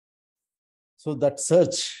So that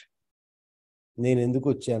search, నేను ఎందుకు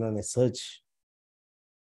వచ్చాను అనే search,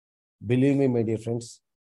 believe me my dear friends,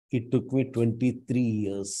 it took me 23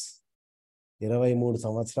 years. 23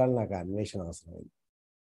 సంవత్సరాలు నాకు అన్వేషణ అవసరమైంది.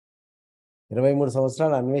 23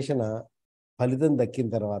 సంవత్సరాల అన్వేషణ ఫలితం దక్కిన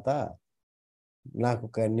తర్వాత నాకు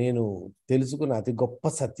నేను తెలుసుకున్న అతి గొప్ప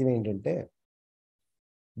సత్యం ఏంటంటే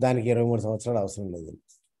దానికి 23 సంవత్సరాలు అవసరం లేదు.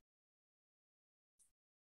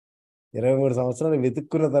 23 సంవత్సరాలు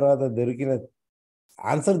వెతుక్కున్న తర్వాత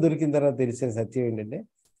ఆన్సర్ దొరికిన తర్వాత తెలిసిన సత్యం ఏంటంటే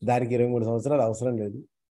దానికి 23 సంవత్సరాలు అవసరం లేదు.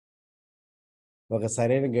 ఒక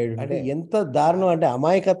సరైన గైడ్ అంటే ఎంత దారుణం అంటే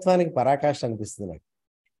అమాయకత్వానికి పరాకాష్ఠ అనిపిస్తుంది నాకు.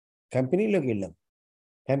 కంపెనీలోకి వెళ్ళాం,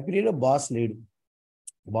 కంపెనీలో బాస్ లేడు,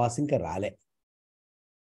 బాస్ ఇంకా రాలే.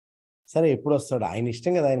 సరే ఎప్పుడు వస్తాడు, ఆయన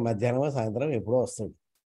ఇష్టం కదా, ఆయన మధ్యాహ్నం సాయంత్రం ఎప్పుడో వస్తాడు.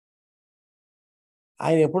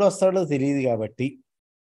 ఆయన ఎప్పుడు వస్తాడో తెలియదు కాబట్టి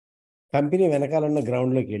కంపెనీ వెనకాలన్న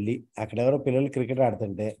గ్రౌండ్లోకి వెళ్ళి అక్కడ ఎవరో పిల్లలు క్రికెట్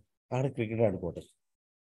ఆడుతుంటే ఆడ క్రికెట్ ఆడుకోవటం,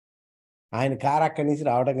 ఆయన కారు అక్కడి నుంచి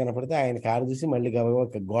రావడం కనపడితే ఆయన కారు చూసి మళ్ళీ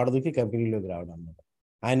గోడ దూకి కంపెనీలోకి రావడం అన్నమాట.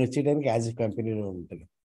 ఆయన వచ్చేయడానికి యాజ్ ఇఫ్ కంపెనీలో ఉంటుంది.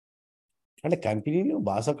 అంటే కంపెనీలో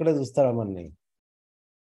బాస్ ఒక్కడే చూస్తాడా మనని,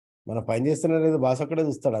 మనం పని చేస్తున్నా లేదు బాస్ ఒక్కడే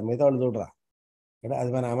చూస్తాడా, మిగతా వాళ్ళు చూడరా అంటే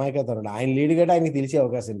అది మన అమాయకత్వం. ఆయన లీడ్ గట్ట ఆయనకి తెలిసే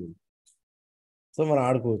అవకాశం లేదు. సో మనం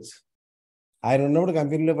ఆడుకోవచ్చు. ఆయన ఉన్నప్పుడు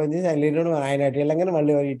కంపెనీలో పనిచేసి ఆయన లేనప్పుడు ఆయన అటు వెళ్ళంగానే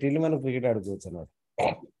మళ్ళీ ఇటు వెళ్ళి మనం క్రికెట్ ఆడుకోవచ్చు అన్నమాట.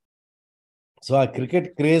 సో ఆ cricket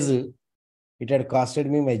craze it had casted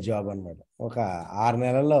me my job అనమాట. ఒక 6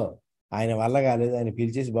 నెలల్లో ఆయన వల్ల కాలేదు. ఆయన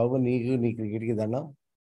పిలిచేసి, బాబు నీ క్రికెట్కి దండం,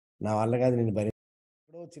 నా వల్ల కాదు, నేను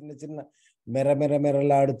చిన్న చిన్న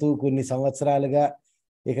మెరలాడుతూ కొన్ని సంవత్సరాలుగా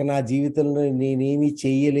ఇక నా జీవితంలో నేనేమి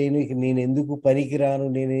చెయ్యలేను, ఇక నేను ఎందుకు పనికిరాను,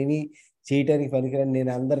 నేనేమి చేయటానికి పనికిరాను,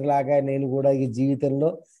 నేను అందరిలాగా నేను కూడా ఈ జీవితంలో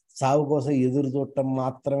సాగు కోసం ఎదురు చూడటం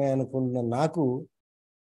మాత్రమే అనుకున్న నాకు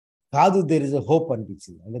కాదు, దెర్ ఇస్ ఎ హోప్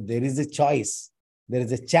అనిపించింది. అంటే there is a choice, there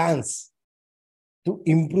is a chance to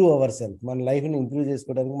improve our self. మన లైఫ్ని ఇంప్రూవ్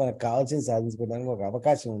చేసుకోవడానికి, మనకు కావాల్సింది సాధించుకోవడానికి ఒక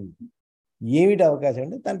అవకాశం ఉంది. ఏమిటి అవకాశం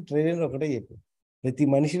అంటే తన ట్రైనర్ ఒకటే చెప్పాడు, ప్రతి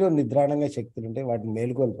మనిషిలో నిద్రాణంగా శక్తులు ఉంటే వాటిని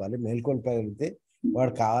మేల్కొల్పాలి, మేల్కొల్పగలిగితే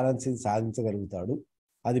వాడు కావాల్సింది సాధించగలుగుతాడు.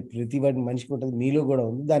 అది ప్రతి వాడి మనిషికి ఉంటుంది, మీలో కూడా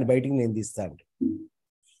ఉంది, దాన్ని బయటికి నేను తీస్తాను.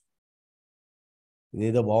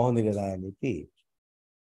 ఇదేదో బాగుంది కదా అని చెప్పి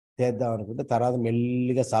చేద్దాం అనుకుంటే తర్వాత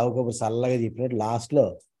మెల్లిగా సాగు కబురు చల్లగా చెప్పినట్టు లాస్ట్లో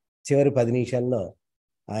చివరి 10 నిమిషాల్లో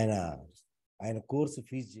ఆయన కోర్సు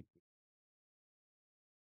ఫీజు చెప్పి.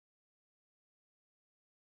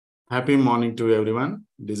 Happy morning to everyone.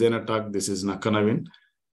 Designer Talk, this is Nakkanavin.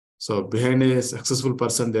 So behind a successful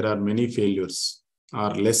person, there are many failures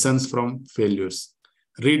or lessons from failures.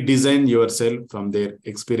 Redesign yourself from their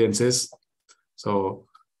experiences. So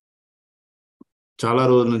చాలా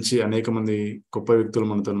రోజుల నుంచి అనేక మంది గొప్ప వ్యక్తులు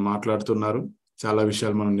మనతో మాట్లాడుతున్నారు, చాలా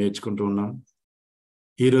విషయాలు మనం నేర్చుకుంటూ ఉన్నాం.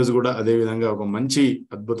 ఈ రోజు కూడా అదే విధంగా ఒక మంచి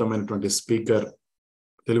అద్భుతమైనటువంటి స్పీకర్,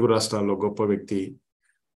 తెలుగు రాష్ట్రాల్లో గొప్ప వ్యక్తి,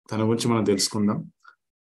 తన గురించి మనం తెలుసుకుందాం.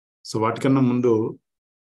 సో వాటికన్నా ముందు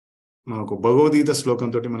మనకు భగవద్గీత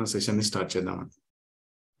శ్లోకంతో మన సెషన్ ని స్టార్ట్ చేద్దామండి.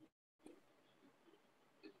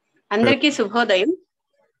 అందరికీ శుభోదయం.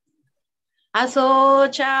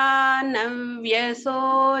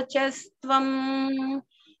 అశోచానవ్యశోచస్త్వం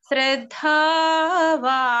శ్రద్ధావాదాంశ్చ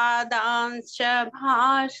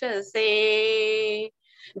భాషసే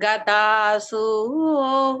గతాసు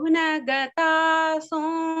న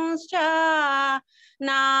గతాసుంశ్చ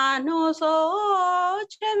నానుశోచంతి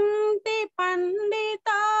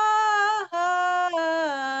పండితాః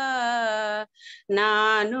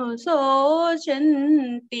నానుశోచంతి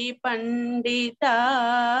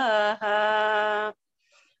పండితాః.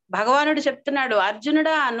 భగవానుడు చెప్తున్నాడు,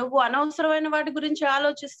 అర్జునుడా, నువ్వు అనవసరమైన వాటి గురించి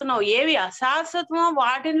ఆలోచిస్తున్నావు, ఏవి అశాశ్వతమో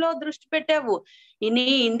వాటిలో దృష్టి పెట్టావు, నీ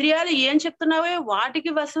ఇంద్రియాలు ఏం చెప్తున్నావో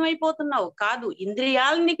వాటికి వశమైపోతున్నావు. కాదు,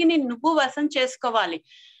 ఇంద్రియాలనికి నువ్వు వశం చేసుకోవాలి.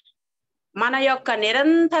 మన యొక్క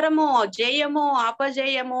నిరంతరము జయము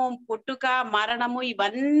అపజయము పుట్టుక మరణము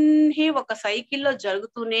ఇవన్నీ ఒక సైకిల్లో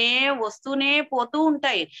జరుగుతూనే వస్తూనే పోతూ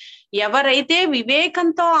ఉంటాయి. ఎవరైతే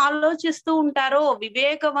వివేకంతో ఆలోచిస్తూ ఉంటారో,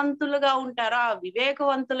 వివేకవంతులుగా ఉంటారో, ఆ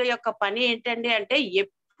వివేకవంతుల యొక్క పని ఏంటండి అంటే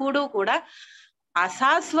ఎప్పుడూ కూడా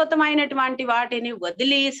అశాశ్వతమైనటువంటి వాటిని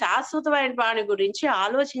వదిలి శాశ్వతమైన వాటి గురించి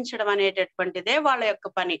ఆలోచించడం అనేటటువంటిదే వాళ్ళ యొక్క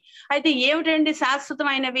పని. అయితే ఏమిటండి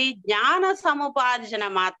శాశ్వతమైనవి? జ్ఞాన సముపార్జన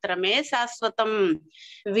మాత్రమే శాశ్వతం.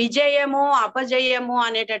 విజయము అపజయము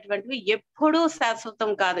అనేటటువంటివి ఎప్పుడు ఎప్పుడూ శాశ్వతం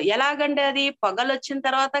కాదు. ఎలాగంటే అది పగలు వచ్చిన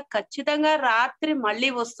తర్వాత ఖచ్చితంగా రాత్రి మళ్ళీ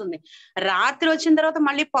వస్తుంది. రాత్రి వచ్చిన తర్వాత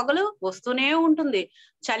మళ్ళీ పగలు వస్తూనే ఉంటుంది.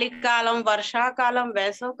 చలికాలం, వర్షాకాలం,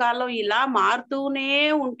 వేసవికాలం ఇలా మారుతూనే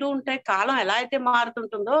ఉంటాయి. కాలం ఎలా అయితే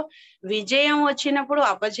మారుతుంటుందో విజయం వచ్చినప్పుడు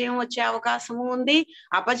అపజయం వచ్చే అవకాశము ఉంది.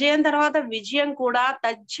 అపజయం తర్వాత విజయం కూడా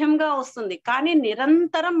తథ్యంగా వస్తుంది. కానీ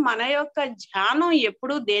నిరంతరం మన యొక్క ధ్యానం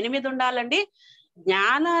ఎప్పుడు దేని మీద ఉండాలండి?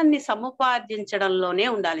 జ్ఞానాన్ని సముపార్జించడంలోనే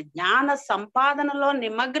ఉండాలి. జ్ఞాన సంపాదనలో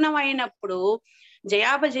నిమగ్నం అయినప్పుడు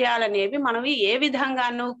జయాపజయాలనేవి మనవి ఏ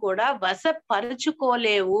విధంగానూ కూడా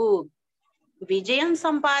వశపరుచుకోలేవు. విజయం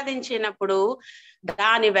సంపాదించినప్పుడు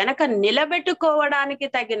దాని వెనక నిలబెట్టుకోవడానికి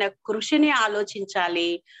తగిన కృషిని ఆలోచించాలి.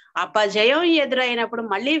 అపజయం ఎదురైనప్పుడు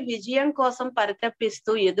మళ్ళీ విజయం కోసం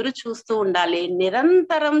పరితపిస్తూ ఎదురు చూస్తూ ఉండాలి.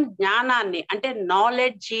 నిరంతరం జ్ఞానాన్ని, అంటే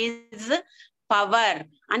నాలెడ్జ్ ఈజ్ పవర్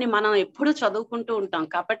అని మనం ఎప్పుడు చదువుకుంటూ ఉంటాం.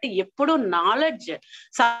 కాబట్టి ఎప్పుడు నాలెడ్జ్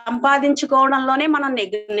సంపాదించుకోవడంలోనే మనం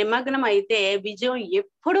నిమగ్నం అయితే విజయం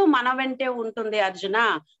ఎప్పుడు మన వెంటే ఉంటుంది అర్జున.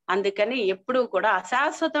 అందుకని ఎప్పుడు కూడా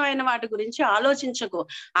అశాశ్వతమైన వాటి గురించి ఆలోచించకు.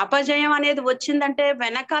 అపజయం అనేది వచ్చిందంటే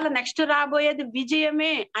వెనకాల నెక్స్ట్ రాబోయేది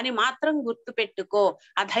విజయమే అని మాత్రం గుర్తు పెట్టుకో.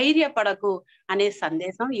 అధైర్యపడకు అనే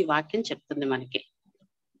సందేశం ఈ వాక్యం చెప్తుంది మనకి.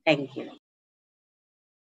 Thank you.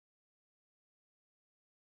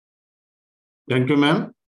 Thank you ma'am.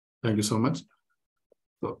 Thank you so much.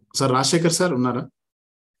 Sir Rajasekhar sir ఉన్నారా?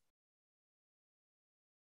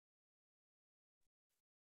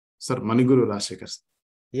 Sir మణిగురు Rajasekhar sir.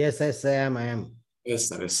 Yes, I am. Yes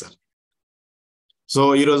sir. So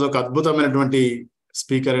ఈరోజు ఒక అద్భుతమైనటువంటి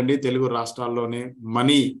స్పీకర్ అండి. తెలుగు రాష్ట్రాల్లోనే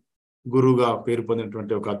మనీ గురుగా పేరు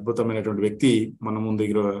పొందినటువంటి ఒక అద్భుతమైనటువంటి వ్యక్తి మన ముందు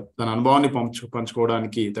తన అనుభవాన్ని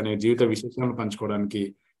పంచుకోవడానికి, తన జీవిత విశేషాలను పంచుకోవడానికి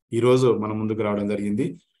ఈరోజు మన ముందుకు రావడం జరిగింది.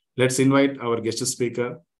 Let's invite our guest speaker.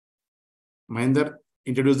 Mahinder,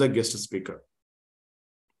 introduce the guest speaker.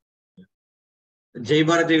 Jai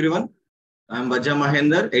Bharat everyone. I am Vajja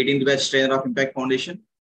Mahinder, 18th batch trainer of Impact Foundation.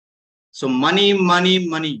 So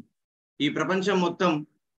money. ఈ ప్రపంచం మొత్తం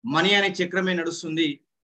మనీ అనే చక్రమే నడుస్తుంది.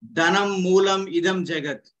 ధనం మూలం ఇదం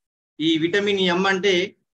జగత్. ఈ విటమిన్ ఎం అంటే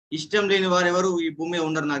ఇష్టం లేని వారెవరు ఈ భూమి మీద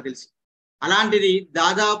ఉండరు నాకు తెలిసి. అలాంటిది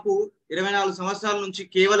దాదాపు 24 సంవత్సరాల నుంచి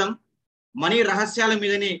కేవలం మనీ రహస్యాల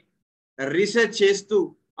మీదనే రీసెర్చ్ చేస్తూ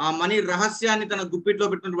ఆ మనీ రహస్యాన్ని తన గుప్పిట్లో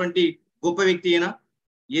పెట్టినటువంటి గొప్ప వ్యక్తి అయినా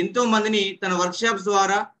ఎంతో మందిని తన వర్క్షాప్స్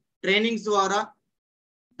ద్వారా, ట్రైనింగ్స్ ద్వారా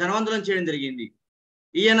ధనవంతులను చేయడం జరిగింది.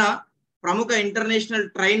 ఈయన ప్రముఖ ఇంటర్నేషనల్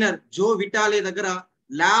ట్రైనర్ జో విటాలే దగ్గర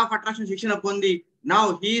లా ఆఫ్ అట్రాక్షన్ శిక్షణ పొంది now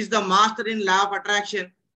he's the master in law of attraction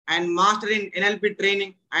and master in NLP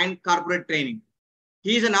training and corporate training.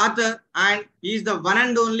 He's an author and he's the one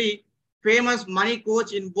and only famous money coach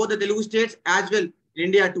in both the Telugu states as well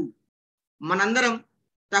India too. మనందరం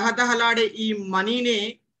తహతహలాడే ఈ మనీనే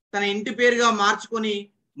తన ఇంటి పేరుగా మార్చుకొని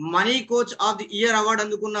money coach of the year award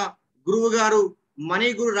అందుకున్న గురువు గారు money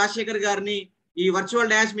గురు రాజశేఖర్ గారిని ఈ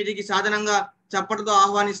వర్చువల్ డయాస్ మీటింగ్ కి సాధనంగా చప్పటితో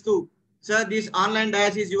ఆహ్వానిస్తూ, sir this online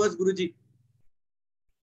dais is yours Guruji.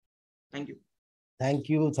 Thank you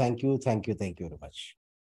very much.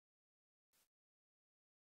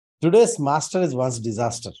 Today's master is once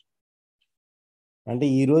disaster. అంటే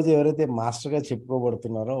ఈరోజు ఎవరైతే మాస్టర్గా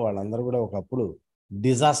చెప్పుకోబడుతున్నారో వాళ్ళందరూ కూడా ఒకప్పుడు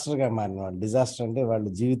డిజాస్టర్గా మారినవాళ్ళు. డిజాస్టర్ అంటే వాళ్ళ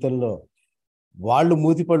జీవితంలో వాళ్ళు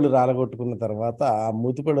మూతిపళ్ళు రాలగొట్టుకున్న తర్వాత ఆ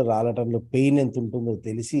మూతిపళ్ళు రాలటంలో పెయిన్ ఎంత ఉంటుందో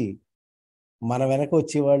తెలిసి మన వెనక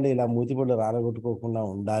వచ్చేవాళ్ళు ఇలా మూతిపళ్ళు రాలగొట్టుకోకుండా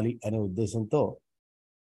ఉండాలి అనే ఉద్దేశంతో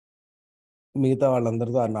మిగతా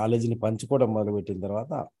వాళ్ళందరితో ఆ నాలెడ్జ్ని పంచుకోవడం మొదలుపెట్టిన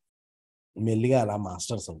తర్వాత మెల్లిగా అలా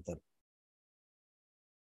మాస్టర్స్ అవుతారు.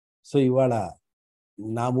 సో ఇవాళ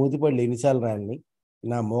నా మూతిపళ్ళు ఎన్నిసార్లు రాని,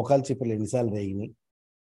 నా మోకాలు చిప్పలు ఎన్నిసార్లు రేగినాయి,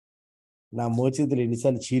 నా మోచేతులు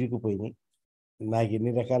ఎన్నిసార్లు చీరుకుపోయినాయి, నాకు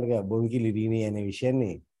ఎన్ని రకాలుగా బొంకిలు ఇరిగినాయి అనే విషయాన్ని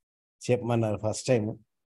చెప్పమన్నారు ఫస్ట్ టైం.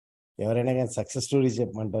 ఎవరైనా కానీ సక్సెస్ స్టోరీ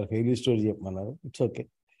చెప్పమంటారు, ఫెయిల్యూర్ స్టోరీ చెప్పమన్నారు. It's okay.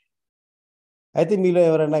 అయితే మీలో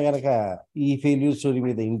ఎవరైనా కనుక ఈ ఫెయిల్యూర్ స్టోరీ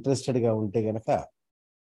మీద ఇంట్రెస్టెడ్గా ఉంటే కనుక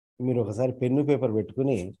మీరు ఒకసారి పెన్ను పేపర్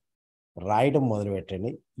పెట్టుకుని రాయడం మొదలు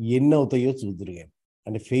పెట్టండి. ఎన్ని అవుతాయో చూదురు. కానీ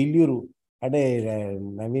అంటే ఫెయిల్యూరు అంటే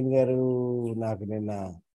నవీన్ గారు నాకు నిన్న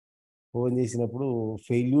ఫోన్ చేసినప్పుడు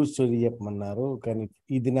ఫెయిల్యూర్ స్టోరీ చెప్పమన్నారు. కానీ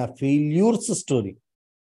ఇది నా ఫెయిల్యూర్స్ స్టోరీ.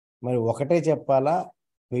 మరి ఒకటే చెప్పాలా,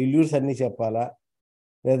 ఫెయిల్యూర్స్ అన్నీ చెప్పాలా,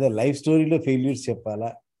 లేదా లైఫ్ స్టోరీలో ఫెయిల్యూర్స్ చెప్పాలా,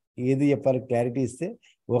 ఏది చెప్పాలి క్లారిటీ ఇస్తే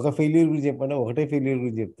ఒక ఫెయిల్యూర్ గురించి చెప్పండి, ఒకటే ఫెయిల్యూర్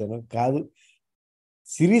గురించి చెప్తాను. కాదు,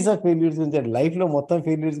 సిరీస్ ఆఫ్ ఫెయిల్యూర్స్ గురించి, లైఫ్లో మొత్తం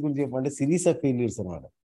ఫెయిల్యూర్స్ గురించి చెప్పండి. సిరీస్ ఆఫ్ ఫెయిల్యూర్స్ అన్నమాట.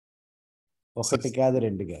 ఒకటి కాదు,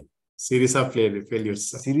 రెండు కాదు, సిరీస్ ఆఫ్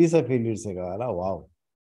ఫెయిల్యూర్సే కావాలా? వావ్,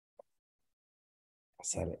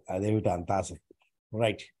 సరే, అదేమిటి అంత ఆసక్తి.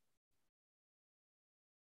 రైట్.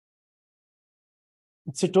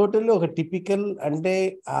 ఇట్స్ టోటల్లీ ఒక టిపికల్, అంటే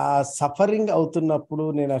ఆ సఫరింగ్ అవుతున్నప్పుడు,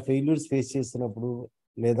 నేను ఆ ఫెయిల్యూర్స్ ఫేస్ చేస్తున్నప్పుడు,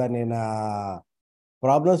 లేదా నేను ఆ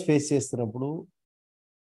ప్రాబ్లమ్స్ ఫేస్ చేస్తున్నప్పుడు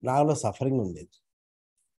నాలో సఫరింగ్ ఉండేది.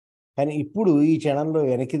 కానీ ఇప్పుడు ఈ క్షణంలో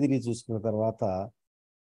వెనక్కి తిరిగి చూసుకున్న తర్వాత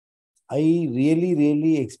I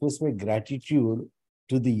really express my gratitude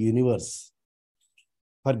to the universe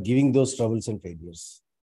for giving those troubles and failures.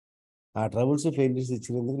 ఆ ట్రబుల్స్ ఫెయిల్యూర్స్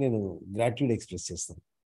ఇచ్చినందుకు నేను గ్రాటిట్యూడ్ ఎక్స్ప్రెస్ చేస్తాను.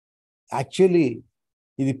 యాక్చువల్లీ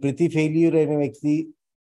ఇది ప్రతి ఫెయిల్యూర్ అయిన వ్యక్తి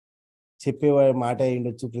చెప్పే మాట అయి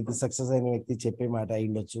ఉండొచ్చు, ప్రతి సక్సెస్ అయిన వ్యక్తి చెప్పే మాట అయి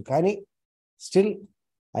ఉండొచ్చు. కానీ still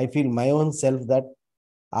I feel my own self that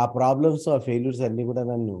ఆ ప్రాబ్లమ్స్, ఆ ఫెయిల్యూర్స్ అన్నీ కూడా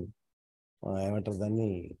నన్ను ఏమంటారు దాన్ని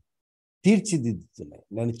తీర్చిదిద్దుతున్నాయి,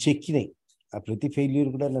 నన్ను చెక్కినాయి. ఆ ప్రతి ఫెయిల్యూర్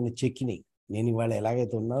కూడా నన్ను చెక్కినాయి. నేను ఇవాళ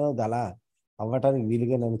ఎలాగైతే ఉన్నానో అది అలా అవ్వటానికి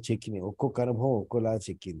వీలుగా నన్ను చెక్కినాయి. ఒక్కొక్క అనుభవం ఒక్కోలా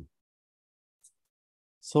చెక్కింది.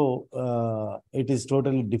 So it is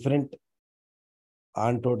totally different.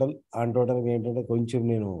 On టోటల్గా ఏంటంటే కొంచెం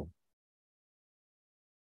నేను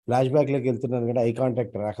ఫ్లాష్ బ్యాక్లోకి వెళ్తున్నాను, కూడా ఐ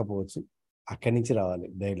కాంటాక్ట్ రాకపోవచ్చు. అక్కడి నుంచి రావాలి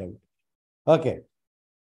డైలాగ్. ఓకే,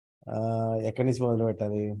 ఎక్కడి నుంచి మొదలు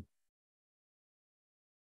పెట్టాలి?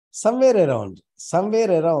 somewhere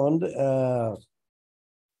around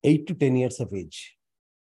 8 to 10 years of age.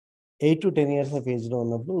 8 to 10 years of age లో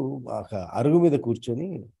ఉన్నప్పుడు ఒక అరుగు మీద కూర్చొని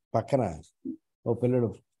పక్కన ఓ పిల్లడు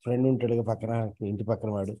ఫ్రెండ్ ఉంటాడుగా పక్కన, ఇంటి పక్కన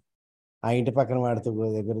వాడు. ఆ ఇంటి పక్కన వాడితో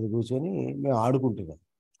దగ్గర కూర్చొని మేము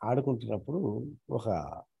ఆడుకుంటున్నప్పుడు ఒక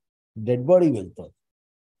డెడ్ బాడీ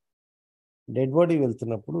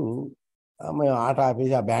వెళ్తున్నప్పుడు మేము ఆట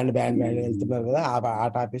ఆపేసి, ఆ బ్యాండ్ వెళ్తున్నారు కదా, ఆ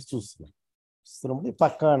ఆట ఆపేసి చూస్తున్నప్పుడు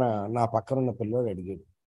నా పక్కన ఉన్న పిల్లవాడు అడిగాడు.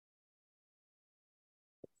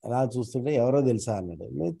 అలా చూస్తుంటే ఎవరో తెలుసా అన్నాడు.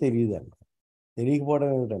 నేను తెలియదు అన్న. తెలియకపోవడం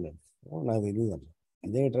ఏమిటన్నాడు. నాకు తెలియదు అన్న.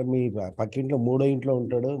 అదేమిట్రా, మీ పక్కింట్లో 3వ ఇంట్లో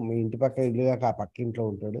ఉంటాడు, మీ ఇంటి పక్క ఇల్లు కాక ఆ పక్క ఇంట్లో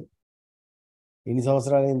ఉంటాడు, ఎన్ని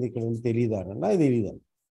సంవత్సరాలు అయింది ఇక్కడ నుంచి, తెలియదు అన్న. నాకు తెలియదు అన్న.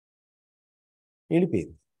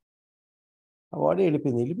 వెళ్ళిపోయింది ఆ బాడీ,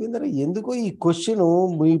 వెళ్ళిపోయింది తర్వాత ఎందుకో ఈ క్వశ్చన్,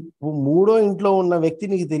 మీ 3వ ఇంట్లో ఉన్న వ్యక్తి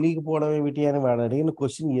నీకు తెలియకపోవడం ఏమిటి అని వాడు అడిగిన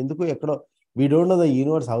క్వశ్చన్ ఎందుకో ఎక్కడో, we don't know the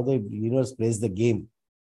universe, how the universe place the game.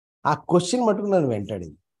 ఆ క్వశ్చన్ మటుకు నన్ను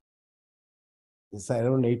వెంటాడింది.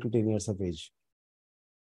 Around 8 to 10 years of age.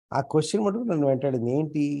 ఆ క్వశ్చన్ మటుకు నన్ను వెంటాడింది.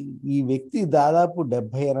 ఏంటి, ఈ వ్యక్తి దాదాపు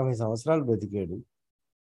 70-80 సంవత్సరాలు బ్రతికాడు.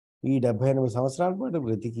 ఈ 70-80 సంవత్సరాల పాటు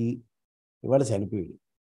బ్రతికి ఇవాళ చనిపోయాడు.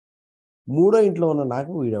 3వ ఇంట్లో ఉన్న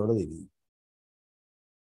నాకు వీడెవడో తెలియదు.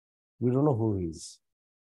 We don't know who he's.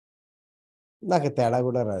 నాకు తేడా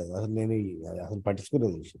కూడా రాలేదు అసలు. నేను అసలు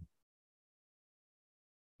పట్టించుకునేది విషయం.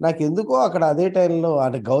 నాకు ఎందుకో అక్కడ అదే టైంలో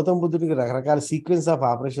అంటే గౌతమ్ బుద్ధుడికి రకరకాల సీక్వెన్స్ ఆఫ్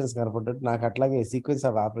ఆపరేషన్స్ కనపడ్డట్టు నాకు అట్లాగే సీక్వెన్స్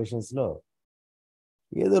ఆఫ్ ఆపరేషన్స్లో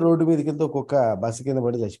ఏదో రోడ్డు మీద కింద ఒక్కొక్క బస్సు కింద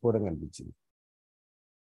పడి చచ్చిపోవడం కనిపించింది.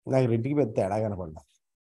 నాకు రెండింటికి పెద్ద తేడా కనపడ్డా.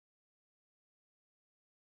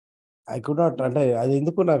 ఐ కుడ్ నాట్, అంటే అది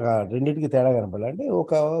ఎందుకు నాకు ఆ రెండింటికి తేడా కనపడలే. అంటే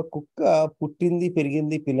ఒక కుక్క పుట్టింది,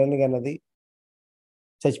 పెరిగింది, పిల్లల్ని కన్నది,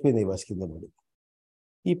 చచ్చిపోయింది బస్సు కింద పడి.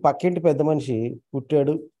 ఈ పక్కింటి పెద్ద మనిషి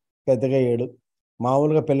పుట్టాడు, పెద్దగా అయ్యాడు,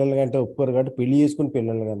 మామూలుగా పిల్లలు కంటే ఒప్పుకోరు కాబట్టి పెళ్లి చేసుకుని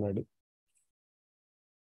పిల్లలు కన్నాడు,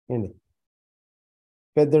 ఏంటి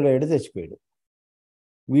పెద్దోడు అయ్యాడు, చచ్చిపోయాడు.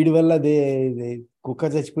 వీడి వల్ల కుక్క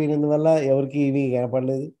చచ్చిపోయినందువల్ల ఎవరికి ఏమీ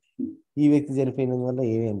కనపడలేదు, ఈ వ్యక్తి చనిపోయినందువల్ల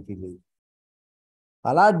ఏమీ అనిపించలేదు.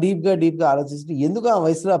 అలా డీప్గా ఆలోచిస్తే ఎందుకు ఆ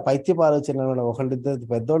వయసులో ఆ పైత్యపు ఆలోచన, ఒకళ్ళిద్దరు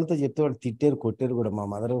పెద్దవాళ్ళతో చెప్తే వాళ్ళు తిట్టారు, కొట్టారు కూడా. మా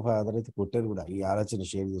మదర్ ఫాదర్ అయితే కొట్టారు కూడా ఈ ఆలోచన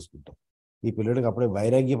షేర్ చేసుకుంటాం. ఈ పిల్లడికి అప్పుడే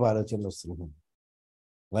వైరాగ్యపు ఆలోచనలు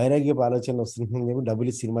వస్తున్నాయి చెప్పి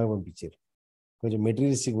డబ్బులు సినిమాకి పంపించారు. కొంచెం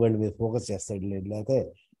మెటీరియలిస్టిక్ వరల్డ్ మీద ఫోకస్ చేస్తాడు, లేకపోతే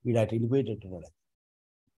వీడు అటు వెళ్ళిపోయేటట్టున్నాడు.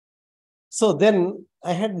 So then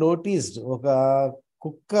I had noticed, ఒక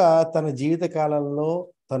కుక్క తన జీవిత కాలంలో,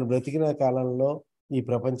 తను బ్రతికిన కాలంలో ఈ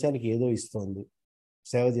ప్రపంచానికి ఏదో ఇస్తుంది,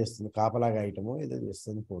 సేవ చేస్తుంది, కాపలాగా ఐటమో ఏదో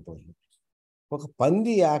చేస్తుంది, పోతుంది. ఒక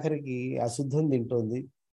పంది ఆఖరికి అశుద్ధం తింటోంది,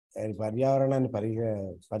 పర్యావరణాన్ని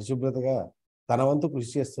పరిశుభ్రతగా తన వంతు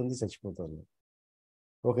కృషి చేస్తుంది, చచ్చిపోతుంది.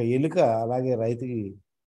 ఒక ఎలుక అలాగే రైతుకి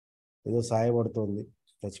ఏదో సాయపడుతోంది,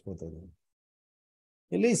 చచ్చిపోతుంది.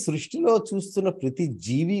 ఇలా ఈ సృష్టిలో చూస్తున్న ప్రతి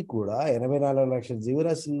జీవి కూడా, 84 లక్షల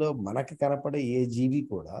జీవరాశుల్లో మనకి కనపడే ఏ జీవి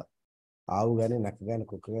కూడా, ఆవు కానీ, నక్క కానీ,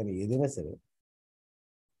 కుక్క కానీ, ఏదైనా సరే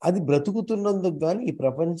అది బ్రతుకుతున్నందుకు కానీ ఈ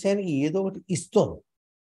ప్రపంచానికి ఏదో ఒకటి ఇస్తోంది.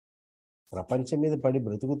 ప్రపంచం మీద పడి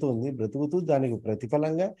బ్రతుకుతూ దానికి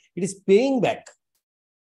ప్రతిఫలంగా it is paying back.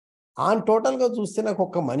 On టోటల్గా చూస్తే నాకు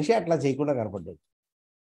ఒక్క మనిషి అట్లా చేయకుండా కనపడ్డాడు.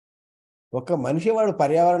 ఒక్క మనిషి వాడు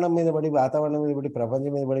పర్యావరణం మీద పడి, వాతావరణం మీద పడి,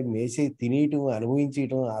 ప్రపంచం మీద పడి మేసి తినేయటం,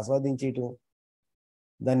 అనుభవించేయటం, ఆస్వాదించేయటం,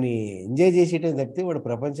 దాన్ని ఎంజాయ్ చేసేయటం తప్పితే వాడు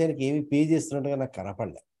ప్రపంచానికి ఏమి పే చేస్తున్నట్టుగా నాకు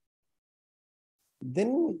కనపడలే.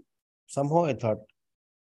 దెన్ సమ్హౌ ఐ థాట్,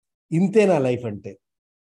 ఇంతే నా లైఫ్ అంటే,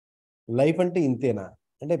 లైఫ్ అంటే ఇంతేనా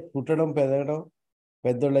అంటే పుట్టడం పెరగడం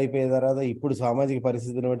పెద్దోళ్ళు అయిపోయిన తర్వాత ఇప్పుడు సామాజిక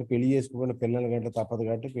పరిస్థితిని బట్టి పెళ్లి చేసుకున్న పిల్లల కంటే తప్పదు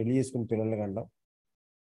కాబట్టి పెళ్లి చేసుకున్న పిల్లల కంటాం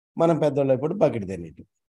మనం పెద్దోళ్ళు అయిపోయి బకెట్ తినేటి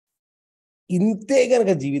ఇంతే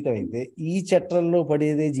కనుక జీవితం అయితే ఈ చట్టంలో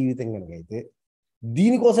పడేదే జీవితం కనుక అయితే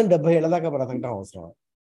దీనికోసం 70 ఏళ్ళ దాకా బ్రతకడం అవసరమా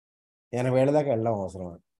 80 ఏళ్ళ దాకా వెళ్ళడం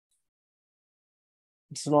అవసరమా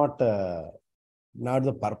ఇట్స్ నాట్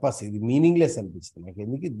ద పర్పస్ ఇది మీనింగ్లెస్ అనిపిస్తుంది నాకు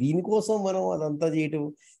ఎందుకు దీనికోసం మనం అదంతా చేయటం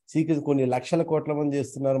కొన్ని లక్షల కోట్ల మంది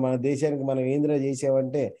చేస్తున్నారు మన దేశానికి మనం ఏంద్రా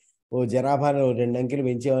చేసామంటే ఓ జనాభాను 2 అంకెలు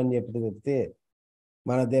పెంచామని చెప్తే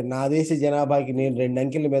నా దేశ జనాభాకి నేను 2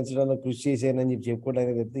 అంకెలు పెంచడంలో కృషి చేశానని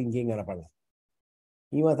చెప్పుకోవడానికి చెప్తే ఇంకేం కనపడలేదు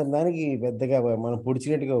ఈ మాత్రం దానికి పెద్దగా మనం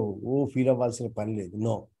పొడిచినట్టుగా ఫీల్ అవ్వాల్సిన పని లేదు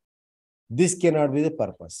no this cannot be the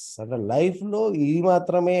purpose అంటే లైఫ్లో ఇది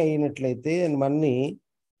మాత్రమే అయినట్లయితే మనని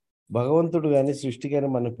భగవంతుడు కానీ సృష్టి కానీ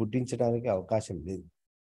మనం పుట్టించడానికి అవకాశం లేదు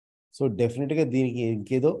సో డెఫినెట్గా దీనికి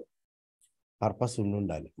ఇంకేదో పర్పస్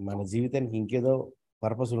ఉండాలి మన జీవితానికి ఇంకేదో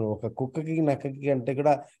పర్పస్ ఒక కుక్కకి నక్కకి అంటే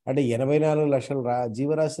కూడా అంటే 84 లక్షల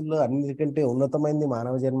జీవరాశుల్లో అన్నిటికంటే ఉన్నతమైనది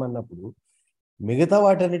మానవ జన్మ అన్నప్పుడు మిగతా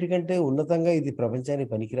వాటన్నిటికంటే ఉన్నతంగా ఇది ప్రపంచానికి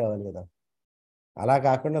పనికి రావాలి కదా అలా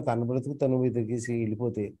కాకుండా తన బ్రతుకు తను వెతికేసి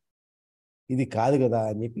వెళ్ళిపోతే ఇది కాదు కదా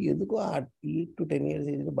అని చెప్పి ఎందుకో 8 to 10 years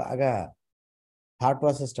ఏజ్లో బాగా థాట్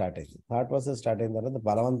ప్రాసెస్ స్టార్ట్ అయింది థాట్ ప్రాసెస్ స్టార్ట్ అయిన తర్వాత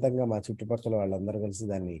బలవంతంగా మా చుట్టుపక్కల వాళ్ళందరూ కలిసి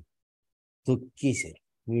దాన్ని తొక్కేశారు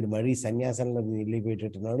వీడు మరీ సన్యాసంలో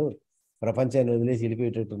వెళ్ళిపోయేటట్టున్నాడు ప్రపంచాన్ని వదిలేసి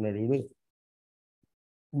వెళ్ళిపోయేటట్టున్నాడు వీడు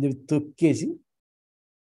తొక్కేసి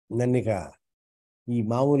నన్ను ఇక ఈ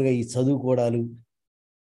మామూలుగా ఈ చదువుకోవడాలు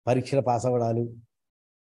పరీక్షలు పాస్ అవ్వడాలు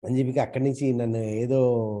అని చెప్పి అక్కడి నుంచి నన్ను ఏదో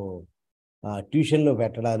ట్యూషన్లో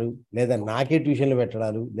పెట్టడాలు లేదా నాకే ట్యూషన్లు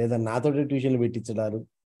పెట్టడాలు లేదా నాతోటి ట్యూషన్లు పెట్టించడాలు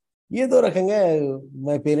ఏదో రకంగా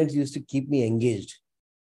my parents used to keep me engaged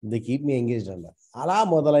అన్న అలా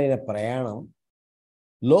మొదలైన ప్రయాణం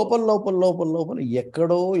లోపల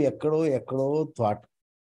ఎక్కడో thought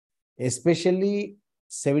especially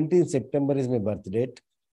 17 September is my birth date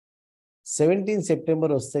 17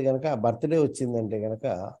 September వస్తే కనుక ఆ బర్త్డే వచ్చిందంటే కనుక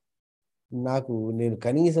నాకు నేను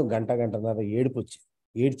కనీసం గంటన్నర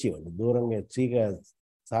ఏడ్చేవాడిని దూరంగా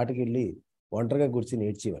సాటికి వెళ్ళి ఒంటరిగా కూర్చొని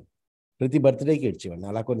ఏడ్చేవాడిని ప్రతి బర్త్డేకి ఏడ్చేవాడిని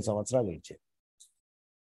అలా కొన్ని సంవత్సరాలు ఏడ్చాను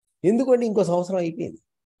ఎందుకంటే ఇంకో సంవత్సరం అయిపోయింది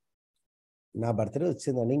నా బర్త్డే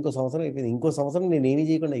వచ్చిందండి ఇంకో సంవత్సరం అయిపోయింది ఇంకో సంవత్సరం నేను ఏమీ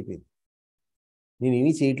చేయకుండా అయిపోయింది నేను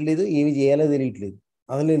ఏమీ చేయట్లేదు ఏమీ చేయాలో తెలియట్లేదు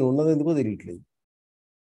అసలు నేను ఉన్నది ఎందుకో తెలియట్లేదు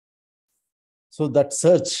సో దట్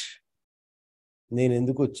సర్చ్ నేను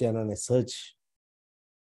ఎందుకు వచ్చాను అనే search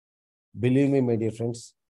believe me my dear friends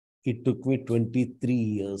it took me 23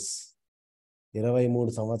 years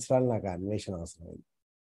 23 సంవత్సరాలు నాకు అన్వేషణ అవసరమైంది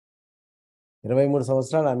 23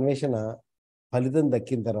 సంవత్సరాల అన్వేషణ ఫలితం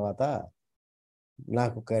దక్కిన తర్వాత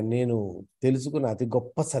నేను తెలుసుకున్న అతి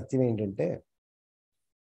గొప్ప సత్యం ఏంటంటే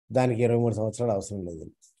దానికి 23 సంవత్సరాలు అవసరం లేదు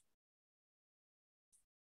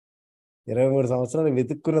 23 సంవత్సరాలు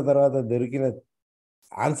వెతుక్కున్న తర్వాత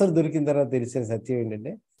ఆన్సర్ దొరికిన తర్వాత తెలిసిన సత్యం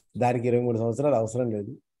ఏంటంటే దానికి 23 సంవత్సరాలు అవసరం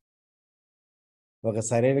లేదు ఒక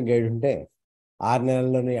సరైన గైడ్ ఉంటే 6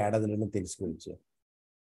 నెలల్లోనే ఏడాదిలోనే తెలుసుకోవచ్చు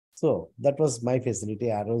so that was my facility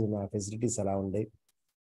ఆ రోజు నా ఫెసిలిటీస్ అలా ఉండేవి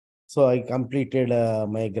so I completed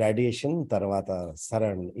my graduation తర్వాత సరే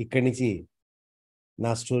ఇక్కడి నుంచి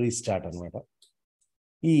నా స్టోరీ స్టార్ట్ అనమాట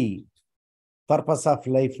ఈ పర్పస్ ఆఫ్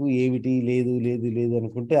లైఫ్ ఏమిటి లేదు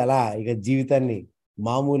అనుకుంటే అలా ఇక జీవితాన్ని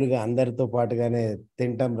మామూలుగా అందరితో పాటుగానే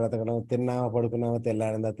తింటాం బ్రతకడం తిన్నామా పడుకున్నామా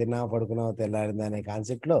తెల్లారిందా అనే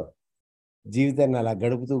కాన్సెప్ట్లో జీవితాన్ని అలా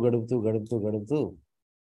గడుపుతూ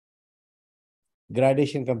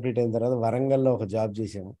గ్రాడ్యుయేషన్ కంప్లీట్ అయిన తర్వాత వరంగల్లో ఒక జాబ్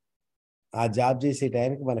చేసాము ఆ జాబ్ చేసే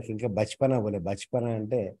టైంకి మనకి ఇంకా బచ్పన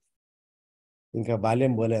అంటే ఇంకా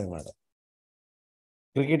బాల్యం పోలే అనమాట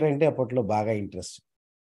క్రికెట్ అంటే అప్పట్లో బాగా ఇంట్రెస్ట్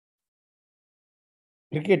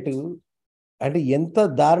క్రికెట్ అంటే ఎంత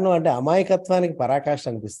దారుణం అంటే అమాయకత్వానికి పరాకాష్ఠ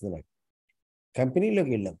అనిపిస్తుంది నాకు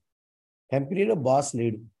కంపెనీలోకి వెళ్ళాం కంపెనీలో బాస్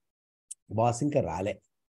లేడు బాస్ ఇంకా రాలే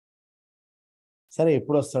సరే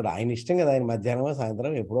ఎప్పుడు వస్తాడు ఆయన ఇష్టం కదా ఆయన మధ్యాహ్నం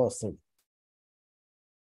సాయంత్రం ఎప్పుడో వస్తాడు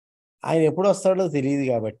ఆయన ఎప్పుడు వస్తాడో తెలియదు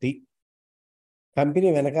కాబట్టి కంపెనీ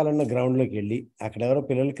వెనకాలన్న గ్రౌండ్లోకి వెళ్ళి అక్కడ ఎవరో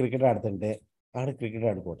పిల్లలు క్రికెట్ ఆడుతుంటే క్రికెట్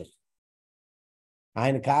ఆడుకోవటం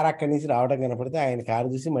ఆయన కారు అక్కడి నుంచి రావడం కనపడితే ఆయన కారు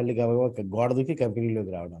చూసి మళ్ళీ గోడ దూకి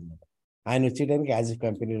కంపెనీలోకి రావడం అన్నమాట ఆయన వచ్చేయడానికి యాజ్ ఇఫ్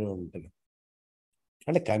కంపెనీలో ఉంటుంది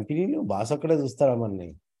అంటే కంపెనీలో బాస్ ఒక్కడే చూస్తాడా మనని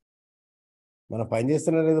మనం పని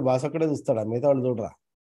చేస్తున్నా లేదు బాస్ ఒక్కడే చూస్తాడా మిగతా వాళ్ళు చూడరా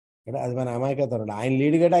అంటే అది మన అమాయకత్వం ఆయన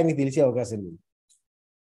లీడ్ గట్రా ఆయనకి తెలిసే అవకాశం లేదు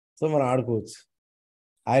సో మనం ఆడుకోవచ్చు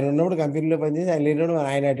ఆయన ఉన్నప్పుడు కంపెనీలో పనిచేసి ఆయన లేనప్పుడు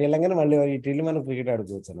ఆయన అటు వెళ్ళగానే మళ్ళీ ఇటు వెళ్ళి మనం క్రికెట్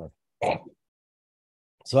ఆడుకోవచ్చు అన్నమాట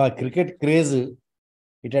సో ఆ cricket craze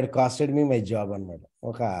it had casted me my job అనమాట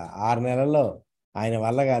ఒక 6 నెలల్లో ఆయన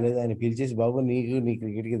వల్ల కాలేదు. ఆయన పిలిచేసి, బాబు నీకు నీ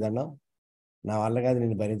క్రికెట్కి దండం, నా వల్ల కాదు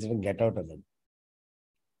నేను భరించడం, గెట్అవుట్ అన్నాడు.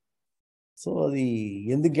 సో అది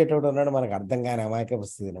ఎందుకు గెట్అవుట్ అన్నాడు మనకు అర్థం కాని అమాయక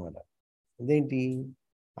పరిస్థితి అనమాట. అదేంటి,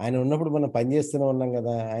 ఆయన ఉన్నప్పుడు మనం పని చేస్తూనే ఉన్నాం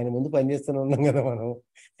కదా, ఆయన ముందు పని చేస్తూనే ఉన్నాం కదా, మనం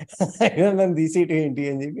ఆయన నన్ను తీసేయటం ఏంటి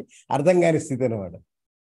అని చెప్పి అర్థం కాని స్థితి అనమాట.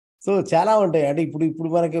 సో చాలా ఉంటాయి. అంటే ఇప్పుడు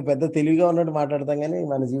మనకి పెద్ద తెలివిగా ఉన్నట్టు మాట్లాడతాం, కానీ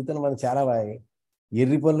మన జీవితంలో మనం చాలా బాగా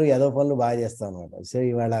ఎర్రి పనులు ఎదవ పనులు బాగా చేస్తాం అనమాట. సో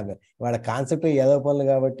ఇవాళ కాన్సెప్ట్ ఎదవ పనులు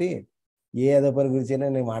కాబట్టి ఏ ఎదవ పని గురించి అయినా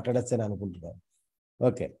నేను మాట్లాడచ్చు అని అనుకుంటున్నాను.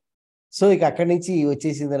 ఓకే, సో ఇక అక్కడి నుంచి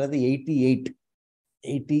వచ్చేసిన తర్వాత 88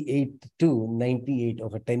 టు 98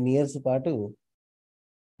 ఒక 10 years పాటు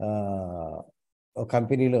ఒక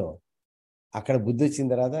కంపెనీలో అక్కడ బుద్ధి వచ్చిన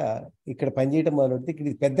తర్వాత ఇక్కడ పనిచేయటం మొదలెడితే, ఇక్కడ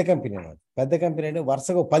పెద్ద కంపెనీ అన్నమాట. పెద్ద కంపెనీ అంటే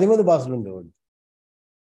వరుసగా 10 మంది బాసులు ఉండేవాళ్ళు.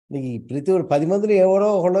 నీకు ప్రతి ఒక్కరు 10 మందిలో ఎవరో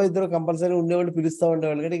ఒకడో ఇద్దరు కంపల్సరీ ఉండేవాళ్ళు, పిలుస్తూ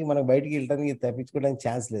ఉండేవాళ్ళు. కానీ మనకు బయటికి వెళ్ళడానికి తప్పించుకోవడానికి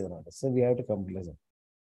ఛాన్స్ లేదన్నమాట. So we have to complete.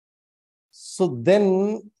 So then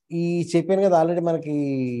ఈ చెప్పాను కదా ఆల్రెడీ, మనకి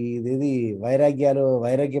ఇదేది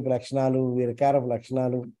వైరాగ్యపు లక్షణాలు, వికారపు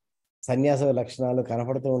లక్షణాలు, సన్యాస లక్షణాలు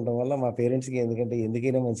కనపడుతూ ఉండటం వల్ల మా పేరెంట్స్కి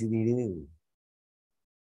ఎందుకైనా మంచిది, ఇది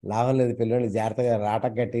లాభం లేదు, పిల్లలు జాగ్రత్తగా రాట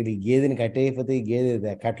కట్టేది, గేదెని కట్టేయకపోతే ఈ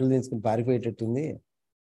గేదె కట్టలు తీసుకుని పారిపోయేటట్టుంది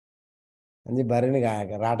అని చెప్పి భార్యని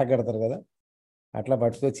రాట కడతారు కదా, అట్లా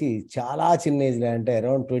పట్టుకొచ్చి చాలా చిన్న ఏజ్లో, అంటే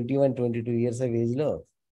అరౌండ్ 21-22 years ఆఫ్ ఏజ్లో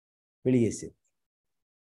పెళ్లి చేసేది.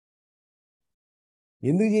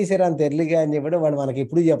 ఎందుకు చేశారు అంత ఎర్లీగా అని చెప్పడం వాడు మనకి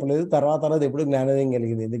ఎప్పుడు చెప్పలేదు. తర్వాత ఎప్పుడు జ్ఞానోదయం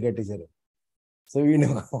కలిగింది ఎందుకు కట్టేశారు. సో వీడిని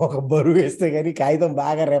ఒక బరువు వేస్తే కానీ కాగితం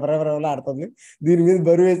బాగా రెపరెపరెపలా ఆడుతుంది, దీని మీద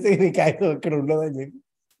బరువు వేస్తే కానీ కాగితం అక్కడ ఉండదు అని చెప్పి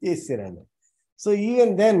చేశారండి. So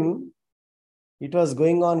even then it was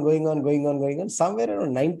going on somewhere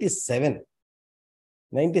around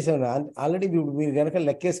 97 already మీరు కనుక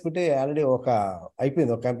లెక్కేసుకుంటే ఆల్రెడీ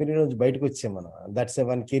అయిపోయింది, ఒక కంపెనీ నుంచి బయటకు వచ్చాం మనం. That's a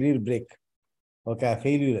one career break, ఒక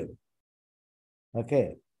ఫెయిల్యూర్ అది. ఓకే,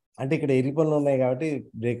 అంటే ఇక్కడ ఎర్రి పనులు ఉన్నాయి కాబట్టి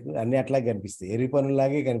బ్రేక్ అన్ని అట్లాగే కనిపిస్తాయి, ఎర్రి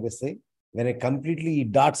పనులాగే కనిపిస్తాయి. నేను కంప్లీట్లీ ఈ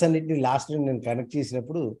డాట్స్ అన్నిటిని లాస్ట్లో నేను కనెక్ట్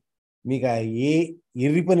చేసినప్పుడు మీకు ఏ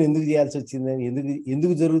ఎర్రి పని ఎందుకు చేయాల్సి వచ్చిందని,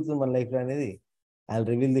 ఎందుకు జరుగుతుంది మన లైఫ్లో అనేది I will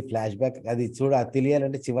reveal the flash back. అది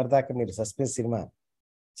తెలియాలంటే చివరి దాకా మీరు సస్పెన్స్ సినిమా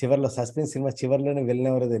చివరిలోనే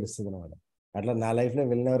వెళ్ళినవరో తెలుస్తుంది అనమాట. అట్లా నా లైఫ్లో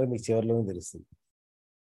వెళ్ళినవరో మీకు చివరిలోనే తెలుస్తుంది.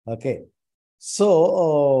 ఓకే, సో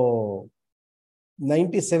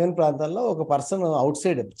 97 ప్రాంతాల్లో ఒక పర్సన్ అవుట్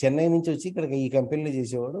సైడ్ చెన్నై నుంచి వచ్చి ఇక్కడికి ఈ కంపెనీలో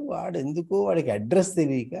చేసేవాడు. వాడికి అడ్రస్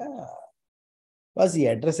తెలియక ఈ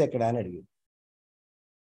అడ్రస్ ఎక్కడ అని అడిగాడు.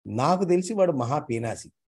 నాకు తెలిసి వాడు మహా పీనాసి.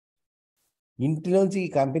 ఇంటిలోంచి ఈ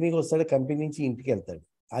కంపెనీకి వస్తాడు, కంపెనీ నుంచి ఇంటికి వెళ్తాడు,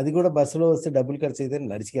 అది కూడా బస్సులో వస్తే డబ్బులు ఖర్చు అయితే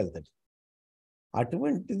నడిచికి వెళ్తాడు.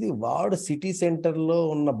 అటువంటిది వాడు సిటీ సెంటర్లో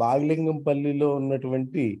ఉన్న బాగలింగంపల్లిలో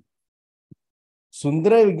ఉన్నటువంటి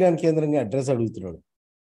సుందర విజ్ఞాన కేంద్రంగా అడ్రస్ అడుగుతున్నాడు.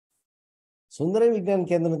 సుందర విజ్ఞాన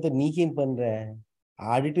కేంద్రంతో నీకేం పనిరా,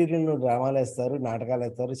 ఆడిటోరియంలో డ్రామాలు వేస్తారు, నాటకాలు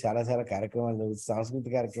వేస్తారు, చాలా కార్యక్రమాలు నడుస్తాయి,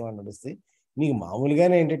 సాంస్కృతిక కార్యక్రమాలు నడుస్తాయి, నీకు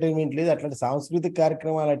మామూలుగానే ఎంటర్టైన్మెంట్ లేదు, అట్లాంటి సాంస్కృతిక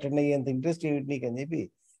కార్యక్రమాలు అటెండ్ అయ్యేంత ఇంట్రెస్ట్ ఏమిటి నీకు అని చెప్పి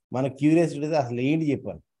మన క్యూరియాసిటీ అసలు ఏంటి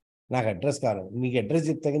చెప్పాను. నాకు అడ్రస్ కావాలి, నీకు అడ్రస్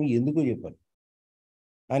చెప్తా కానీ ఎందుకో చెప్పాను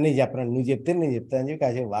అని నేను చెప్పను, నువ్వు చెప్తే నేను చెప్తాను అని చెప్పి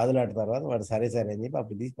కాసేపు వాదులాడిన తర్వాత వాడు సరే అని చెప్పి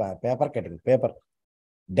అప్పుడు తీసి పేపర్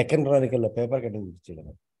డెక్కన్ క్రానికల్లో పేపర్ కటింగ్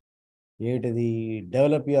ఇచ్చాడు. ఏమిటది,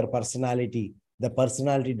 develop your personality, the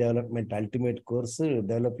personality development ultimate course,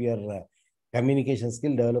 develop your communication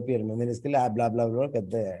skill, develop your memory skill, ఆ బ్లా బ్లా బ్లా.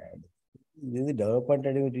 పెద్ద ఇది డెవలప్మెంట్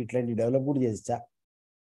అంటే ఇట్లాంటి డెవలప్ కూడా చేస్తా.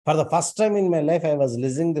 For the first time in my life I was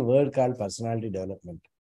listening the word called personality development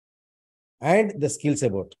and the skills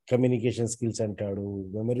about communication skills అంటాడు,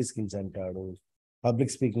 memory skills అంటాడు,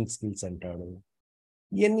 public speaking skills అంటాడు.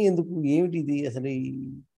 ఇవన్నీ ఎందుకు, ఏమిటి ఇది అసలు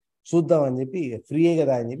చూద్దాం అని చెప్పి, ఫ్రీయే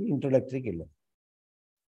కదా అని చెప్పి ఇంట్రొడక్టరీకి వెళ్ళాం.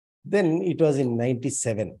 దెన్ ఇట్ వాజ్ ఇన్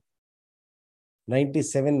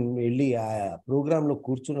 97 వెళ్ళి ఆ ప్రోగ్రాంలో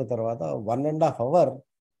కూర్చున్న తర్వాత 1.5 hour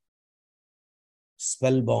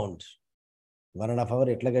స్పెల్ బౌండ్. 1.5 hour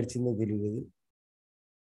ఎట్లా గడిచిందో తెలియదు.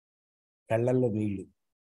 కళ్ళల్లో నీళ్లు,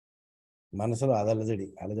 మనసులో అలజడి.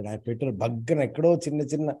 పెట్రోల్ బగ్గన ఎక్కడో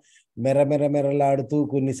చిన్న మెరలాడుతూ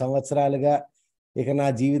కొన్ని సంవత్సరాలుగా ఇక నా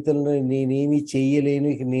జీవితంలో నేనేమి చెయ్యలేను,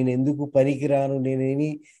 ఇక నేను ఎందుకు పనికిరాను, నేనేమి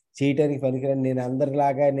చేయటానికి పనికిరాను, నేను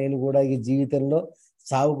అందరిలాగా నేను కూడా ఈ జీవితంలో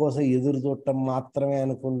సాగు కోసం ఎదురు చూడటం మాత్రమే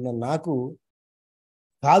అనుకున్న నాకు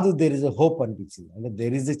కాదు, దెర్ ఇస్ ఎ హోప్ అనిపించింది. అంటే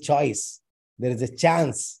there is a choice, there is a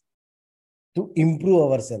chance to improve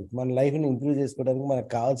our self. మన లైఫ్ని ఇంప్రూవ్ చేసుకోవడానికి, మనకు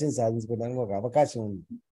కావాల్సింది సాధించుకోవడానికి ఒక అవకాశం ఉంది.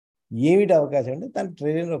 ఏమిటి అవకాశం అంటే తన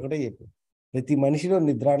ట్రైనర్ ఒకటే చెప్పాడు, ప్రతి మనిషిలో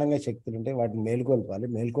నిద్రాణంగా శక్తులు ఉంటాయి, వాటిని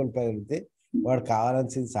మేల్కొల్పగలిగితే వాడు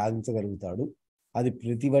కావాల్సింది సాధించగలుగుతాడు. అది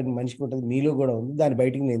ప్రతి వాడి మనిషికి ఉంటుంది, మీలో కూడా ఉంది, దాన్ని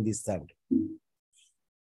బయటికి నేను తీస్తాను.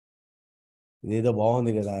 ఇదేదో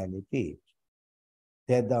బాగుంది కదా అని చెప్పి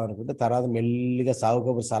చేద్దాం అనుకుంటే తర్వాత మెల్లిగా సాగు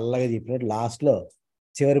కబురు చల్లగా చెప్పినట్టు లాస్ట్లో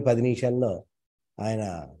చివరి 10 నిమిషాల్లో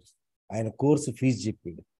ఆయన కోర్సు ఫీజు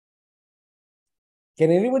చెప్పిండు.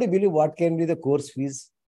 Can anybody believe what can be the course fees?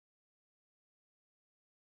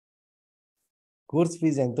 Course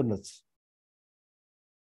fee ఎంత ఉండొచ్చు?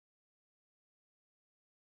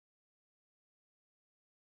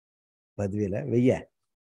 10,000, 1,000,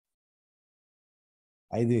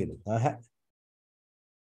 5,000?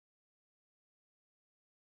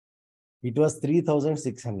 It was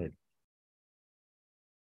 3,600.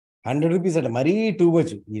 100 రూపీస్ అంటే మరీ టూ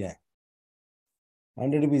మచ్. ఈయన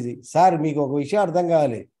 100 రూపీస్. సార్ మీకు ఒక విషయం అర్థం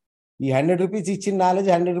కావాలి, ఈ 100 రూపీస్ ఇచ్చిన నాలెడ్జ్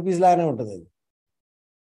 100 రూపీస్ లాగానే ఉంటుంది. అది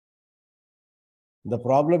the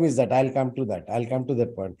problem is that. I'll come to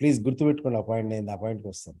that point. Please గుర్తుపెట్టుకోండి ఆ పాయింట్. నేను ఆ పాయింట్కి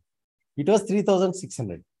వస్తాను. It was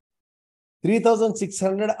 3,600.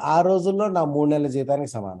 3,600 ఆ రోజుల్లో నా 3 నెలల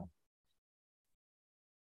జీతానికి సమానం.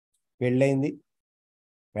 పెళ్ళయింది,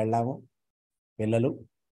 వెళ్ళాము, పిల్లలు,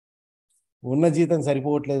 ఉన్న జీతం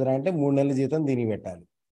సరిపోవట్లేదురా అంటే 3 నెలల జీతం దీనికి పెట్టాలి.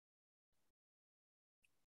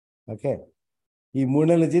 ఓకే, ఈ 3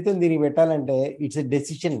 నెలల జీతం దీనికి పెట్టాలంటే it's a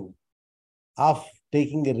decision of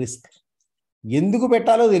taking a risk. ఎందుకు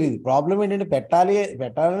పెట్టాలో తెలియదు. ప్రాబ్లం ఏంటంటే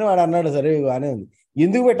పెట్టాలని వాడు అన్నాడు, సరే బాగానే ఉంది.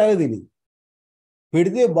 ఎందుకు పెట్టాలో తెలియదు.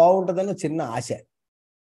 పెడితే బాగుంటుందని చిన్న ఆశ.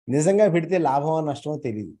 నిజంగా పెడితే లాభమో నష్టమో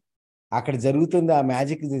తెలియదు. అక్కడ జరుగుతుంది ఆ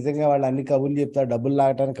మ్యాజిక్. నిజంగా వాళ్ళు అన్ని కబుర్లు చెప్తారు, డబ్బులు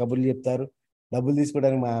లాగటానికి కబుర్లు చెప్తారు, డబ్బులు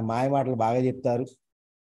తీసుకోవడానికి మాయ మాటలు బాగా చెప్తారు.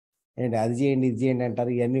 ఏంటి అది చేయండి ఇది చేయండి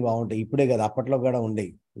అంటారు. ఇవన్నీ బాగుంటాయి. ఇప్పుడే కదా, అప్పట్లో కూడా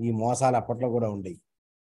ఉండేవి ఈ మోసాలు, అప్పట్లో కూడా ఉండేవి.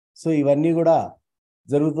 సో ఇవన్నీ కూడా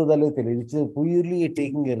జరుగుతుందో లేదో తెలియదు. It's purely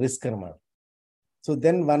taking a risk అనమాట. So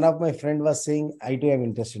then one of my friend was saying I to I'm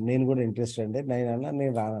interested. నేను కూడా ఇంట్రెస్టెడ్ అంటే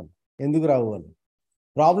నేను రాను. ఎందుకు రావు అని.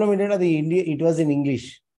 ప్రాబ్లం ఏంటంటే అది ఇట్ వాజ్ ఇన్ ఇంగ్లీష్.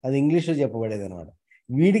 అది ఇంగ్లీష్లో చెప్పబడేది అనమాట.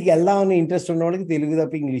 వీడికి వెళ్దామని ఇంట్రెస్ట్ ఉన్నవాడికి తెలుగు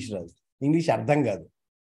తప్ప ఇంగ్లీష్ రాదు. ఇంగ్లీష్ అర్థం కాదు,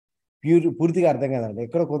 పూర్తిగా అర్థం కాదండి.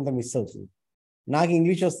 ఎక్కడో కొంత మిస్ అవుతుంది. నాకు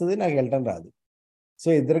ఇంగ్లీష్ వస్తుంది, నాకు వెళ్ళటం రాదు. సో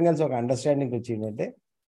ఇద్దరం కలిసి ఒక అండర్స్టాండింగ్ వచ్చిందంటే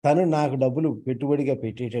తను నాకు డబ్బులు పెట్టుబడిగా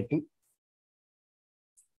పెట్టేటట్టు,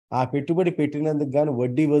 ఆ పెట్టుబడి పెట్టినందుకు గాను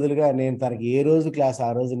వడ్డీ బదులుగా నేను తనకి ఏ రోజు క్లాస్ ఆ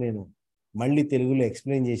రోజు నేను మళ్ళీ తెలుగులో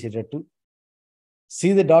ఎక్స్ప్లెయిన్ చేసేటట్టు, సీ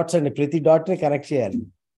ద డాట్స్ అండి, ప్రతి డాట్ని కనెక్ట్ చేయాలి.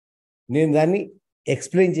 నేను దాన్ని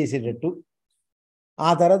ఎక్స్ప్లెయిన్ చేసేటట్టు, ఆ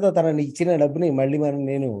తర్వాత తనని ఇచ్చిన డబ్బుని మళ్ళీ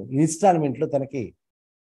నేను ఇన్స్టాల్మెంట్లో తనకి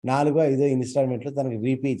 4వ 5వ ఇన్స్టాల్మెంట్లో తనకి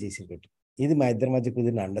రీపే చేసేటట్టు. ఇది మా ఇద్దరి మధ్య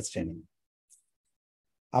కుదిరిన అండర్స్టాండింగ్.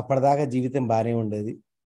 అప్పటిదాకా జీవితం బాగానే ఉండేది.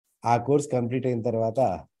 ఆ కోర్స్ కంప్లీట్ అయిన తర్వాత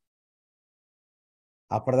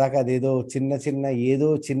అప్పటిదాకా అదేదో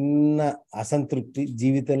చిన్న అసంతృప్తి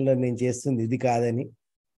జీవితంలో, నేను చేస్తుంది ఇది కాదని,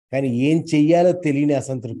 కానీ ఏం చెయ్యాలో తెలియని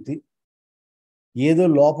అసంతృప్తి. ఏదో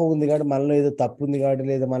లోపం ఉంది కాబట్టి, మనలో ఏదో తప్పు ఉంది కాబట్టి,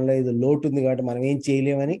 లేదా మనలో ఏదో లోటు ఉంది కాబట్టి మనం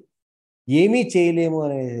ఏమీ చేయలేము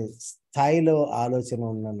అనే స్థాయిలో ఆలోచన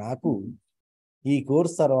ఉన్న నాకు ఈ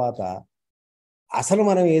కోర్స్ తర్వాత అసలు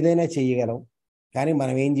మనం ఏదైనా చేయగలం, కానీ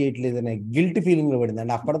మనం ఏం చేయట్లేదనే గిల్ట్ ఫీలింగ్లో పడింది.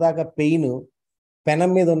 అండ్ అప్పటిదాకా పెయిన్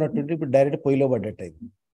పెనం మీద ఉన్నట్టుంటే ఇప్పుడు డైరెక్ట్ పొయ్యిలో పడ్డట్టు అయింది.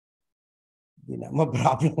 దీనమ్మ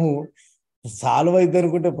ప్రాబ్లము సాల్వ్ అవుతుంది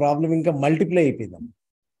అనుకుంటే ప్రాబ్లం ఇంకా మల్టిప్లై అయిపోయింది.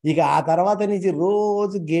 ఇక ఆ తర్వాత నుంచి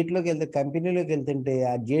రోజు గేట్లోకి వెళ్తే, కంపెనీలోకి వెళ్తుంటే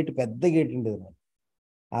ఆ గేట్ పెద్ద గేట్ ఉండేది.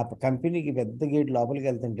 ఆ కంపెనీకి పెద్ద గేట్ లోపలికి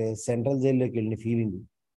వెళ్తుంటే సెంట్రల్ జైల్లోకి వెళ్ళిన ఫీలింగ్.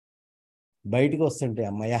 బయటకు వస్తుంటే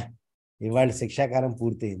అమ్మయ్య ఇవాళ శిక్షాకాలం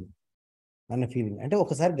పూర్తయింది అన్న ఫీలింగ్. అంటే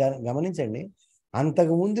ఒకసారి గమనించండి,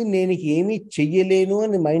 అంతకుముందు నేను ఏమీ చెయ్యలేను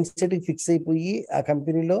అని మైండ్ సెట్కి ఫిక్స్ అయిపోయి ఆ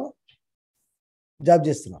కంపెనీలో జాబ్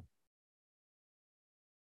చేస్తున్నాను.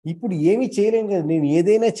 ఇప్పుడు ఏమీ చేయలేను కదా, నేను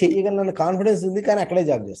ఏదైనా చేయగలను కాన్ఫిడెన్స్ ఉంది, కానీ అక్కడే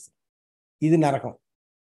జాబ్ చేస్తాను. ఇది నరకం.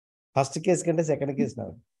 ఫస్ట్ కేసు కంటే సెకండ్ కేసు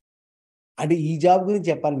నరకం. అంటే ఈ జాబ్ గురించి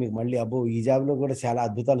చెప్పాలి మీకు మళ్ళీ. అబ్బో, ఈ జాబ్లో కూడా చాలా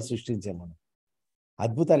అద్భుతాలు సృష్టించాం మనం.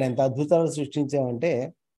 ఎంత అద్భుతాలు సృష్టించామంటే,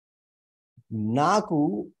 నాకు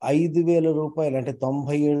 5,000 రూపాయలు, అంటే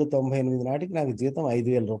 97, 98 నాటికి నాకు జీతం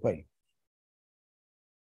 5,000 రూపాయలు.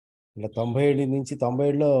 ఇలా 97 నుంచి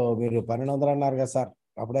 97లో మీరు 1,200 అన్నారు కదా సార్,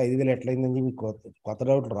 అప్పుడు 5,000 ఎట్లయిందని మీకు కొత్త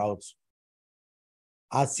డౌట్లు రావచ్చు.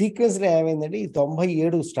 ఆ సీక్వెన్స్లో ఏమైందంటే, ఈ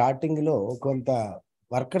 97 స్టార్టింగ్లో కొంత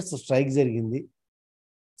వర్కర్స్ స్ట్రైక్ జరిగింది.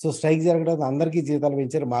 సో స్ట్రైక్ జరగడం అందరికీ జీతాలు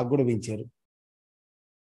పెంచారు, మాకు కూడా పెంచారు.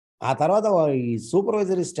 ఆ తర్వాత ఈ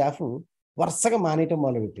సూపర్వైజరీ స్టాఫ్ వరుసగా మానేయటం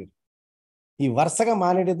మొదలుపెట్టారు. ఈ వరుసగా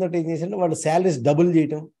మానేయడంతో ఏం చేశారంటే, వాళ్ళు శాలరీస్ డబుల్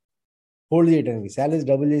చేయటం, హోల్డ్ చేయడానికి శాలరీస్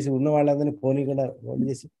డబుల్ చేసి ఉన్న వాళ్ళందరినీ పోనీ కూడా హోల్డ్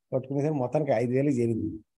చేసి పట్టుకునేసరికి మొత్తానికి 5,000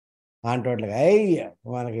 జరిగింది. టోటల్గా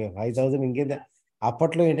మనకి 5,000 ఇంకేందా.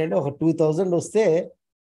 అప్పట్లో ఏంటంటే ఒక 2,000 వస్తే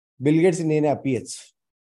బిల్గేట్స్ నేనే అప్పియచ్చు.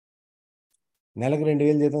 నెలకు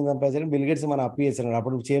 2,000 జీతం సంపాదించారు బిల్గేట్స్ మనం అప్పియచ్చు.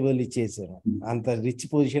 అప్పుడు చేబదులు ఇచ్చేసారు. అంత రిచ్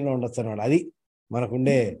పొజిషన్లో ఉండొచ్చు అన్నమాట. అది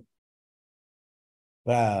మనకుండే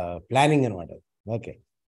ప్లానింగ్ అనమాట. ఓకే.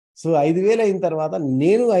 సో 5,000 అయిన తర్వాత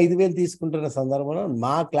నేను 5,000 తీసుకుంటున్న సందర్భంలో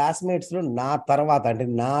మా క్లాస్మేట్స్లో నా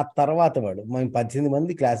తర్వాత వాడు, మేము 18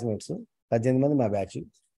 మంది క్లాస్మేట్స్, 18 మంది మా బ్యాచ్.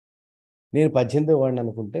 నేను 18వ వాడిని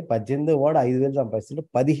అనుకుంటే 18వ వాడు 5,000 సంపాదిస్తుంటే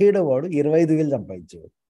 17వ వాడు 25,000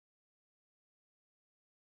 సంపాదించేవాడు.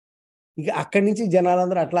 ఇక అక్కడి నుంచి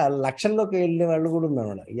జనాలందరూ అట్లా లక్షల్లోకి వెళ్ళిన వాళ్ళు కూడా ఉన్నారు.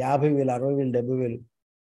 50,000, 60,000, 70,000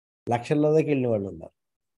 లక్షల్లో దాకా వెళ్ళిన వాళ్ళు ఉన్నారు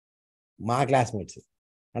మా క్లాస్మేట్స్.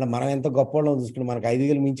 అంటే మనం ఎంత గొప్ప వాళ్ళం చూసుకుంటే మనకు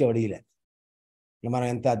 5,000 మించి అడిగిలే. మనం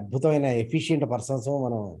ఎంత అద్భుతమైన ఎఫిషియెంట్ పర్సన్స్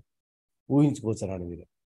మనం ఊహించుకోవచ్చు అన్నాడు మీరు.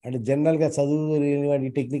 అంటే జనరల్గా చదువు లేని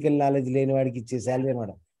వాడికి, టెక్నికల్ నాలెడ్జ్ లేని వాడికి ఇచ్చే శాలరీ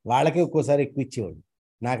అనమాట, వాళ్ళకే ఒక్కోసారి ఎక్కువ ఇచ్చేవాడు.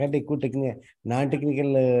 నాకంటే ఎక్కువ నాన్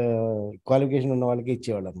టెక్నికల్ క్వాలిఫికేషన్ ఉన్న వాళ్ళకే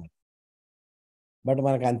ఇచ్చేవాళ్ళు అన్నమాట. బట్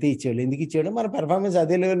మనకు అంతే ఇచ్చేవాళ్ళు. ఎందుకు ఇచ్చేవాళ్ళు? మన పెర్ఫార్మెన్స్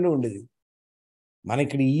అదే లెవెల్లో ఉండేది. మన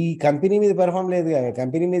ఇక్కడ ఈ కంపెనీ మీద పెర్ఫామ్ లేదు కదా,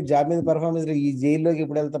 కంపెనీ మీద జాబ్ మీద పెర్ఫార్మెన్స్ లేదు. ఈ జైల్లోకి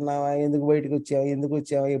ఎప్పుడు వెళ్తున్నావా, ఎందుకు బయటకు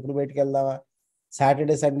వచ్చావా, ఎప్పుడు బయటకు వెళ్దావా,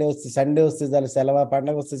 సాటర్డే సండే వస్తే చాలు సెలవా,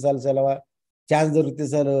 పండగ వస్తే చాలు సెలవా, ఛాన్స్ దొరికితే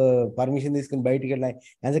చాలు పర్మిషన్ తీసుకుని బయటికి వెళ్ళాలి.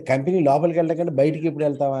 అంటే కంపెనీ లోపలికి వెళ్ళకంటే బయటికి ఎప్పుడు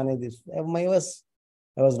వెళ్తావా అనేది I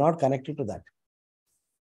was not connected to that.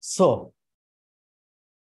 So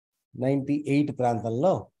 98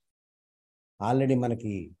 ప్రాంతంలో ఆల్రెడీ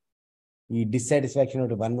మనకి ఈ డిస్సాటిస్ఫాక్షన్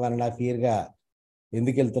ఒకటి 1.5 ఇయర్గా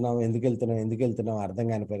ఎందుకు వెళ్తున్నాం అర్థం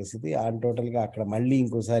కాని పరిస్థితి. టోటల్గా అక్కడ మళ్ళీ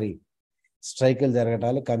ఇంకోసారి స్ట్రైకులు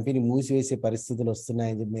జరగటాలు, కంపెనీ మూసివేసే పరిస్థితులు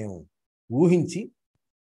వస్తున్నాయని చెప్పి మేము ఊహించి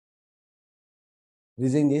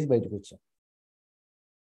రిజైన్ చేసి బయటకు వచ్చాం.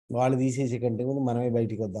 వాళ్ళు తీసేసే కంటే ముందు మనమే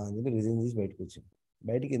బయటికి వద్దామని చెప్పి రిజైన్ చేసి బయటకు వచ్చాం.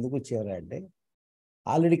 బయటికి ఎందుకు వచ్చేవారు అంటే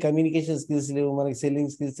ఆల్రెడీ కమ్యూనికేషన్ స్కిల్స్ లేవు, మనకి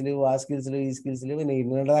సెల్లింగ్ స్కిల్స్ లేవు, ఆ స్కిల్స్ లేవు, ఈ స్కిల్స్ లేవు. నేను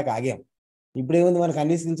నిన్నదాకా ఆగాం. ఇప్పుడేముంది, మనకు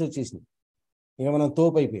అన్ని స్కిల్స్ వచ్చేసినాయి. ఇక మనం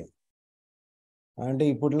తోపు అయిపోయాం. అంటే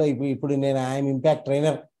ఇప్పుడు నేను ఐఎమ్ ఇంపాక్ట్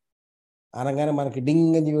ట్రైనర్ అనగానే మనకి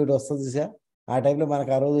డింగ్ అని చెప్పి వస్తుంది చూసా, ఆ టైంలో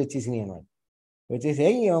మనకు ఆ రోజు వచ్చేసినాయి అన్నమాట. వచ్చేసి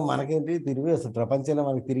మనకేంటి తిరిగి వస్తుంది, ప్రపంచంలో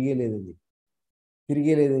మనకి తిరిగే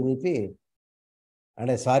లేదని చెప్పి,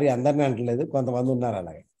 అంటే సారీ అందరినీ అంటలేదు, కొంతమంది ఉన్నారు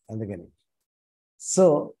అలాగే. అందుకని సో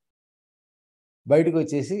బయటకు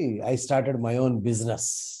వచ్చేసి I started my own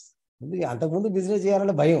business. అంతకుముందు బిజినెస్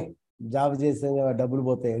చేయాలంటే భయం, జాబ్ చేస్తే డబ్బులు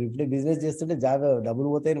పోతాయి. ఇప్పుడే బిజినెస్ చేస్తుంటే జాబ్ డబ్బులు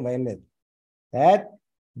పోతాయని భయం లేదు.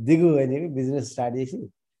 దిగు అని చెప్పి బిజినెస్ స్టార్ట్ చేసి,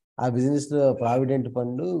 ఆ బిజినెస్లో ప్రావిడెంట్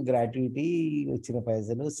ఫండ్, గ్రాట్యుటీ వచ్చిన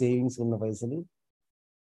పైసలు, సేవింగ్స్ ఉన్న పైసలు,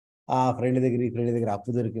 ఆ ఫ్రెండ్ దగ్గర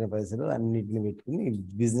అప్పు దొరికిన పైసలు అన్నిటిని పెట్టుకుని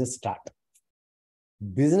బిజినెస్ స్టార్ట్.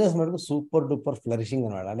 బిజినెస్ మటుకు సూపర్ డూపర్ ఫ్లరిషింగ్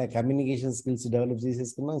అనమాట. అంటే కమ్యూనికేషన్ స్కిల్స్ డెవలప్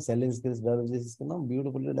చేసేసుకున్నాం, సెల్లింగ్ స్కిల్స్ డెవలప్ చేసేసుకున్నాం,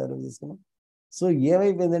 బ్యూటిఫుల్గా డెవలప్ చేసుకున్నాం. సో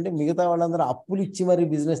ఏమైపోయిందంటే మిగతా వాళ్ళందరూ అప్పులు ఇచ్చి మరీ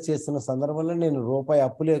బిజినెస్ చేస్తున్న సందర్భంలో నేను రూపాయి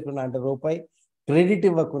అప్పు లేకుండా, అంటే రూపాయి క్రెడిట్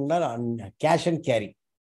ఇవ్వకుండా క్యాష్ అండ్ క్యారీ,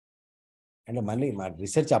 అంటే మళ్ళీ మా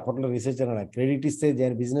రీసెర్చ్ అప్పట్లో రీసెర్చ్ అన్న క్రెడిట్ ఇస్తే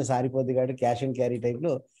బిజినెస్ ఆరిపోద్ది కాబట్టి క్యాష్ అండ్ క్యారీ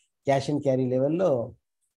టైప్లో, క్యాష్ అండ్ క్యారీ లెవెల్లో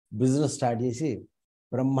బిజినెస్ స్టార్ట్ చేసి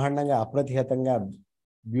బ్రహ్మాండంగా అప్రతిహతంగా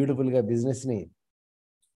బ్యూటిఫుల్గా బిజినెస్ని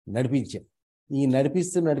నడిపించాం. ఈ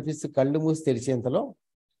నడిపిస్తూ కళ్ళు మూసి తెరిచేంతలో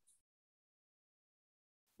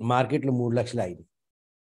మార్కెట్లో 3 లక్షలు అయింది.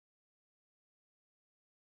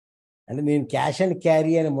 అంటే నేను క్యాష్ అండ్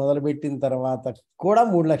క్యారీ అని మొదలుపెట్టిన తర్వాత కూడా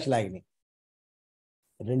 3 లక్షలు ఆగినాయి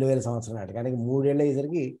 2000 సంవత్సరం నాటికి. అంటే 3 ఏళ్ళు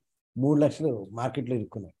అయ్యేసరికి 3 లక్షలు మార్కెట్లో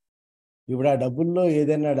ఇరుక్కున్నాయి. ఇప్పుడు ఆ డబ్బుల్లో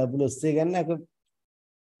ఏదైనా డబ్బులు వస్తే కానీ నాకు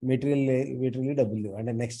మెటీరియల్ డబ్బులు లేవు.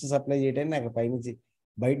 అంటే నెక్స్ట్ సప్లై చేయడానికి నాకు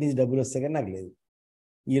బయట నుంచి డబ్బులు వస్తే కానీ నాకు లేదు.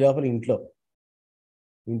 ఈ లోపల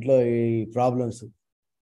ఇంట్లో ఈ ప్రాబ్లమ్స్,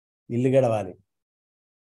 ఇల్లు గడవాలి.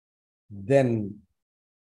 Then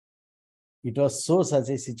it was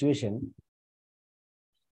such a situation.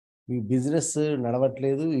 Me business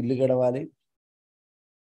నడవట్లేదు, ఇల్లు గడవాలి.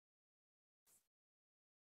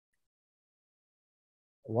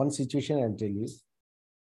 One situation I tell you.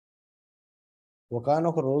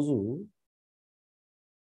 ఒకానొక రోజు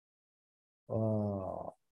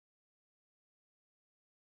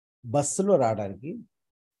బస్సులో రావడానికి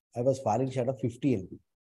I was falling short of 50 NP,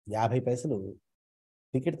 50 పైసలు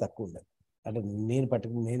టికెట్ తక్కువ ఉండదు. అంటే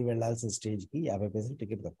నేను వెళ్ళాల్సిన స్టేజ్కి 50 పైసలు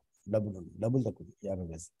టికెట్ తక్కువ, డబ్బులు తక్కువ 50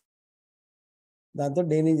 పైసలు. దాంతో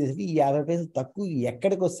నేనేం చేసి ఈ 50 పైసలు తక్కువ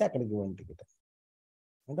ఎక్కడికి వస్తే అక్కడికి ఇవ్వండి టికెట్.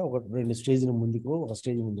 అంటే 2 స్టేజ్ల ముందుకు, ఒక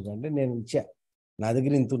స్టేజ్ ముందుకు. అంటే నేను ఇచ్చా, నా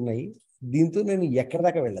దగ్గర ఇంత ఉన్నాయి, దీంతో నేను ఎక్కడి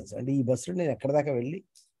దాకా వెళ్ళచ్చు, అంటే ఈ బస్సులో నేను ఎక్కడి దాకా వెళ్ళి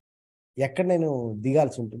ఎక్కడ నేను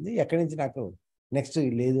దిగాల్సి ఉంటుంది, ఎక్కడి నుంచి నాకు నెక్స్ట్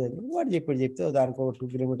లేదు అని వాడు చెప్తే దానికి ఒక 2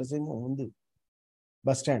 కిలోమీటర్స్ ఏమో ఉంది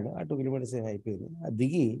బస్ స్టాండ్. ఆ 2 కిలోమీటర్స్ ఏమో అయిపోయింది. అది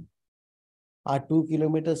దిగి ఆ 2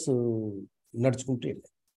 కిలోమీటర్స్ నడుచుకుంటూ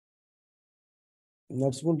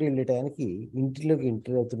వెళ్ళే టయానికి, ఇంట్లోకి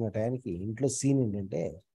ఎంటర్ అవుతున్న టయానికి ఇంట్లో సీన్ ఏంటంటే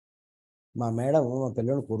మా మేడం మా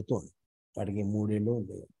పిల్లల్ని కొడుతుంది. వాడికి 3 ఏళ్ళు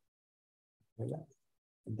ఉండేది.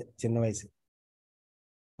 చిన్న వయసు.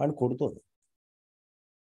 వాడిని కొడుతుంది.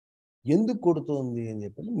 ఎందుకు కొడుతుంది అని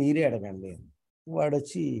చెప్పి మీరే అడగండి. వాడు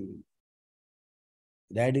వచ్చి,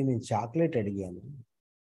 డాడీ నేను చాక్లెట్ అడిగాను,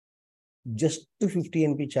 జస్ట్ 50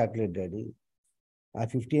 NP చాక్లెట్ డాడీ, ఆ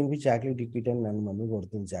 50 NP చాక్లెట్ ఇప్పిటాను, నన్ను మమ్మీ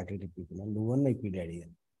కొడుతుంది చాక్లెట్ ఇప్పిస్తున్నాను, నువ్వన్నా ఇప్పి డాడీ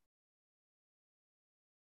అని.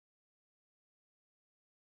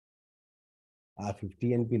 ఆ 50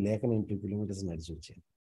 NP లేక నేను 2 కిలోమీటర్స్ నడిచి వచ్చాను.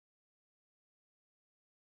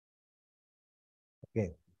 ఓకే,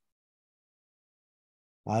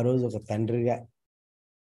 ఆ రోజు ఒక తండ్రిగా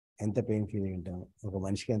ఎంత పెయిన్ ఫీల్ అయి ఉంటాము, ఒక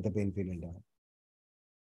మనిషికి ఎంత పెయిన్ ఫీల్ ఉంటాము.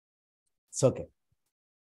 It's okay.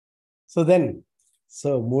 సో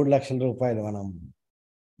 3 లక్షల రూపాయలు మనం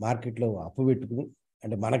మార్కెట్లో అప్పు పెట్టుకుని,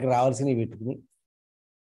 అంటే మనకు రావాల్సినవి పెట్టుకుని,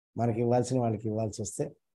 మనకి ఇవ్వాల్సిన వాళ్ళకి ఇవ్వాల్సి వస్తే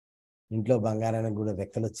ఇంట్లో బంగారానికి కూడా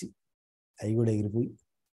రెక్కలు వచ్చి అవి కూడా ఎగిరిపోయి,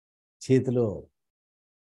 చేతిలో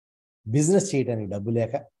బిజినెస్ చేయడానికి డబ్బు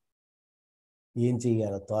లేక ఏం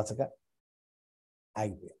చెయ్యాలో తోచక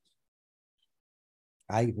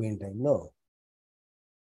ఆగిపోయిన టైంలో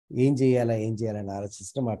ఏం చేయాలని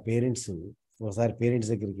ఆలోచిస్తే మా పేరెంట్స్, ఒకసారి పేరెంట్స్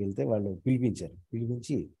దగ్గరికి వెళ్తే వాళ్ళు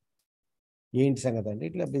పిలిపించి ఏంటి సంగతి అంటే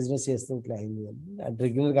ఇట్లా బిజినెస్ చేస్తూ ఇట్లా అయింది అని.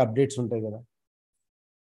 రెగ్యులర్గా అప్డేట్స్ ఉంటాయి కదా.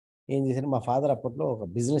 ఏం చేశారు, మా ఫాదర్ అప్పట్లో ఒక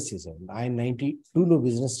బిజినెస్ చేశారు. ఆయన 92లో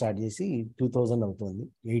బిజినెస్ స్టార్ట్ చేసి 2000 అవుతుంది,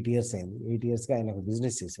 8 years అయింది. 8 yearsగా ఆయన ఒక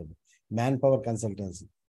బిజినెస్ చేశాడు, man power consultancy.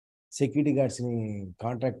 Security గార్డ్స్ని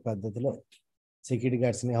contract పద్ధతిలో, సెక్యూరిటీ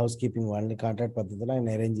గార్డ్స్ని, హౌస్ కీపింగ్ వాళ్ళని కాంట్రాక్ట్ పద్ధతిలో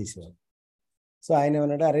ఆయన అరేంజ్ చేసేవారు. సో ఆయన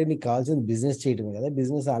ఏమన్నాడు, అరే నీకు కావాల్సింది బిజినెస్ చేయటమే కదా,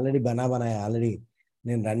 బిజినెస్ ఆల్రెడీ ఆల్రెడీ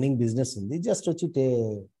నేను రన్నింగ్ బిజినెస్ ఉంది, జస్ట్ వచ్చి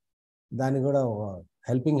దాన్ని కూడా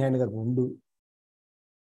హెల్పింగ్ హ్యాండ్గా ఉండు,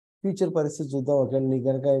 ఫ్యూచర్ పరిస్థితి చూద్దాం, ఒకవేళ నీ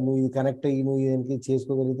కనుక నువ్వు ఇది కనెక్ట్ అయ్యి నువ్వు దీనికి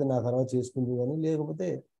చేసుకోగలిగితే నా తర్వాత చేసుకుంటూ, కానీ లేకపోతే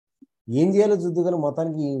ఏం చేయాలో చూద్దు, కానీ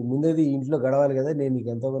మొత్తానికి ముందేది ఇంట్లో గడవాలి కదా, నేను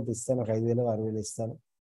నీకు ఎంతో కొంత ఇస్తాను, ఒక 5,000 6,000 ఇస్తాను,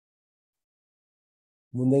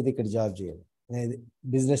 ముందైతే ఇక్కడ జాబ్ చేయాలి,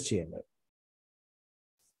 బిజినెస్ చేయాలి.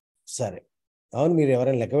 సరే, అవును, మీరు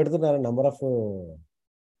ఎవరైనా లెక్క పెడుతున్నారా నెంబర్ ఆఫ్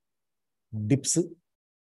డిప్స్?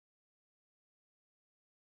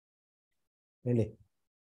 ఏంటి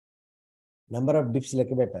నెంబర్ ఆఫ్ డిప్స్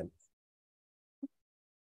లెక్క పెట్టాలి.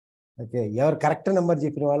 ఓకే, ఎవరు కరెక్ట్ నెంబర్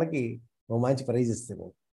చెప్పిన వాళ్ళకి ఓ మంచి ప్రైజ్ ఇస్తారు.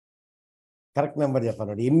 కరెక్ట్ నెంబర్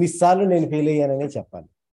చెప్పాలి, ఎన్నిసార్లు నేను ఫెయిల్ అయ్యాననే చెప్పాలి.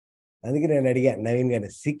 అందుకే నేను అడిగాను నవీన్ గారిని,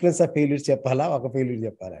 సీక్వెన్స్ ఆఫ్ ఫెయిల్యూర్స్ చెప్పాలా, ఒక ఫెయిల్యూర్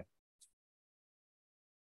చెప్పాలా?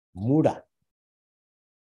 3.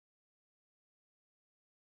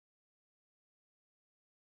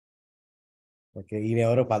 ఓకే, ఈయన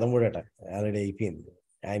ఎవరో 13 అట, ఆల్రెడీ అయిపోయింది,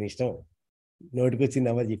 ఆయన ఇష్టం, నోటికి వచ్చింది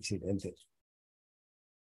నెంబర్ చెప్పేది అంతే.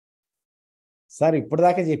 సార్ ఇప్పుడు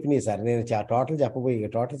దాకా చెప్పినాయి సార్, నేను టోటల్ చెప్పబోయి,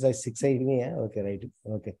 టోటల్ 6 అయినాయా? ఓకే, రైట్,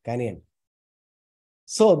 ఓకే, కానీ అండి.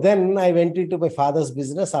 So then I went in to my father's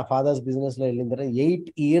business. ఆ ఫాదర్స్ బిజినెస్లో వెళ్ళిన తర్వాత 8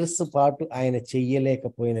 years పాటు ఆయన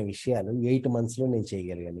చెయ్యలేకపోయిన విషయాలు 8 monthsలో నేను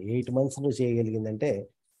చేయగలిగాను. 8 monthsలో చేయగలిగిందంటే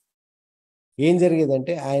ఏం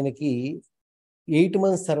జరిగేదంటే, ఆయనకి 8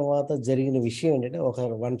 months తర్వాత జరిగిన విషయం ఏంటంటే, ఒక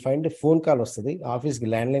 1 ఫోన్ కాల్ వస్తుంది, ఆఫీస్కి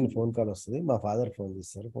ల్యాండ్లైన్ ఫోన్ కాల్ వస్తుంది. మా ఫాదర్ ఫోన్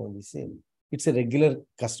చేస్తారు, ఫోన్ చేసి it's a regular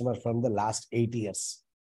customer from the last 8 years.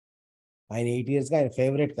 ఆయన 8 yearsగా ఆయన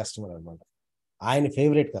ఫేవరెట్ కస్టమర్ అనమాట, ఆయన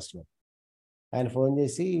ఫేవరెట్ కస్టమర్. ఆయన ఫోన్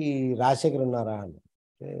చేసి, రాజశేఖర్ ఉన్నారా అని.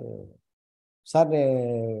 సార్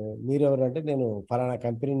మీరెవరు అంటే, నేను ఫలానా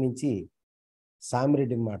కంపెనీ నుంచి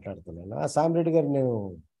సామిరెడ్డిని మాట్లాడుతున్నాను. ఆ సామిరెడ్డి గారు నేను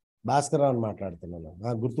భాస్కర్ రావుని మాట్లాడుతున్నాను.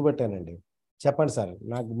 గుర్తుపెట్టానండి, చెప్పండి సార్,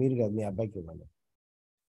 నాకు మీరు కాదు మీ అబ్బాయికి ఇవ్వండి.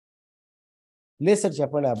 లేదు సార్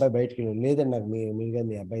చెప్పండి, అబ్బాయి బయటికి వెళ్ళి, లేదండి నాకు మీరు కాదు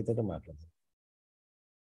మీ అబ్బాయితో మాట్లాడతాను.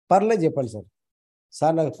 పర్లేదు చెప్పండి సార్.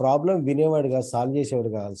 సార్ నాకు ప్రాబ్లం వినేవాడు కాదు, సాల్వ్ చేసేవాడు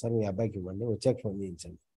కావాలి సార్, మీ అబ్బాయికి ఇవ్వండి, వచ్చాక ఫోన్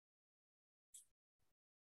చేయించండి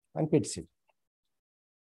అని పెట్టేసి.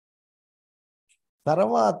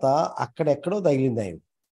 తర్వాత అక్కడెక్కడో తగిలింది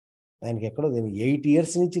ఆయనకి ఎక్కడో 8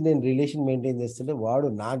 years నుంచి నేను రిలేషన్ మెయింటైన్ చేస్తుంటే, వాడు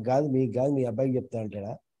నాకు కాదు మీకు కాదు మీ అబ్బాయికి చెప్తా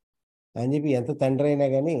అంటాడా అని చెప్పి, ఎంత తండ్రి అయినా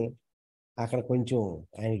కానీ అక్కడ కొంచెం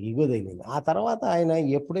ఆయనకి ఈగో తగిలింది. ఆ తర్వాత ఆయన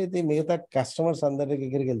ఎప్పుడైతే మిగతా కస్టమర్స్ అందరి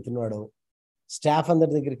దగ్గరికి వెళ్తున్నాడో, స్టాఫ్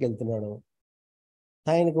అందరి దగ్గరికి వెళ్తున్నాడో,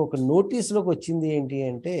 ఆయనకు ఒక నోటీస్లోకి వచ్చింది ఏంటి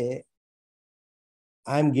అంటే,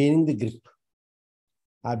 ఐఎమ్ గెయినింగ్ ది గ్రిప్.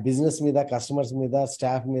 ఆ బిజినెస్ మీద, కస్టమర్స్ మీద,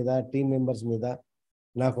 స్టాఫ్ మీద, టీమ్ మెంబర్స్ మీద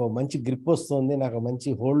నాకు మంచి గ్రిప్ వస్తుంది, నాకు మంచి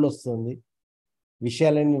హోల్డ్ వస్తుంది,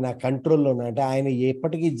 విషయాలన్నీ నా కంట్రోల్లో ఉన్నాయి. అంటే ఆయన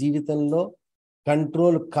ఎప్పటికీ జీవితంలో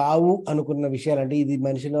కంట్రోల్ కావు అనుకున్న విషయాలు, అంటే ఇది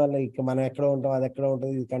మనుషుల వల్ల మనం ఎక్కడ ఉంటాం, అది ఎక్కడ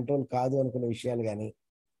ఉంటుంది, ఇది కంట్రోల్ కాదు అనుకున్న విషయాలు కానీ,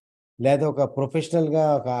 లేదా ఒక ప్రొఫెషనల్గా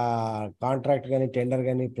ఒక కాంట్రాక్ట్ కానీ, టెండర్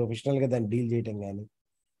కానీ ప్రొఫెషనల్గా దాన్ని డీల్ చేయటం కానీ,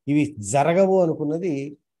 ఇవి జరగవు అనుకున్నది,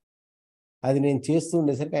 అది నేను చేస్తూ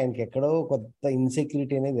ఉండేసరికి ఆయనకి ఎక్కడో కొత్త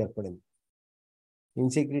ఇన్సెక్యూరిటీ అనేది ఏర్పడింది.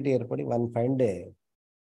 ఇన్సెక్యూరిటీ ఏర్పడి 1 fine day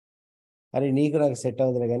అరే నీకు నాకు సెట్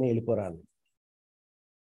అవుతుంది కానీ వెళ్ళిపోరా అని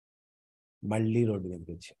మళ్ళీ రోడ్డు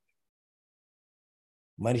మీదకి వచ్చి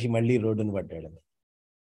మనిషి మళ్ళీ రోడ్డును పడ్డాడు.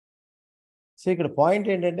 సో ఇక్కడ పాయింట్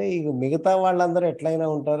ఏంటంటే ఇక మిగతా వాళ్ళందరూ ఎట్లయినా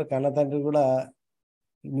ఉంటారు, కన్న తండ్రి కూడా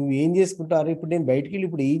నువ్వు ఏం చేసుకుంటారు, ఇప్పుడు నేను బయటికి వెళ్ళి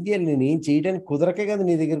ఇప్పుడు ఏం చేయాలి, నేను ఏం చేయడానికి కుదరకే కదా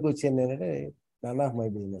నీ దగ్గరికి వచ్చాను నేనంటే నన్ ఆఫ్ మై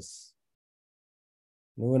బిజినెస్,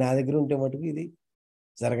 నువ్వు నా దగ్గర ఉంటే మటుకు ఇది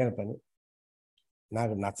జరగని పని,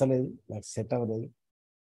 నాకు నచ్చలేదు, నాకు సెట్ అవ్వలేదు,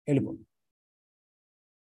 వెళ్ళిపో.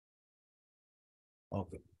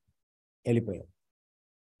 ఓకే వెళ్ళిపోయాం.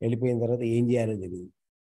 వెళ్ళిపోయిన తర్వాత ఏం చేయాలో తెలియదు.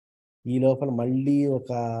 ఈ లోపల మళ్ళీ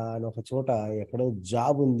ఒక చోట ఎక్కడో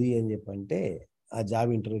జాబ్ ఉంది అని చెప్పంటే ఆ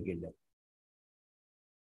జాబ్ ఇంటర్వ్యూకి వెళ్ళాం.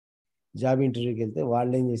 జాబ్ ఇంటర్వ్యూకి వెళ్తే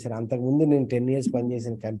వాళ్ళు ఏం చేశారు, అంతకుముందు నేను 10 years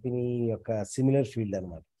పనిచేసిన కంపెనీ యొక్క సిమిలర్ ఫీల్డ్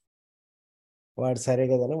అనమాట. వాడు సరే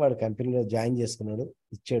కదని వాడు కంపెనీలో జాయిన్ చేసుకున్నాడు,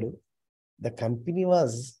 ఇచ్చాడు. ద కంపెనీ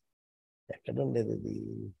వాజ్ ఎక్కడ ఉండేది, అది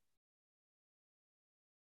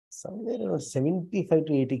somewhere 75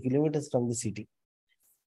 to 80 kilometers from the city.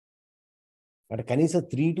 అంటే కనీసం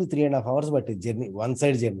 3 to 3.5 hours పట్టింది జర్నీ, వన్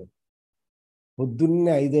సైడ్ జర్నీ.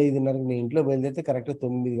 పొద్దున్నే 5-5:30 నేను ఇంట్లో బయలుదేరితే కరెక్ట్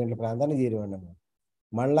 9 గంటల ప్రాంతానికి చేరేవాడిని అన్నమాట.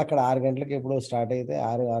 మళ్ళీ అక్కడ 6 గంటలకు ఎప్పుడో స్టార్ట్ అయితే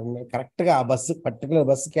 6-6:30 కరెక్ట్గా ఆ బస్సు పర్టికులర్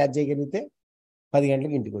బస్సు క్యాచ్ చేయగలిగితే 10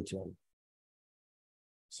 గంటలకు ఇంటికి వచ్చేవాడిని.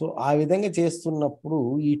 సో ఆ విధంగా చేస్తున్నప్పుడు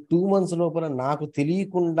ఈ 2 months లోపల నాకు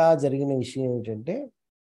తెలియకుండా జరిగిన విషయం ఏంటంటే,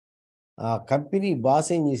 ఆ కంపెనీ బాస్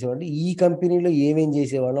ఏం చేసేవాడు, ఈ కంపెనీలో ఏమేం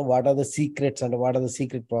చేసేవాళ్ళం, వాట్ ఆర్ ద సీక్రెట్స్, అంటే వాట్ ఆర్ ద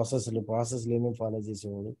సీక్రెట్ ప్రాసెస్లు ఏమేమి ఫాలో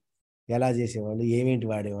చేసేవాడు, ఎలా చేసేవాళ్ళు, ఏమేంటి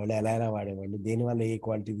వాడేవాళ్ళు, ఎలా వాడేవాళ్ళు, దేనివల్ల ఏ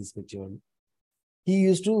క్వాలిటీ తీసుకొచ్చేవాళ్ళు. ఈ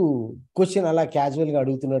యూస్ టు క్వశ్చన్ అలా క్యాజువల్గా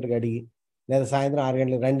అడుగుతున్నట్టుగా అడిగి, లేదా సాయంత్రం 6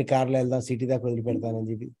 గంటలకు రండి కార్లో వెళ్దాం సిటీ దాకా వదిలిపెడతానని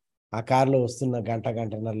చెప్పి ఆ కార్లో వస్తున్న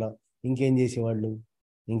గంటన్నరలో ఇంకేం చేసేవాళ్ళు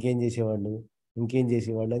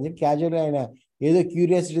అని చెప్పి క్యాజువల్గా ఆయన ఏదో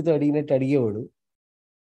క్యూరియాసిటీతో అడిగినట్టు అడిగేవాడు.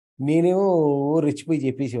 నేనేమో రెచ్చిపోయి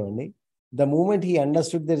చెప్పేసేవాడిని. The moment he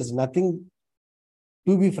understood there is nothing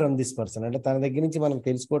to be from this person, అంటే తన దగ్గర నుంచి మనం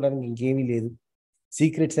తెలుసుకోవడానికి ఇంకేమీ లేదు,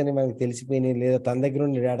 సీక్రెట్స్ అని మనకి తెలిసిపోయినాయి, లేదా తన దగ్గర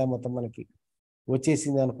ఉన్న డేటా మొత్తం మనకి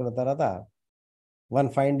వచ్చేసింది అనుకున్న తర్వాత one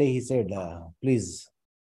fine day he said, please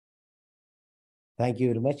thank you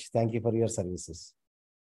very much, thank you for your services.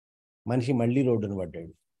 మనిషి మళ్ళీ రోడ్డును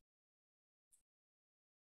పడ్డాడు.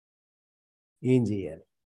 ఏం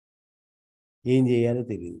చేయాలో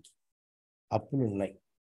తెలియదు, అప్పులు ఉన్నాయి,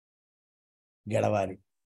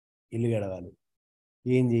 ఇల్లు గడవాలి,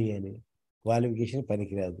 ఏం చేయాలి, క్వాలిఫికేషన్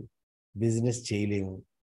పనికిరాదు, బిజినెస్ చేయలేము,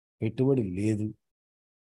 పెట్టుబడి లేదు,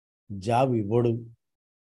 జాబ్ ఇవ్వడు,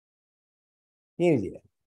 ఏం చేయాలి.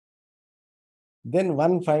 దెన్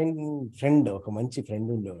వన్ ఫైన్ ఫ్రెండ్, ఒక మంచి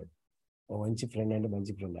ఫ్రెండ్ ఉండేవాడు. ఒక మంచి ఫ్రెండ్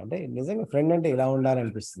అంటే నిజంగా ఫ్రెండ్ అంటే ఇలా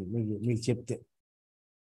ఉండాలనిపిస్తుంది మీకు చెప్తే.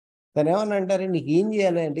 తను ఏమన్నా అంటారే, నీకు ఏం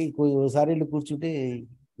చేయాలి అంటే ఒకసారి ఇల్లు కూర్చుంటే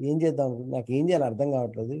ఏం చేద్దాం అనుకుంటే, నాకు ఏం చేయాలి అర్థం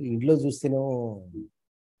కావట్లేదు, ఇంట్లో చూస్తేనేమో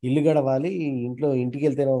ఇల్లు గడవాలి, ఇంటికి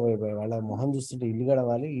వెళ్తేనేమో వాళ్ళ మొహం చూస్తుంటే ఇల్లు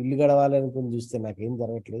గడవాలి అనుకుని చూస్తే నాకేం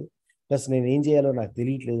జరగట్లేదు, ప్లస్ నేను ఏం చేయాలో నాకు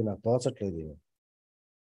తెలియట్లేదు, నాకు తోచట్లేదు.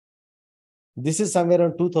 దిస్ ఈజ్ సమ్వేర్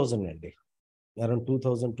అరౌండ్ 2000 అండి, అరౌండ్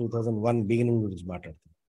 2000-2001 బిగినింగ్ గురించి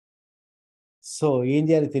మాట్లాడుతున్నాను. సో ఏం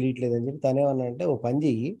చేయాలో తెలియట్లేదు అని చెప్పి తనేమన్నా అంటే, ఓ పని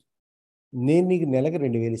చెయ్యి, నేను నీకు నెలకు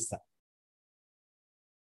 2000 ఇస్తా,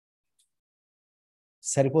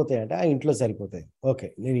 సరిపోతాయంటే ఆ ఇంట్లో సరిపోతాయి. ఓకే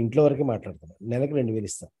నేను ఇంట్లో వరకే మాట్లాడుతాను, నెలకు 2000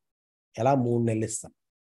 ఇస్తా, ఎలా 3 నెలలు ఇస్తా,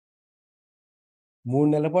 3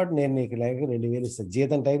 నెలల పాటు నేను నీకు నెలకు 2000 ఇస్తా,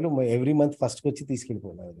 జీతం టైంలో ఎవ్రీ మంత్ ఫస్ట్కి వచ్చి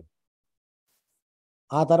తీసుకెళ్ళిపోయినా.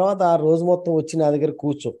 ఆ తర్వాత ఆ రోజు మొత్తం వచ్చి నా దగ్గర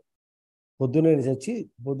కూర్చో, పొద్దున్నే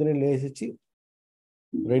లేచి వచ్చి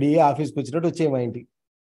రెడీ ఆఫీస్కి వచ్చినట్టు వచ్చే మా ఇంటికి,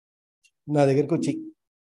 నా దగ్గరికి వచ్చి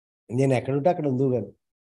నేను ఎక్కడుంటే అక్కడ ఉండు, కానీ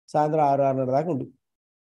సాయంత్రం 6-6:30 దాకా ఉండు,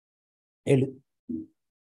 వెళ్ళు.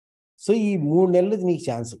 సో ఈ 3 నెలలు నీకు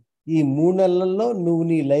ఛాన్స్, ఈ 3 నెలల్లో నువ్వు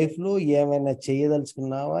నీ లైఫ్లో ఏమైనా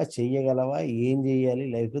చేయదలుచుకున్నావా, చెయ్యగలవా, ఏం చేయాలి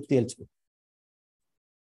లైఫ్లో తేల్చుకో.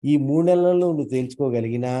 ఈ 3 నెలల్లో నువ్వు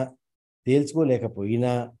తేల్చుకోగలిగినా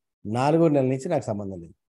తేల్చుకోలేకపోయినా 4వ నెల నుంచి నాకు సంబంధం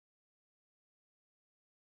లేదు.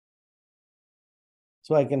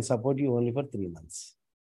 So I can support you only for 3 months.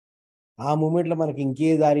 ఆ మూమెంట్లో మనకి ఇంకే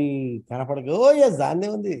దారి కనపడక, ఓ ఎస్ దాన్నే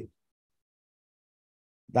ఉంది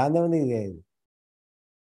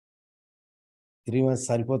 3 months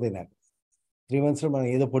సరిపోతాయి నాకు, 3 monthsలో మనం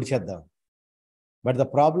ఏదో పొడిచేద్దాం. But the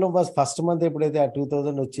problem was first month ఎప్పుడైతే ఆ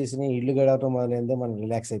 2000 వచ్చేసి ఇల్లు గడవటం మొదలైందో మనం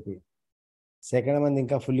రిలాక్స్ అయిపోయాం. సెకండ్ మంత్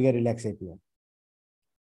ఇంకా ఫుల్గా రిలాక్స్ అయిపోయాం.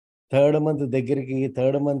 థర్డ్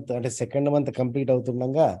మంత్ అంటే సెకండ్ మంత్ కంప్లీట్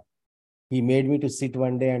అవుతుండగా he made me to sit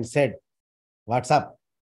one day and said, WhatsApp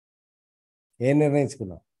ఏం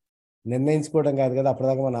నిర్ణయించుకోవడం కాదు కదా,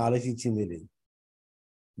 అప్పటిదాకా మనం ఆలోచించింది లేదు.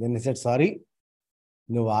 దెన్ he said, సారీ,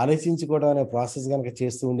 నువ్వు ఆలోచించుకోవడం అనే ప్రాసెస్ కనుక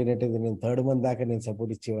చేస్తూ ఉండినట్టయితే నేను 3rd month దాకా నేను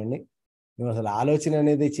సపోర్ట్ ఇచ్చేవాడిని. నువ్వు అసలు ఆలోచన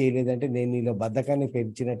అనేది చేయలేదంటే నేను నీలో బద్ధకాన్ని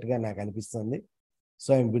పెంచినట్టుగా నాకు అనిపిస్తుంది. So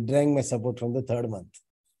I'm withdrawing my support from the 3rd month.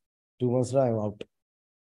 2 months లో ఐఎమ్ అవుట్.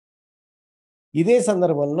 ఇదే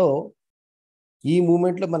సందర్భంలో ఈ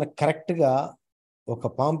మూమెంట్లో మనకు కరెక్ట్గా ఒక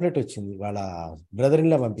పాంప్లెట్ వచ్చింది. వాళ్ళ బ్రదర్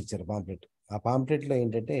ఇన్లా పంపించారు పాంప్లెట్. ఆ పాంప్లెట్లో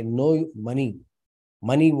ఏంటంటే no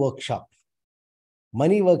money workshop.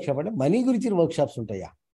 Money workshop అంటే మనీ గురించి వర్క్షాప్స్ ఉంటాయా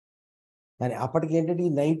అని. అప్పటికి ఏంటంటే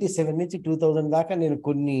ఈ 97 నుంచి 2000 దాకా నేను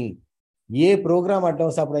కొన్ని ఏ ప్రోగ్రామ్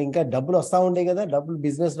అడ్వాన్స్ అప్పుడు ఇంకా డబ్బులు వస్తూ ఉండే కదా, డబ్బులు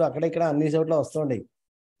బిజినెస్లో అక్కడ ఇక్కడ అన్ని చోట్ల వస్తూ ఉండేవి.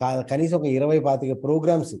 కనీసం ఒక 20-25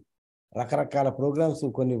 ప్రోగ్రామ్స్, రకరకాల ప్రోగ్రామ్స్,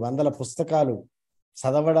 కొన్ని వందల పుస్తకాలు,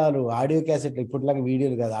 చదవడాలు, ఆడియో క్యాసెట్లు, ఇప్పటిలాగా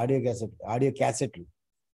వీడియోలు కాదు, ఆడియో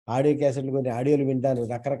క్యాసెట్లు కొన్ని ఆడియోలు వింటాను,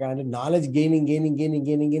 రకరకాల నాలెడ్జ్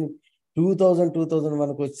గెయినింగ్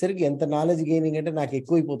 2000-2001 వచ్చేసరికి ఎంత నాలెడ్జ్ గెయినింగ్ అంటే నాకు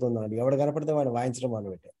ఎక్కువైపోతుంది అండి. ఎవడు కనపడితే వాడు వాయించడం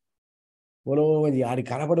మొదలుపెట్టాను. ఓలో ఆడి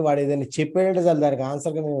కనపడి వాడు ఏదైనా చెప్పాడంటే చాలు దానికి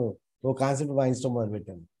ఆన్సర్గా నేను ఓ కాన్సెప్ట్ వాయించడం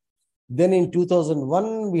మొదలుపెట్టాను. Then in 2001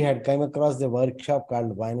 we had come across the workshop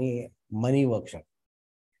called money workshop.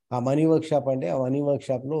 ఆ మనీ వర్క్షాప్ అంటే ఆ మనీ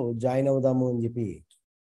వర్క్షాప్లో జాయిన్ అవుదాము అని చెప్పి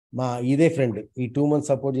మా ఇదే ఫ్రెండ్, ఈ 2 months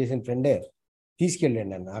సపోర్ట్ చేసిన ఫ్రెండే తీసుకెళ్ళాడు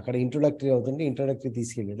నన్ను. అక్కడ ఇంట్రొడక్టరీ అవుతుంటే ఇంట్రొడక్టరీ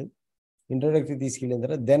తీసుకెళ్ళిన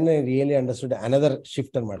తర్వాత then I really understood another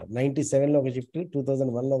shift అనమాట. 97లో ఒక షిఫ్ట్,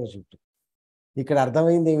 2001లో ఒక షిఫ్ట్. ఇక్కడ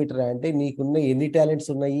అర్థమైంది ఏమిటరా అంటే నీకున్న ఎన్ని టాలెంట్స్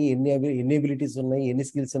ఉన్నాయి, ఎన్ని ఎబిలిటీస్ ఉన్నాయి, ఎన్ని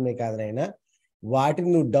స్కిల్స్ ఉన్నాయి కాదనైనా వాటిని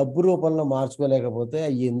నువ్వు డబ్బు రూపంలో మార్చుకోలేకపోతే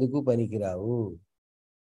అవి ఎందుకు పనికిరావు.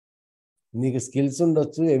 నీకు స్కిల్స్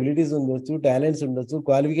ఉండొచ్చు, ఎబిలిటీస్ ఉండొచ్చు, టాలెంట్స్ ఉండొచ్చు,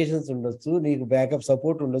 క్వాలిఫికేషన్స్ ఉండొచ్చు, నీకు బ్యాకప్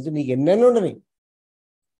సపోర్ట్ ఉండొచ్చు, నీకు ఎన్నెన్నో ఉండని.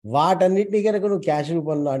 వాటన్నిటినీ కనుక నువ్వు క్యాష్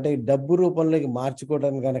రూపంలో అంటే డబ్బు రూపంలోకి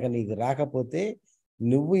మార్చుకోవడానికి కనుక నీకు రాకపోతే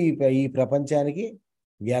నువ్వు ఈ ప్రపంచానికి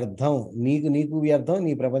వ్యర్థం. నీకు వ్యర్థం,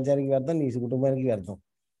 నీ ప్రపంచానికి వ్యర్థం, నీ కుటుంబానికి వ్యర్థం.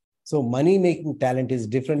 So money making talent is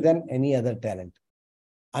different than any other talent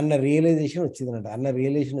అన్న రియలైజేషన్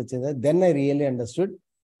వచ్చింది. Then I really understood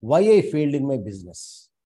why I failed in my business.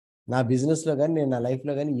 నా బిజినెస్లో కానీ నేను నా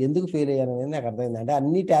లైఫ్లో కానీ ఎందుకు ఫెయిల్ అయ్యాను అనేది నాకు అర్థమైంది. అంటే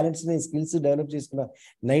అన్ని టాలెంట్స్ నేను స్కిల్స్ డెవలప్ చేసుకున్నాను.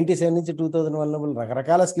 97 నుంచి 2001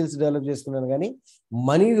 రకరకాల స్కిల్స్ డెవలప్ చేసుకున్నాను, కానీ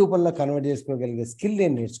మనీ రూపంలో కన్వర్ట్ చేసుకోగలిగే స్కిల్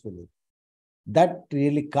నేను నేర్చుకోలేదు. That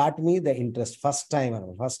really caught me the interest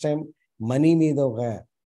first time money మీద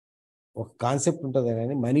ఒక కాన్సెప్ట్ ఉంటుంది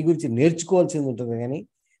కానీ మనీ గురించి నేర్చుకోవాల్సింది ఉంటుంది కానీ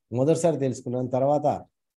మొదటిసారి తెలుసుకున్నాను. తర్వాత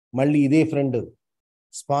మళ్ళీ ఇదే ఫ్రెండ్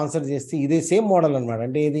స్పాన్సర్ చేస్తే ఇదే సేమ్ మోడల్ అనమాట.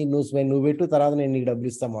 అంటే ఇది నువ్వు పెట్టు, తర్వాత నేను నీకు డబ్బులు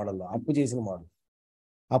ఇస్తా మోడల్లో, అప్పు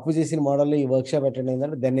చేసిన మోడల్లో ఈ వర్క్షాప్ అటెండ్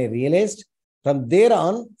అయిందంటే then I realised from there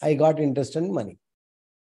on I got interest in money.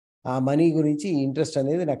 ఆ మనీ గురించి ఇంట్రెస్ట్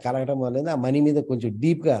అనేది నాకు కలగటం వల్ల ఆ మనీ మీద కొంచెం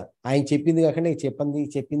డీప్గా ఆయన చెప్పింది కాకుండా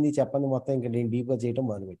చెప్పింది మొత్తం ఇంకా నేను డీప్గా చేయడం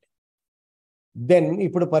మొదలుపెట్టాను. దెన్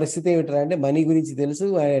ఇప్పుడు పరిస్థితి ఏమిటంటే మనీ గురించి తెలుసు,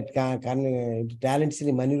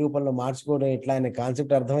 టాలెంట్స్ని మనీ రూపంలో మార్చుకోవడం ఎట్లా అనే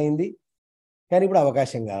కాన్సెప్ట్ అర్థమైంది. కానీ ఇప్పుడు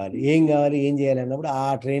అవకాశం కావాలి, ఏం చేయాలి అన్నప్పుడు ఆ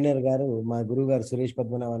ట్రైనర్ గారు, మా గురువు గారు సురేష్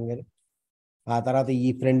పద్మనాభన్ గారు, ఆ తర్వాత ఈ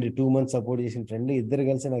ఫ్రెండ్ 2 months సపోర్ట్ చేసిన ఫ్రెండ్, ఇద్దరు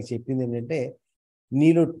కలిసి నాకు చెప్పింది ఏంటంటే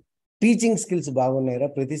నీలో టీచింగ్ స్కిల్స్ బాగున్నాయిరా,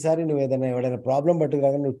 ప్రతిసారి నువ్వు ఎవడైనా ప్రాబ్లం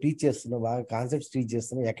పట్టుకురాగా నువ్వు టీచ్ చేస్తున్నావు, బాగా కాన్సెప్ట్స్ టీచ్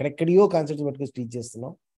చేస్తున్నావు, ఎక్కడెక్కడియో కాన్సెప్ట్స్ పట్టుకుని టీచ్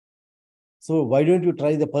చేస్తున్నావు. So why don't you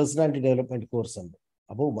try the personality development course అంటే.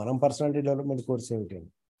 మనం పర్సనాలిటీ డెవలప్మెంట్ కోర్స్ ఏమిటి,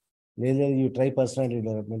 లేదు you try personality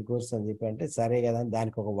development course అని చెప్పి అంటే సరే కదా అని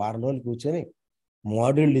దానికి ఒక వారం రోజులు కూర్చొని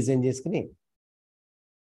మాడ్యూల్ డిజైన్ చేసుకుని,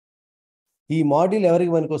 ఈ మాడ్యూల్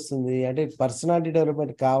ఎవరికి పనికి వస్తుంది అంటే పర్సనాలిటీ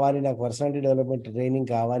డెవలప్మెంట్ కావాలి, నాకు పర్సనాలిటీ డెవలప్మెంట్ ట్రైనింగ్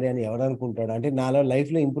కావాలి అని ఎవడనుకుంటాడు, అంటే నాలో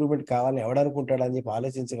లైఫ్లో ఇంప్రూవ్మెంట్ కావాలని ఎవడనుకుంటాడు అని చెప్పి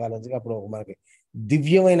ఆలోచించగా అప్పుడు మనకి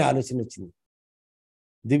దివ్యమైన ఆలోచన వచ్చింది.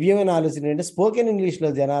 దివ్యమైన ఆలోచన అంటే స్పోకెన్ ఇంగ్లీష్లో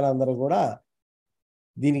జనాలందరూ కూడా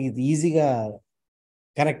దీనికి ఈజీగా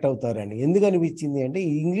కనెక్ట్ అవుతారండి. ఎందుకు అనిపించింది అంటే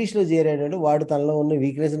ఇంగ్లీష్లో చేరాడు వాడు తనలో ఉన్న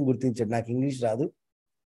వీక్నెస్ని గుర్తించాడు. నాకు ఇంగ్లీష్ రాదు,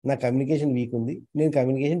 నా కమ్యూనికేషన్ వీక్ ఉంది, నేను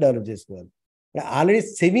కమ్యూనికేషన్ డెవలప్ చేసుకోవాలి. ఆల్రెడీ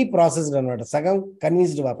సెమీ ప్రాసెస్డ్ అనమాట. సగం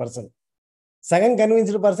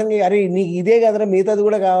కన్విన్స్డ్ పర్సన్ అరే నీకు ఇదే కదరా మిగతాది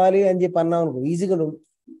కూడా కావాలి అని చెప్పి అన్నావు అనుకో, ఈజీగా నువ్వు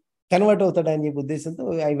కన్వర్ట్ అవుతాడు అని చెప్పి ఉద్దేశంతో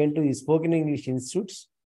ఐ వెంట్ టు ఈ spoken English institutes,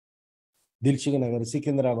 Dilsukh Nagar,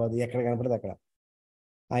 Secunderabad, ఎక్కడ కనపడితే అక్కడ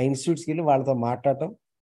ఆ ఇన్స్టిట్యూట్స్కి వెళ్ళి వాళ్ళతో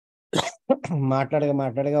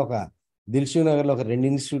మాట్లాడగా ఒక దిల్సుఖ్ నగర్లో ఒక 2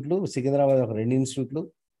 ఇన్స్టిట్యూట్లు, సికింద్రాబాద్ ఒక 2 ఇన్స్టిట్యూట్లు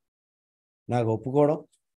నాకు ఒప్పుకోవడం.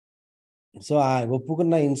 సో ఆ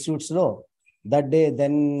ఒప్పుకున్న ఇన్స్టిట్యూట్స్లో that day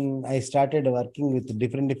then I started working with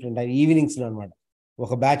different ఈవినింగ్స్లో అనమాట.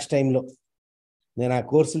 ఒక బ్యాచ్ టైంలో నేను ఆ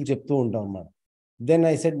కోర్సులు చెప్తూ ఉంటాం అన్నమాట. Then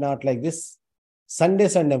I said not like this, Sunday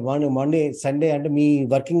Monday Sunday అంటే మీ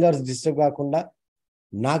వర్కింగ్ అవర్స్ డిస్టర్బ్ కాకుండా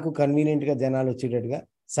నాకు కన్వీనియంట్గా జనాలు వచ్చేటట్టుగా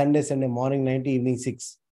Sunday morning 9 to evening 6.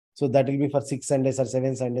 So that will be for 6 Sundays or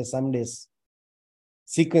 7 Sundays, some days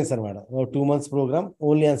sequence అనమాట. 2 months programme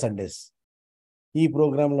only on Sundays. ఈ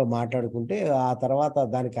ప్రోగ్రాంలో మాట్లాడుకుంటే ఆ తర్వాత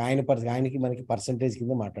దానికి ఆయనకి మనకి పర్సంటేజ్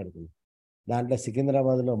కింద మాట్లాడుకుంది. దాంట్లో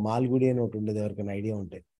సికింద్రాబాద్లో మాల్గుడి అని ఒకటి ఉండేది, ఎవరికైనా ఐడియా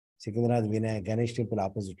ఉంటే, సికింద్రాబాద్ గణేష్ టెంపుల్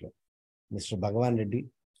ఆపోజిట్లో mister Bhagavan Reddy,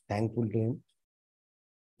 thankful to him.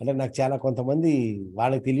 అంటే నాకు చాలా కొంతమంది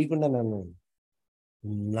వాళ్ళకి తెలియకుండా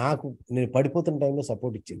నేను పడిపోతున్న టైంలో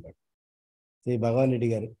సపోర్ట్ ఇచ్చింది. శ్రీ భగవాన్ రెడ్డి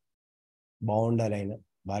గారు బాగుండాలి, ఆయన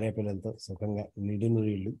భార్య పిల్లలతో సుఖంగా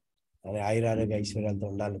నిడునూరిళ్ళు అదే ఆయురారోగ్య ఐశ్వర్యాలతో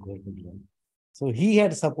ఉండాలని కోరుకుంటున్నాను. So he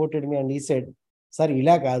had supported me and he said, sir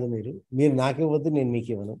ఇలా కాదు, మీరు నాకు ఇవ్వద్దు, నేను మీకు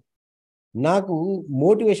ఇవ్వను. నాకు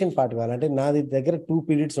మోటివేషన్ పార్ట్ కావాలంటే నా దగ్గర 2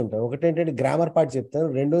 periods ఉంటాయి. ఒకటి ఏంటంటే గ్రామర్ పార్ట్ చెప్తాను,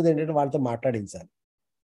 రెండోది ఏంటంటే వాళ్ళతో మాట్లాడించాలి.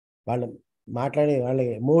 వాళ్ళని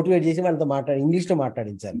మోటివేట్ చేసి వాళ్ళతో ఇంగ్లీష్లో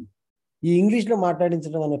మాట్లాడించాలి. ఈ ఇంగ్లీష్లో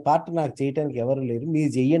మాట్లాడించడం అనే పార్ట్ నాకు చేయడానికి ఎవరు లేరు,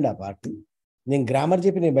 మీరు చెయ్యండి ఆ పార్ట్. నేను గ్రామర్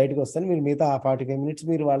చెప్పి నేను బయటకు వస్తాను, మీరు మిగతా ఆ 45 minutes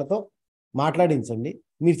మీరు వాళ్ళతో మాట్లాడించండి.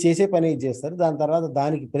 మీరు చేసే పని ఇది చేస్తారు. దాని తర్వాత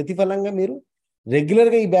దానికి ప్రతిఫలంగా మీరు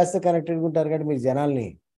రెగ్యులర్గా ఈ బ్యాచ్తో కనెక్టెడ్గా ఉంటారు కాబట్టి మీరు జనాల్ని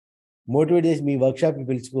మోటివేట్ చేసి మీ వర్క్షాప్కి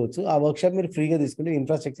పిలుచుకోవచ్చు. ఆ వర్క్షాప్ మీరు ఫ్రీగా తీసుకుంటే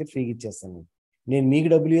ఇన్ఫ్రాస్ట్రక్చర్ ఫ్రీగా ఇచ్చేస్తాను. నేను మీకు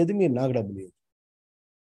డబ్బులు ఇవ్వదు, మీరు నాకు డబ్బులు ఇవ్వదు.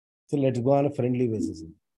 So let's go on friendly basis.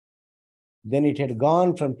 Then it head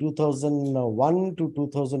gone from 2001 to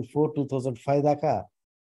 2004, 2005 దాకా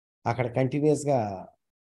అక్కడ కంటిన్యూస్గా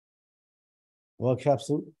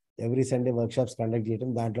workshops, every Sunday workshops conduct చేయడం.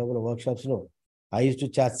 దాంట్లో కూడా వర్క్షాప్స్లో I use to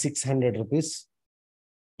charge 600 rupees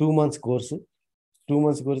 2 months course. 2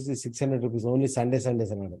 months course 600 rupees, only Sundays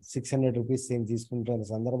అన్నమాట. 600 rupees ఏం తీసుకుంటున్న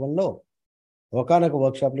సందర్భంలో ఒకనొక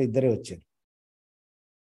వర్క్షాప్లో ఇద్దరే వచ్చారు.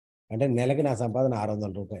 అంటే నెలకి నా సంపాదన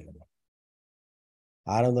 600 రూపాయలు.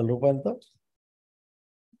 600 రూపాయలతో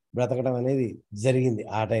బ్రతకడం అనేది జరిగింది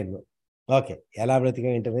ఆ టైంలో. ఓకే, ఎలా బ్రతికా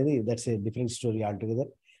ఏంటనేది that's a different story all together.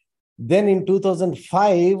 Then in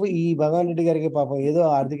 2005 ఈ భగవాన్ రెడ్డి గారికి పాపం ఏదో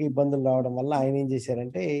ఆర్థిక ఇబ్బందులు రావడం వల్ల ఆయన ఏం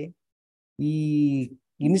చేశారంటే ఈ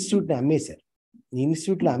ఇన్స్టిట్యూట్ని అమ్మేశారు. ఈ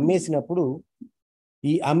ఇన్స్టిట్యూట్లో అమ్మేసినప్పుడు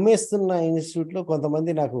ఈ అమ్మేస్తున్న ఇన్స్టిట్యూట్లో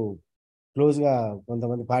కొంతమంది నాకు క్లోజ్గా,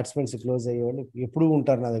 కొంతమంది పార్టిసిపెంట్స్ క్లోజ్ అయ్యేవాళ్ళు ఎప్పుడూ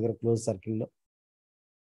ఉంటారు నా దగ్గర క్లోజ్ సర్కిల్లో.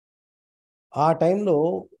 ఆ టైంలో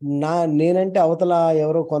నేనంటే అవతల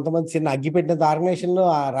ఎవరో కొంతమంది చిన్న అగ్గిపెట్టినంత ఆర్గనైజేషన్లో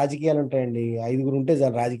ఆ రాజకీయాలు ఉంటాయండి. 5 ఉంటే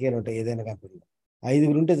చాలు, రాజకీయాలు ఉంటాయి ఏదైనా కంపెనీలో.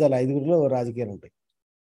 5 ఉంటే చాలు, 5లో రాజకీయాలు ఉంటాయి.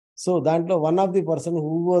 సో దాంట్లో one of the person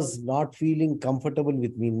who was not feeling comfortable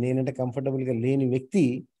with me, నేనంటే కంఫర్టబుల్గా లేని వ్యక్తి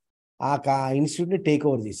ఆ ఇన్స్టిట్యూట్ని టేక్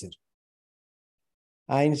ఓవర్ చేశారు.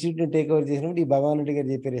 ఆ ఇన్స్టిట్యూట్ని టేక్ ఓవర్ చేసినప్పుడు ఈ భగవాన్ రెడ్డి గారు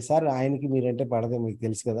చెప్పారు, సార్ ఆయనకి మీరంటే పడదు, మీకు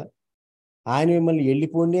తెలుసు కదా, ఆయన మిమ్మల్ని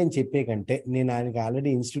వెళ్ళిపోండి అని చెప్పే కంటే, నేను ఆయనకి ఆల్రెడీ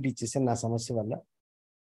ఇన్స్టిట్యూట్ ఇచ్చేసాను నా సమస్య వల్ల,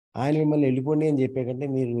 ఆయన మిమ్మల్ని వెళ్ళిపోండి అని చెప్పే కంటే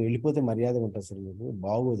మీరు వెళ్ళిపోతే మర్యాద ఉంటుంది సార్, మీకు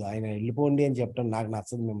బాగోదు, ఆయన వెళ్ళిపోండి అని చెప్పడం నాకు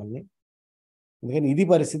నచ్చదు మిమ్మల్ని, అందుకని ఇది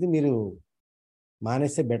పరిస్థితి, మీరు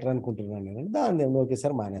మానేస్తే బెటర్ అనుకుంటున్నాను నేను. దాన్ని ఓకే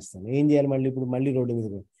సార్ మానేస్తాను, ఏం చేయాలి మళ్ళీ ఇప్పుడు, మళ్ళీ రోడ్డు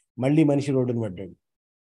మీద మళ్ళీ మనిషి రోడ్డుని పడ్డాడు.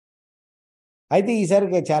 అయితే ఈసారి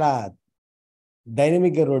చాలా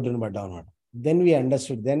డైనమిక్గా రోడ్డుని పడ్డాం అనమాట. Then we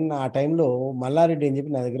understood. దెన్ ఆ టైంలో మల్లారెడ్డి అని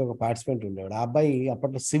చెప్పి నా దగ్గర ఒక పార్టిసిపెంట్ ఉండేవాడు. ఆ అబ్బాయి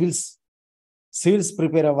అప్పట్లో సివిల్స్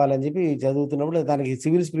ప్రిపేర్ అవ్వాలని చెప్పి చదువుతున్నప్పుడు దానికి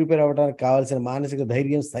సివిల్స్ ప్రిపేర్ అవ్వడానికి కావాల్సిన మానసిక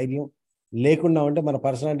ధైర్యం, స్థైర్యం లేకుండా ఉంటే మన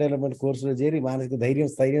పర్సనల్ డెవలప్మెంట్ కోర్సులో చేరి మానసిక ధైర్యం,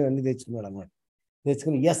 స్థైర్యం అన్ని తెచ్చుకున్నాడు అనమాట.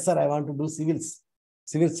 తెచ్చుకుని yes sir I want to do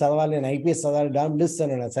civils చదవాలి, నేను ఐపీఎస్ చదవాలి, డామ్ లిస్ట్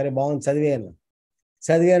అన్నాడు. సరే బాగుంది,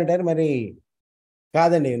 చదివానంటే మరి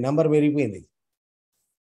కాదండి, నెంబర్ పెరిగిపోయింది,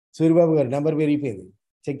 సూర్యబాబు గారు నెంబర్ పెరిగిపోయింది,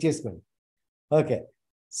 చెక్ చేసుకోండి. ఓకే,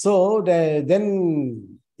 సో దెన్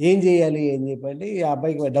ఏం చేయాలి అని చెప్పండి, ఆ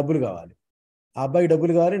అబ్బాయికి డబ్బులు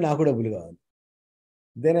కావాలి, నాకు డబ్బులు కావాలి.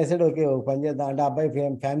 దెన్ ఐ సెడ్ ఓకే, ఒక పని చేద్దాం అంటే, అబ్బాయి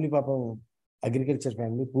ఫ్యామిలీ పాపం agriculture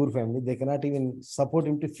family, poor family, they cannot even support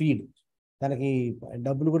him to feed. తనకి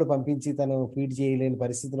డబ్బులు కూడా పంపించి తను ఫీడ్ చేయలేని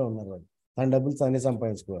పరిస్థితిలో ఉన్నారు వాళ్ళు, తన డబ్బులు తనే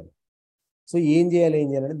సంపాదించుకోవాలి. సో ఏం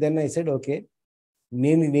చేయాలంటే దెన్ ఐ సెడ్ ఓకే,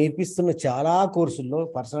 నేను నేర్పిస్తున్న చాలా కోర్సుల్లో,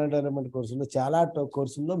 పర్సనల్ డెవలప్మెంట్ కోర్సుల్లో, చాలా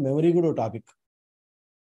కోర్సుల్లో మెమరీ కూడా టాపిక్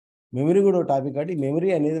కాబట్టి మెమరీ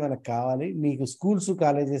అనేది మనకు కావాలి. నీకు స్కూల్స్,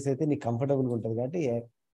 కాలేజెస్ అయితే నీకు కంఫర్టబుల్గా ఉంటుంది కాబట్టి,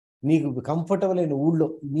 నీకు కంఫర్టబుల్ అయిన ఊళ్ళో,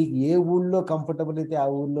 నీకు ఏ ఊళ్ళో కంఫర్టబుల్ అయితే ఆ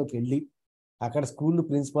ఊళ్ళోకి వెళ్ళి అక్కడ స్కూల్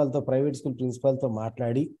ప్రిన్సిపాల్తో, ప్రైవేట్ స్కూల్ ప్రిన్సిపాల్తో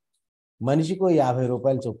మాట్లాడి మనిషికో 50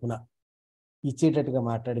 రూపాయలు చొప్పున ఇచ్చేటట్టుగా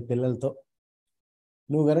మాట్లాడి పిల్లలతో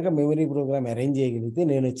నువ్వు కనుక మెమరీ ప్రోగ్రామ్ అరేంజ్ చేయగలిగితే,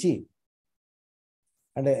 నేను వచ్చి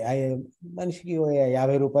అంటే మనిషికి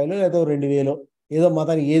 50 రూపాయలు లేదా 2000 ఏదో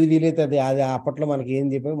మొత్తానికి ఏది వీలైతే అది అప్పట్లో మనకి ఏం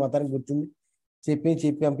చెప్పాము మొత్తానికి గుర్తుంది,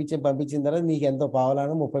 చెప్పి పంపించిన తర్వాత నీకు ఎంతో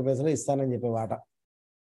పావలాను 30 పైసలు ఇస్తానని చెప్పే మాట.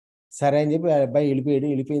 సరే అని చెప్పి ఆ అబ్బాయి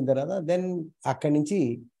వెళ్ళిపోయిన తర్వాత దెన్ అక్కడి నుంచి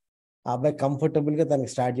ఆ అబ్బాయి కంఫర్టబుల్గా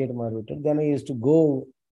తనకి స్టార్ట్ చేయడం మొదలుపెట్టాడు. Then use to go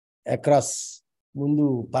across, ముందు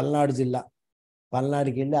పల్నాడుకి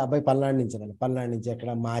వెళ్ళి, ఆ అబ్బాయి పల్నాడు నుంచి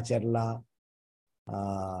ఎక్కడ మాచర్ల,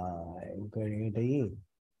 ఇంకా ఏంటయ్యి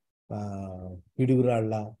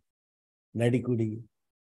పిడుగురాళ్ళ, నడికుడి,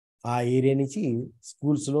 ఆ ఏరియా నుంచి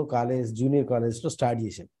స్కూల్స్లో, జూనియర్ కాలేజ్లో స్టార్ట్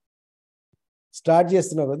చేశాను. స్టార్ట్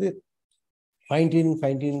చేస్తున్నా కొద్దీ ఫైన్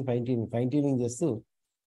ట్యూనింగ్ చేస్తూ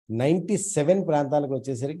 97 ప్రాంతాలకు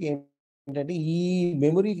వచ్చేసరికి ఏంటంటే ఈ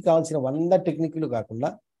మెమరీకి కావాల్సిన 100 టెక్నిక్లు కాకుండా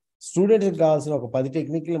స్టూడెంట్స్కి కావాల్సిన ఒక 10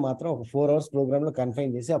 టెక్నిక్లు మాత్రం ఒక 4 hours ప్రోగ్రామ్లో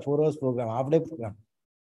కన్ఫైన్ చేసి, ఆ 4 hours programme, half day programme,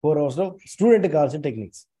 4 hours స్టూడెంట్కి కావాల్సిన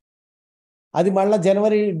టెక్నిక్స్. అది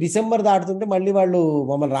మళ్ళీ డిసెంబర్ దాటుతుంటే మళ్ళీ వాళ్ళు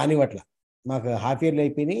మమ్మల్ని రానివ్వట్ల. మాకు హాఫ్ ఇయర్లీ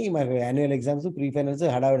అయిపోయినాయి, మాకు యాన్యువల్ ఎగ్జామ్స్, ప్రీ ఫైనల్స్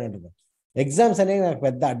హడావిడి అంటున్నారు. ఎగ్జామ్స్ అనేవి నాకు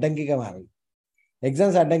పెద్ద అడ్డంకిగా మారాయి.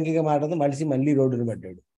 ఎగ్జామ్స్ అడ్డంకిగా మారడం మళ్ళీ రోడ్డును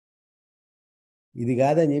పడ్డాడు. ఇది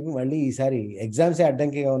కాదని చెప్పి మళ్ళీ ఈసారి ఎగ్జామ్సే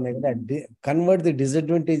అడ్డంకిగా ఉన్నాయి కదా, convert the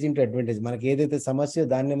disadvantage into advantage. మనకి ఏదైతే సమస్య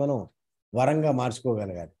దాన్ని మనం వరంగా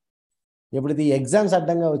మార్చుకోగలగాలి. ఎప్పుడైతే ఈ ఎగ్జామ్స్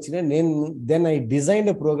అడ్డంగా వచ్చినాయి, then I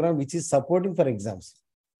designed a programme which is supporting for exams.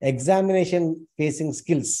 Examination facing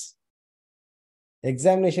skills,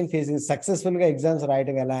 సక్సెస్ఫుల్గా ఎగ్జామ్స్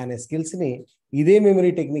రాయటం ఎలా అనే స్కిల్స్ని ఇదే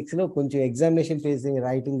మెమరీ టెక్నిక్స్లో కొంచెం ఎగ్జామినేషన్ ఫేసింగ్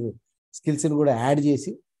రైటింగ్ స్కిల్స్ని కూడా యాడ్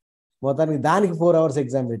చేసి మొత్తానికి దానికి 4 hours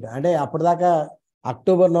ఎగ్జామ్ పెట్టాం. అంటే అప్పటిదాకా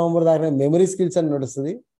అక్టోబర్ నవంబర్ దాకా మెమరీ స్కిల్స్ అని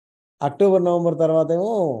నడుస్తుంది. అక్టోబర్ నవంబర్ తర్వాత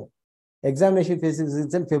ఏమో ఎగ్జామినేషన్ ఫేసింగ్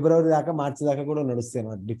స్కిల్స్ అని ఫిబ్రవరి దాకా, మార్చి దాకా కూడా నడుస్తాయి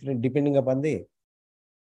అన్నమాట, depending upon the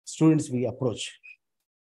students approach.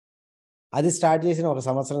 అది స్టార్ట్ చేసిన 1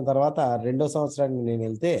 సంవత్సరం తర్వాత 2వ సంవత్సరానికి నేను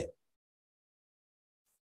వెళ్తే,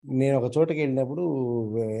 నేను ఒక చోటకి వెళ్ళినప్పుడు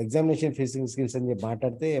ఎగ్జామినేషన్ ఫేసింగ్ స్కిల్స్ అని చెప్పి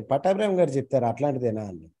మాట్లాడితే పట్టాభిరామ్ గారు చెప్తారు అట్లాంటిదేనా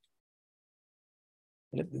అని.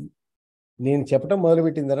 నేను చెప్పడం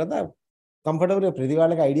మొదలుపెట్టిన తర్వాత కంఫర్టబుల్గా ప్రతి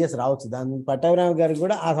వాళ్ళకి ఐడియాస్ రావచ్చు. దాని పట్టాభిరామ్ గారికి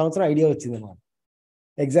కూడా ఆ సంవత్సరం ఐడియా వచ్చింది అన్నమాట,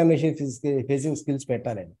 ఎగ్జామినేషన్ ఫేసింగ్ స్కిల్స్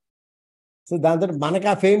పెట్టాలని. సో దాంతో మనకు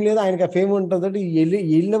ఆ ఫేమ్ లేదు, ఆయనకి ఆ ఫేమ్ ఉంటుంది.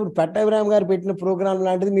 వెళ్ళినప్పుడు పట్టాభిరామ్ గారు పెట్టిన ప్రోగ్రామ్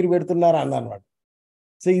లాంటిది మీరు పెడుతున్నారు అన్నమాట.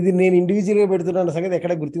 సో ఇది నేను ఇండివిజువల్గా పెడుతున్నాను సంగతి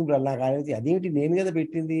ఎక్కడ గుర్తింపు రాదు నాకు. ఆయన అదేమిటి, నేను కదా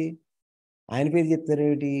పెట్టింది, ఆయన పేరు చెప్తారు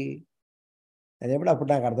ఏమిటి అని చెప్పి అప్పుడు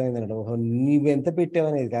నాకు అర్థమైంది అన్నట్టు. ఓహో, నీవు ఎంత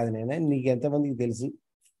పెట్టావనేది కాదు, నేను నీకు ఎంతమందికి తెలుసు,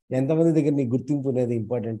 ఎంతమంది దగ్గర నీకు గుర్తింపు అనేది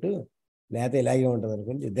ఇంపార్టెంట్, లేకపోతే ఇలాగే ఉంటుంది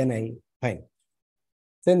అనుకోండి. Then fine.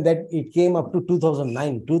 Then that it came up to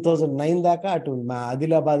 2009 దాకా, అటు మా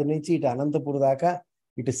ఆదిలాబాద్ నుంచి ఇటు అనంతపూర్ దాకా,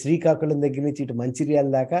 ఇటు శ్రీకాకుళం దగ్గర నుంచి ఇటు మంచిర్యాల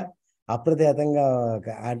దాకా అప్రతిహతంగా,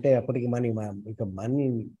 అంటే అప్పటికి మనీ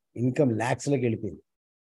ఇన్కమ్ ల్యాక్స్లోకి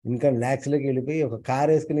వెళ్ళిపోయి ఒక కార్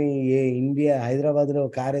వేసుకుని హైదరాబాద్లో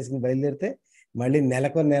కార్ వేసుకుని బయలుదేరితే మళ్ళీ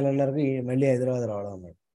నెలన్నరకు మళ్ళీ హైదరాబాద్ రావడం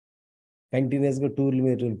అన్నమాట. కంటిన్యూస్గా టూర్ల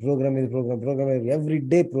మీద టూర్, ప్రోగ్రామ్ మీద programme every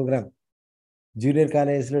day programme. Junior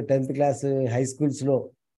కాలేజెస్లో, 10th క్లాస్, హై స్కూల్స్లో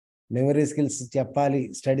మెమరీ స్కిల్స్ చెప్పాలి,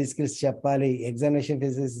 స్టడీ స్కిల్స్ చెప్పాలి, ఎగ్జామినేషన్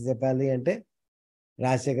ఫెసిలిటీస్ చెప్పాలి అంటే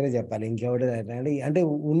రాజశేఖరే చెప్పాలి, ఇంకెవరు అంటే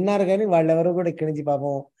ఉన్నారు. కానీ వాళ్ళెవరో కూడా ఇక్కడి నుంచి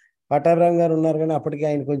పాపం పట్టాభిరామ్ గారు ఉన్నారు, కానీ అప్పటికి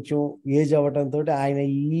ఆయన కొంచెం ఏజ్ అవ్వడంతో ఆయన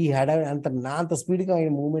అంత స్పీడ్గా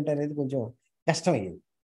ఆయన మూవ్మెంట్ అనేది కొంచెం కష్టమయ్యేది.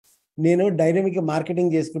 నేను డైనమిక్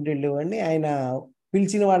మార్కెటింగ్ చేసుకుంటూ వెళ్ళేవాడిని, ఆయన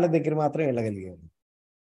పిలిచిన వాళ్ళ దగ్గర మాత్రం వెళ్ళగలిగేవాడిని.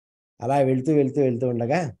 అలా వెళ్తూ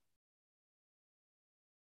ఉండగా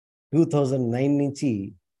 2009 నుంచి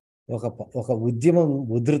ఒక ఉద్యమం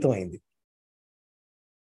ఉధృతమైంది,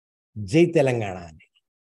 జై తెలంగాణ అని.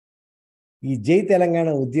 ఈ జై తెలంగాణ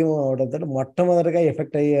ఉద్యమం అవడంతో మొట్టమొదటిగా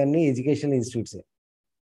ఎఫెక్ట్ అయ్యేవన్నీ ఎడ్యుకేషనల్ ఇన్స్టిట్యూట్స్.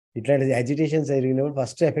 ఇట్లాంటి అజిటేషన్స్ జరిగినప్పుడు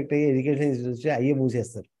ఫస్ట్ ఎఫెక్ట్ అయ్యే ఎడ్యుకేషనల్ ఇన్స్టిట్యూట్స్ అయ్యే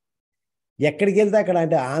మూసేస్తారు. ఎక్కడికి వెళ్తే అక్కడ,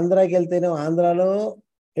 అంటే ఆంధ్రాకి వెళ్తేనే ఆంధ్రాలో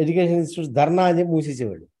ఎడ్యుకేషన్ ఇన్స్టిట్యూట్స్ ధర్నా అని చెప్పి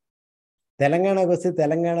మూసేసేవాడు, తెలంగాణకు వస్తే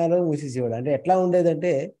తెలంగాణలో మూసేసేవాడు. అంటే ఎట్లా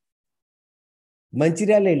ఉండేదంటే,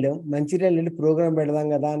 మంచిర్యాల వెళ్ళి ప్రోగ్రామ్ పెడదాం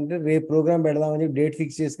కదా అంటే, రేపు ప్రోగ్రామ్ పెడదామని డేట్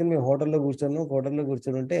ఫిక్స్ చేసుకుని మేము హోటల్లో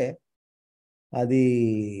కూర్చొని ఉంటే అది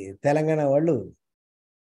తెలంగాణ వాళ్ళు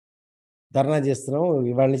ధర్నా చేస్తున్నాం,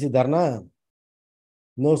 ఇవాళ నుంచి ధర్నా,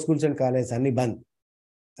 నో స్కూల్స్ అండ్ కాలేజెస్ అన్ని బంద్.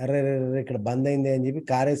 అరే ఇక్కడ బంద్ అయింది అని చెప్పి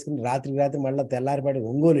కారు వేసుకుని రాత్రి మళ్ళీ తెల్లారిపాటి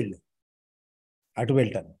ఒంగోలు అటు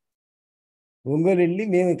వెళ్తాను. ఒంగోలు వెళ్ళి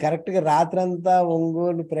మేము కరెక్ట్గా రాత్రంతా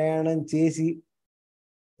ఒంగోలు ప్రయాణం చేసి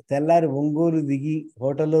తెల్లారి ఒంగోలు దిగి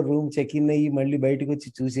హోటల్లో రూమ్ చెక్ ఇన్ అయ్యి మళ్ళీ బయటకు వచ్చి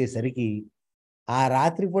చూసేసరికి ఆ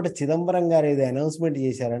రాత్రిపూట చిదంబరం గారు ఏదో అనౌన్స్మెంట్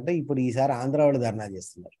చేశారంటే, ఇప్పుడు ఈసారి ఆంధ్ర వాళ్ళు ధర్నా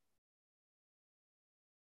చేస్తున్నారు.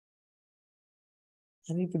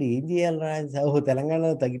 అది ఇప్పుడు ఏం చేయాలరా, ఓహో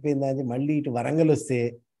తెలంగాణలో తగ్గిపోయిందా అని మళ్ళీ ఇటు వరంగల్ వస్తే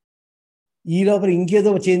ఈ లోపల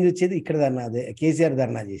ఇంకేదో చేంజ్ వచ్చేది, ఇక్కడ కేసీఆర్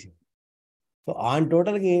ధర్నా చేసింది. సో ఆన్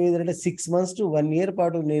టోటల్గా ఏమైందంటే 6 months to 1 year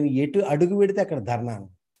పాటు నేను ఎటు అడుగు పెడితే అక్కడ ధర్నా.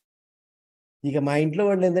 ఇక మా ఇంట్లో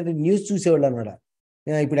వాళ్ళు ఏంటంటే న్యూస్ చూసేవాళ్ళు అనమాట,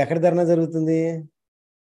 ఇప్పుడు ఎక్కడ ధర్నా జరుగుతుంది,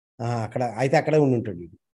 అక్కడ అయితే అక్కడే ఉంటుంటాడు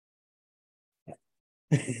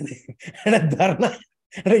ధర్నా,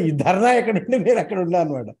 అంటే ఈ ధర్నా ఎక్కడ ఉంటే నేను అక్కడ ఉన్నా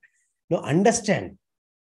అనమాట. నో అండర్స్టాండ్,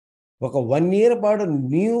 ఒక 1 year పాటు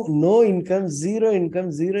నో ఇన్కమ్, జీరో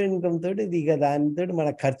ఇన్కమ్ తోటి ఇక దానితో మన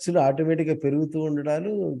ఖర్చులు ఆటోమేటిక్గా పెరుగుతూ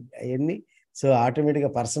ఉండడాలు అవన్నీ. సో ఆటోమేటిక్గా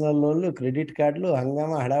పర్సనల్ లోన్లు, క్రెడిట్ కార్డులు,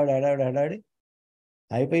 హంగామా, హడావిడి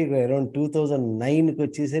అయిపోయి అరౌండ్ 2009కి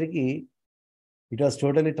వచ్చేసరికి ఇట్ వాస్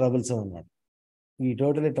టోటలీ ట్రబుల్సమ్ అన్నమాట. ఈ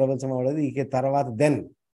టోటలీ ట్రబుల్సమ్ అవ్వలేదు. ఇక తర్వాత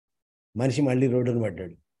మనిషి మళ్ళీ రోడ్డును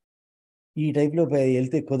పడ్డాడు. ఈ టైప్లో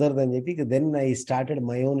వెళ్తే కుదరదని చెప్పి ఇక I started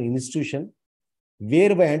my own institution.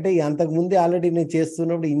 అంటే అంతకుముందే ఆల్రెడీ నేను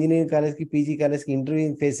చేస్తున్నప్పుడు ఇంజనీరింగ్ కాలేజ్కి, పీజీ కాలేజ్కి ఇంటర్వ్యూ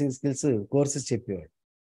ఫేసింగ్ స్కిల్స్ కోర్సెస్ చెప్పేవాడు.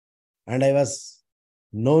 And I was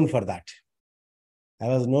known for that.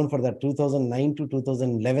 2009 to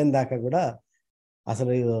 2011 దాకా కూడా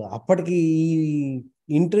అసలు అప్పటికి ఈ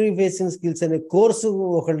ఇంటర్వ్యూ ఫేసింగ్ స్కిల్స్ అనే కోర్సు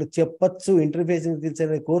ఒకళ్ళు చెప్పచ్చు, ఇంటర్వ్యూ ఫేసింగ్ స్కిల్స్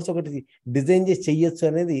అనే కోర్సు ఒకటి డిజైన్ చేసి చెయ్యొచ్చు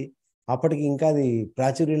అనేది అప్పటికి ఇంకా అది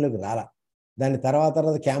ప్రాచుర్యంలోకి రాలా. దాని తర్వాత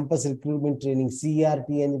క్యాంపస్ రిక్రూట్మెంట్ ట్రైనింగ్,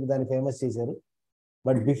 సిఆర్టీ అని చెప్పి దాన్ని ఫేమస్ చేశారు.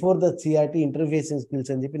 But before the CRT interview facing skills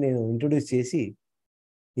అని చెప్పి నేను ఇంట్రొడ్యూస్ చేసి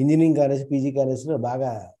ఇంజనీరింగ్ కాలేజ్, పీజీ కాలేజ్లో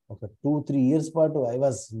బాగా ఒక 2-3 years పాటు I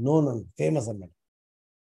was known and famous అన్నమాట.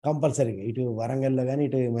 కంపల్సరీగా ఇటు వరంగల్లో కానీ,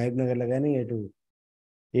 ఇటు మహబూబ్నగర్లో కానీ, ఎటు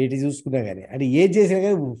చూసుకున్నా కానీ, అంటే ఏది చేసినా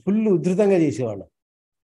కానీ ఫుల్ ఉధృతంగా చేసేవాళ్ళం.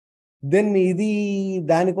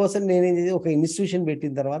 దానికోసం నేనేం చేసి ఒక ఇన్స్టిట్యూషన్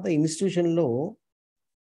పెట్టిన తర్వాత ఇన్స్టిట్యూషన్లో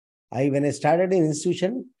when I started an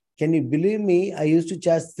institution, can you believe me, I used to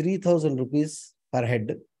charge 3,000 rupees per head.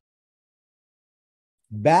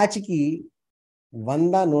 బ్యాచ్కి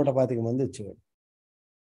 100-125 మంది వచ్చేవాడు.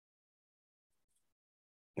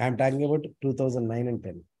 I'm talking about 2009 and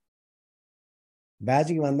 10.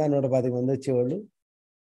 బ్యాచ్కి 100-125 మంది వచ్చేవాళ్ళు.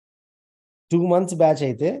 2 months బ్యాచ్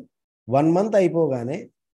అయితే 1 month అయిపోగానే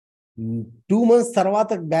 2 months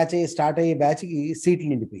తర్వాత స్టార్ట్ అయ్యే బ్యాచ్కి సీట్లు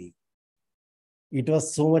నిండిపోయి. It was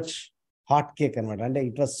so much hot cake అనమాట. అంటే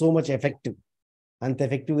it was so much effective. అంత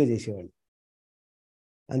ఎఫెక్టివ్గా చేసేవాళ్ళు.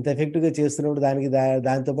 అంత ఎఫెక్టివ్గా చేస్తున్నప్పుడు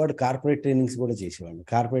దాంతోపాటు కార్పొరేట్ ట్రైనింగ్స్ కూడా చేసేవాళ్ళు.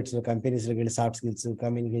 కార్పొరేట్స్లో, కంపెనీస్లోకి వెళ్ళి soft skills,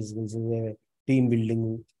 communication skills, team building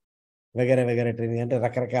వగేరా training, అంటే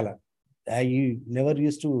రకరకాల. I never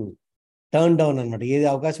use to turn down అనమాట. ఏది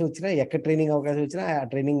అవకాశం వచ్చినా, ఎక్కడ ట్రైనింగ్ అవకాశం వచ్చినా ఆ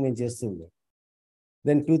ట్రైనింగ్ మేము చేస్తూ ఉన్నాం.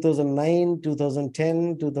 దెన్ 2009, 2010,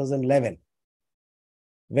 2011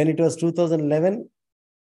 when it was 2011,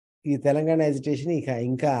 ఈ తెలంగాణ ఎడ్యుకేషన్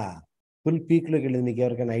ఇంకా ఫుల్ పీక్లోకి వెళ్ళింది. మీకు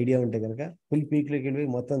ఎవరికైనా ఐడియా ఉంటే కనుక ఫుల్ పీక్లోకి వెళ్ళి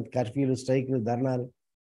మొత్తం కర్ఫ్యూలు, స్ట్రైక్లు, ధర్నాలు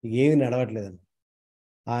ఏమీ నడవట్లేదండి.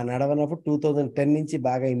 ఆ నడవనప్పుడు 2010 నుంచి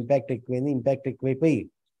బాగా ఇంపాక్ట్ ఎక్కువైంది. ఇంపాక్ట్ ఎక్కువైపోయి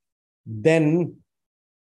దెన్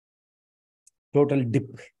టోటల్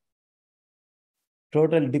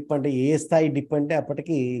డిప్ అంటే ఏ స్థాయి డిప్ అంటే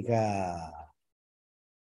అప్పటికి ఇక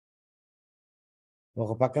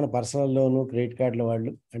ఒక పక్కన పర్సనల్ లోను, క్రెడిట్ కార్డుల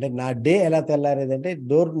వాళ్ళు, అంటే నా డే ఎలా తెల్లారేదంటే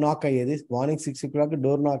డోర్ నాక్ అయ్యేది. మార్నింగ్ 6 o'clock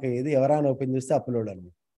డోర్ నాక్ అయ్యేది. ఎవరైనా ఓపెన్ చేస్తే అప్పులోడ్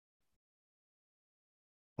అనమాట.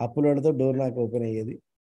 అప్పులోడ్తో డోర్ నాక్ ఓపెన్ అయ్యేది.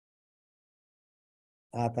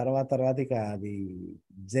 ఆ తర్వాత ఇక అది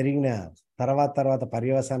జరిగిన తర్వాత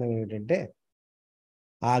పర్యవసానం ఏమిటంటే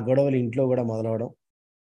ఆ గొడవలు ఇంట్లో కూడా మొదలవడం,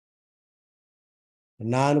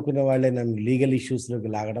 నా అనుకున్న వాళ్ళే నన్ను లీగల్ ఇష్యూస్లోకి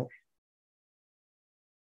లాగడం,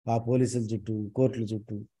 ఆ పోలీసుల చుట్టూ, కోర్టుల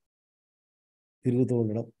చుట్టూ తిరుగుతూ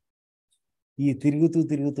ఉండడం. ఈ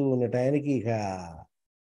తిరుగుతూ ఉన్న టైంకి ఇక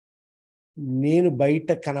నేను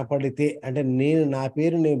బయట కనపడితే, అంటే నా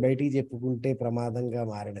పేరు నేను బయటికి చెప్పుకుంటే ప్రమాదంగా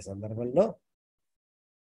మారిన సందర్భంలో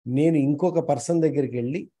నేను ఇంకొక పర్సన్ దగ్గరికి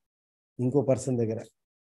వెళ్ళి, ఇంకో పర్సన్ దగ్గర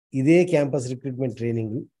ఇదే క్యాంపస్ రిక్రూట్మెంట్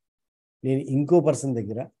ట్రైనింగ్, నేను ఇంకో పర్సన్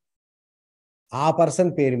దగ్గర ఆ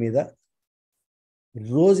పర్సన్ పేరు మీద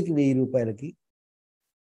రోజుకి 1000 రూపాయలకి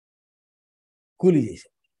కూలీ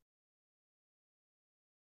చేశాను.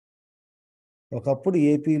 ఒకప్పుడు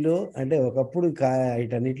ఏపీలో, అంటే ఒకప్పుడు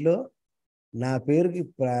వీటన్నిటిలో నా పేరుకి,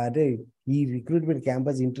 అంటే ఈ recruitment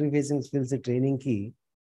campus interview facing skills ట్రైనింగ్కి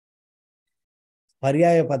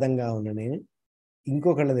పర్యాయ పదంగా ఉన్న నేను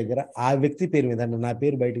ఇంకొకళ్ళ దగ్గర ఆ వ్యక్తి పేరు మీద, అంటే నా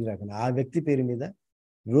పేరు బయటికి రాకుండా ఆ వ్యక్తి పేరు మీద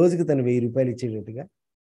రోజుకి తను 1000 రూపాయలు ఇచ్చేటట్టుగా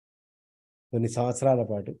కొన్ని సంవత్సరాల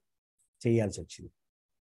పాటు చేయాల్సి వచ్చింది.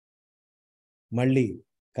 మళ్ళీ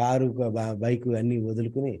కారు, బైకు అన్నీ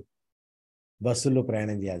వదులుకుని బస్సుల్లో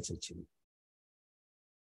ప్రయాణం చేయాల్సి వచ్చింది.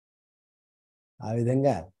 ఆ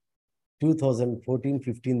విధంగా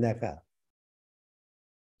 2014-15 దాకా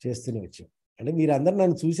చేస్తూనే వచ్చాం. అంటే మీరు అందరు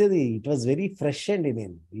నన్ను చూసేది ఇట్ వాజ్ వెరీ ఫ్రెష్ అండి.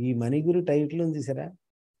 నేను ఈ మనీ గురు టైటిల్ ఉంది చూసారా,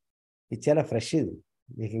 ఇది చాలా ఫ్రెష్. ఇది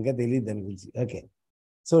మీకు ఇంకా తెలియదు దాని గురించి. ఓకే,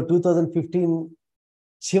 సో 2015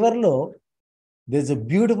 చివరిలో there is a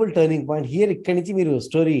beautiful turning point here. ఇక్కడి నుంచి మీరు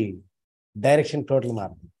స్టోరీ డైరెక్షన్ టోటల్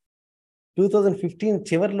మారుతుంది. 2015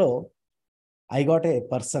 చివరిలో I got a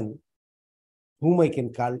person whom I can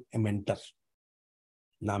call a mentor.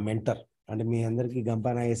 నా మెంటర్ అంటే మీ అందరికీ గంపా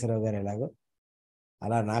నాగేశ్వరరావు గారు ఎలాగో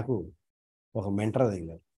అలా నాకు ఒక మెంటర్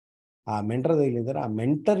తగిలారు. ఆ మెంటర్ తగిలిన తర్వాత ఆ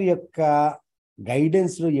మెంటర్ యొక్క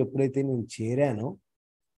గైడెన్స్లో ఎప్పుడైతే నేను చేరానో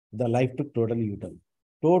the life to total U turn,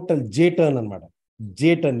 total J turn అనమాట. జే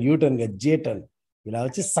టర్న్, యూటర్న్గా జే టర్న్ ఇలా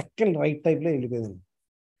వచ్చి సక్కల్ రైట్ టైప్లో వెళ్ళిపోయింది.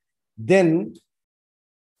 దెన్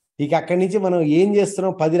ఇక అక్కడి నుంచి మనం ఏం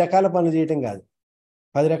చేస్తున్నాం, 10 రకాల పనులు చేయటం కాదు,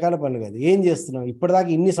 10 రకాల పనులు కాదు, ఏం చేస్తున్నావు ఇప్పటిదాకా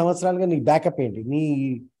ఇన్ని సంవత్సరాలుగా నీకు బ్యాకప్ ఏంటి,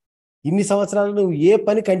 ఇన్ని సంవత్సరాలు నువ్వు ఏ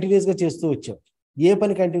పని కంటిన్యూస్గా చేస్తూ వచ్చావు, ఏ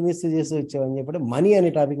పని కంటిన్యూస్గా చేస్తూ వచ్చావు అని చెప్పి మనీ అనే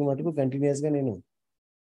టాపిక్ మటుకు కంటిన్యూస్గా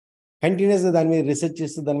దాని మీద రీసెర్చ్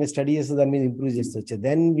చేస్తూ, దాని మీద స్టడీ చేస్తూ, దాని మీద ఇంప్రూవ్ చేస్తూ వచ్చా.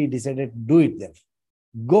 Then we decided do it, then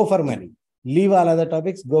go for money, leave all other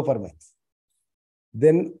topics, go for money.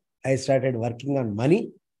 Then I started working on money.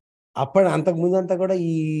 అంతకుముందు అంతా కూడా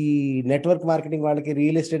ఈ నెట్వర్క్ మార్కెటింగ్ వాళ్ళకి,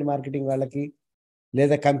 రియల్ ఎస్టేట్ మార్కెటింగ్ వాళ్ళకి,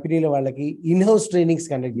 లేదా కంపెనీల వాళ్ళకి ఇన్హౌస్ ట్రైనింగ్స్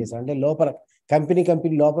కండక్ట్ చేసాం. అంటే లోపల కంపెనీ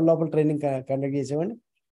లోపల ట్రైనింగ్ కండక్ట్ చేసామండి.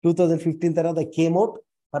 2015 తర్వాత came out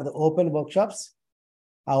for the open workshops.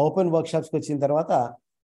 ఆ ఓపెన్ వర్క్షాప్స్కి వచ్చిన తర్వాత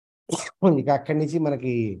ఇక అక్కడి నుంచి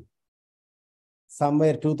మనకి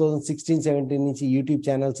సమ్వేర్ 2016-17 నుంచి యూట్యూబ్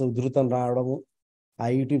ఛానల్స్ ఉధృతం రావడము. ఆ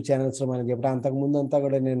యూట్యూబ్ ఛానల్స్లో మనం చెప్పడం, అంతకుముందు అంతా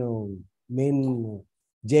కూడా నేను మెయిన్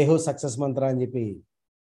జైహో సక్సెస్ మంత్ర అని చెప్పి,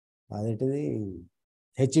 అదేంటిది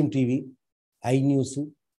హెచ్ఎం టీవీ,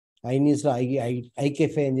 ఐన్యూస్లో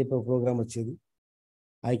ఐకేఫే అని చెప్పి ఒక ప్రోగ్రామ్ వచ్చేది.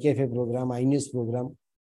 ఐకేఫే ప్రోగ్రామ్, ఐన్యూస్ ప్రోగ్రామ్,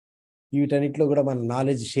 వీటన్నిటిలో కూడా మన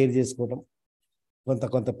నాలెడ్జ్ షేర్ చేసుకోవడం,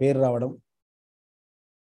 కొంత పేరు రావడం.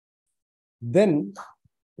 దెన్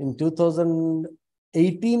ఇన్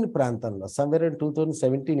 2018 ప్రాంతంలో, సమ్వేర్ ఇన్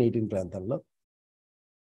 2017-18 ప్రాంతంలో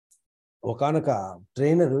ఒకానొక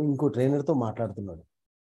ట్రైనర్ ఇంకో ట్రైనర్తో మాట్లాడుతున్నాడు.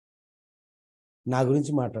 నా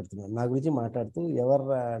గురించి మాట్లాడుతూ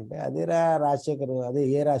ఎవర్రా అంటే, అదేరా రాజశేఖర్, అదే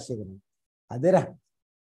ఏ రాజశేఖర్, అదేరా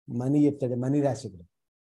మనీ చెప్తాడే మనీ రాజశేఖర్.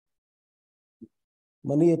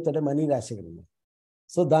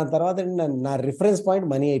 సో దాని తర్వాత నా రిఫరెన్స్ పాయింట్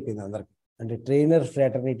మనీ అయిపోయింది అందరికి. అంటే ట్రైనర్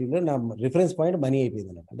ఫ్రాటర్నిటీలో నా రిఫరెన్స్ పాయింట్ మనీ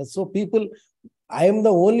అయిపోయింది అన్నమాట. అంటే so people, I'm the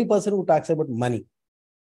only person who talks about money.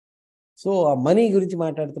 So ఆ మనీ గురించి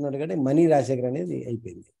మాట్లాడుతున్నాడు కాబట్టి మనీ రాజశేఖర్ అనేది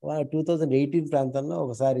అయిపోయింది. 2018 ప్రాంతంలో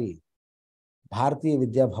ఒకసారి భారతీయ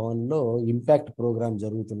విద్యాభవన్లో ఇంపాక్ట్ ప్రోగ్రాం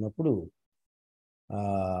జరుగుతున్నప్పుడు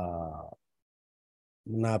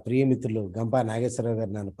నా ప్రియమిత్రులు గంపా నాగేశ్వరరావు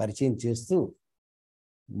గారు నన్ను పరిచయం చేస్తూ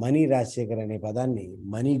మనీ రాజశేఖర్ అనే పదాన్ని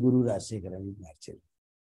మనీ గురు రాజశేఖర్ అని మార్చారు.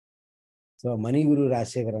 సో మనీ గురు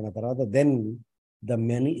రాజశేఖర్ అన్న తర్వాత then the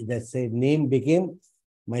name became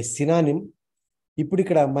my synonym. ఇప్పుడు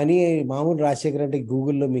ఇక్కడ మనీ మామూలు రాజశేఖర్ అంటే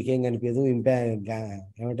గూగుల్లో మీకేం కనిపించదు,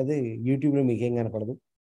 ఏమంటది యూట్యూబ్లో మీకేం కనపడదు.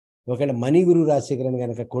 ఒకవేళ మనీ గురు రాజశేఖర్ అని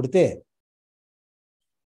కనుక కొడితే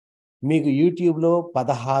మీకు యూట్యూబ్లో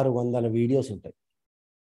 1600 వీడియోస్ ఉంటాయి.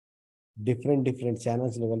 డిఫరెంట్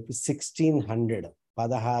ఛానల్స్లో కలిపి 1600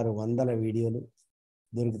 వీడియోలు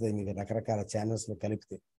దొరుకుతాయి మీకు, రకరకాల ఛానల్స్లో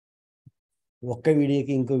కలిపితే. ఒక్క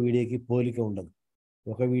వీడియోకి ఇంకో వీడియోకి పోలిక ఉండదు,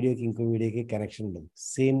 ఒక వీడియోకి ఇంకో వీడియోకి కనెక్షన్ ఉండదు,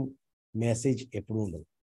 సేమ్ మెసేజ్ ఎప్పుడు ఉండదు.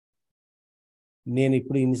 నేను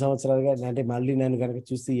ఇప్పుడు ఇన్ని సంవత్సరాలుగా అంటే మళ్ళీ నన్ను కనుక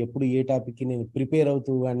చూస్తే ఎప్పుడు ఏ టాపిక్కి నేను ప్రిపేర్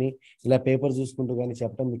అవుతూ కానీ ఇలా పేపర్ చూసుకుంటూ కానీ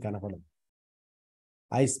చెప్పడం మీకు కనపడదు.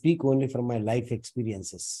 I speak only from my life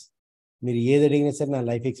experiences. మీరు ఏది అడిగినా సరే నా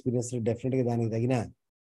లైఫ్ ఎక్స్పీరియన్స్లో డెఫినెట్గా దానికి తగిన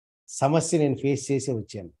సమస్య నేను ఫేస్ చేసే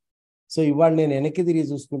వచ్చాను. సో ఇవాళ నేను వెనక్కి తిరిగి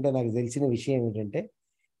చూసుకుంటే నాకు తెలిసిన విషయం ఏంటంటే,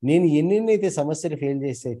 నేను ఎన్నెన్నైతే సమస్యలు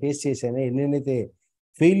ఫేస్ చేశానో, ఎన్నెన్నైతే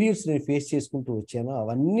ఫెయిల్యూర్స్ నేను ఫేస్ చేసుకుంటూ వచ్చానో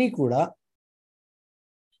అవన్నీ కూడా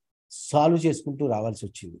సాల్వ్ చేసుకుంటూ రావాల్సి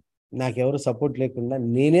వచ్చింది. నాకెవరు సపోర్ట్ లేకుండా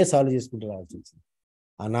నేనే సాల్వ్ చేసుకుంటూ రావాల్సి వచ్చింది.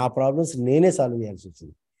 నా ప్రాబ్లమ్స్ నేనే సాల్వ్ చేయాల్సి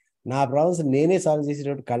వచ్చింది. నా ప్రాబ్లమ్స్ నేనే సాల్వ్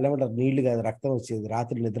చేసేటప్పుడు కళ్ళెమట నీళ్లు కాదు, రక్తం వచ్చేది,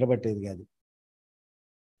 రాత్రి నిద్రపట్టేది కాదు,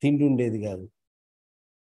 తిండి ఉండేది కాదు.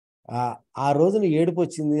 ఆ రోజున ఏడుపు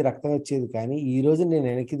వచ్చింది, రక్తం వచ్చేది. కానీ ఈ రోజు నేను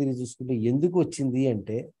వెనక్కి తిరిగి చూసుకుంటే ఎందుకు వచ్చింది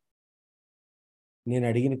అంటే, నేను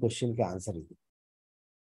అడిగిన క్వశ్చన్కి ఆన్సర్ ఇది.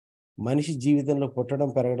 మనిషి జీవితంలో పుట్టడం,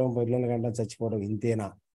 పెరగడం, పిల్లలు కంటం, చచ్చిపోవడం ఇంతేనా?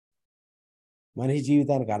 మనిషి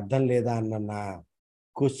జీవితానికి అర్థం లేదా అన్న నా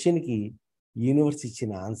క్వశ్చన్కి యూనివర్స్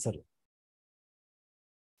ఇచ్చిన ఆన్సర్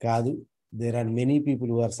కాదు. There are many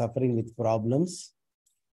people who are suffering with problems.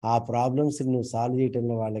 ఆ ప్రాబ్లమ్స్ నువ్వు సాల్వ్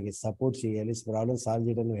చేయడంలో వాళ్ళకి సపోర్ట్ చేయాలి, ప్రాబ్లమ్స్ సాల్వ్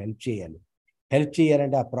చేయడంలో హెల్ప్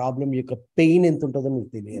చేయాలంటే ఆ ప్రాబ్లం యొక్క పెయిన్ ఎంత ఉంటుందో నీకు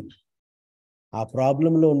తెలియాలి. ఆ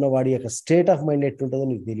ప్రాబ్లంలో ఉన్నవాడి యొక్క స్టేట్ ఆఫ్ మైండ్ ఎట్లుంటుందో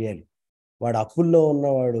నీకు తెలియాలి. వాడు అప్పుల్లో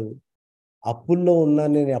ఉన్నవాడు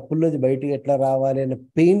నేను అప్పుల్లోంచి బయటికి ఎట్లా రావాలి అనే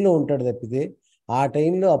పెయిన్లో ఉంటాడు తప్పితే, ఆ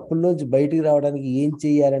టైంలో అప్పుల్లోంచి బయటికి రావడానికి ఏం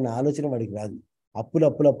చేయాలనే ఆలోచన వాడికి రాదు. అప్పులు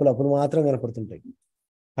మాత్రం కనపడుతుంటాయి,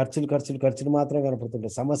 ఖర్చులు మాత్రం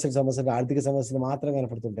కనపడుతుంటాయి, సమస్యలు ఆర్థిక సమస్యలు మాత్రం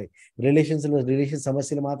కనపడుతుంటాయి, రిలేషన్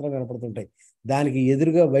సమస్యలు మాత్రం కనపడుతుంటాయి. దానికి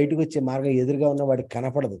ఎదురుగా బయటకు వచ్చే మార్గం ఎదురుగా ఉన్న వాడికి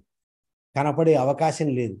కనపడదు. కనపడే అవకాశం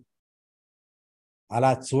లేదు.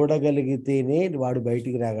 అలా చూడగలిగితేనే వాడు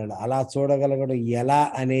బయటికి రాగలడు. అలా చూడగలగడం ఎలా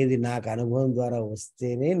అనేది నాకు అనుభవం ద్వారా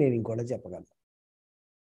వస్తేనే నేను ఇంకోటి చెప్పగలను.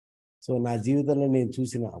 సో నా జీవితంలో నేను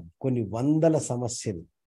చూసిన కొన్ని వందల సమస్యలు,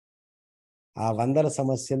 ఆ వందల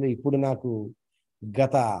సమస్యలు ఇప్పుడు నాకు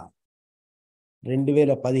గత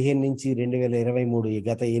 2015 నుంచి 2023 ఈ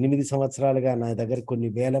గత 8 సంవత్సరాలుగా నా దగ్గర కొన్ని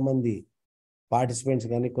వేల మంది పార్టిసిపెంట్స్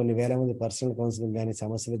కానీ, కొన్ని వేల మంది పర్సనల్ కౌన్సిలింగ్ కానీ,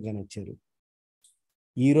 సమస్యలకు కానీ వచ్చారు.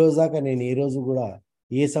 ఈ రోజు దాకా నేను ఏ రోజు కూడా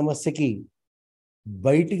ఏ సమస్యకి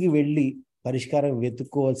బయటికి వెళ్ళి పరిష్కారం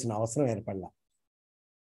వెతుక్కోవాల్సిన అవసరం ఏర్పడలా.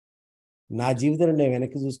 నా జీవితంలో నేను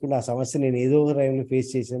వెనక్కి చూసుకుంటే ఆ సమస్య నేను ఏదో ఒక టైంలో ఫేస్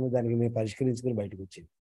చేశాను, దానికి నేను పరిష్కరించుకుని బయటకు వచ్చాను.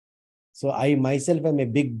 So I myself I'm a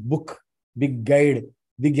big book, big guide,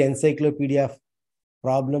 big encyclopedia of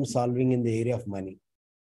problem solving in the area of money.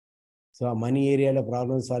 So ఆ మనీ ఏరియాలో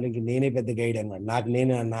ప్రాబ్లమ్ సాల్వింగ్కి నేనే పెద్ద గైడ్ అన్నమాట.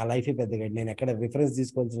 నా లైఫే పెద్ద గైడ్. నేను ఎక్కడ రిఫరెన్స్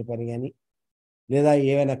తీసుకోవాల్సిన పని కానీ, లేదా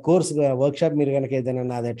ఏమైనా కోర్స్ వర్క్షాప్ మీరు కనుక ఏదైనా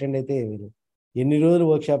నాది అటెండ్ అయితే, మీరు ఎన్ని రోజులు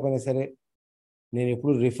వర్క్షాప్ అయినా సరే నేను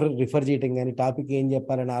ఎప్పుడు రిఫర్ చేయటం కానీ, టాపిక్ ఏం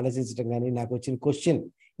చెప్పాలని ఆలోచించడం కానీ, నాకు వచ్చిన క్వశ్చన్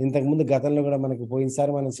ఇంతకుముందు గతంలో కూడా మనకి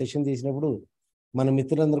పోయినసారి మనం సెషన్ చేసినప్పుడు మన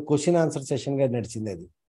మిత్రులందరూ క్వశ్చన్ ఆన్సర్ సెషన్గా నడిచింది. అది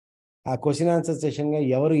ఆ క్వశ్చన్ ఆన్సర్ సెషన్గా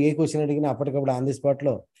ఎవరు ఏ క్వశ్చన్ అడిగినా అప్పటికప్పుడు ఆన్ ది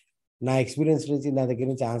స్పాట్లో నా ఎక్స్పీరియన్స్ నుంచి నా దగ్గర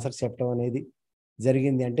నుంచి ఆన్సర్ చెప్పడం అనేది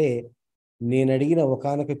జరిగింది. అంటే నేను అడిగిన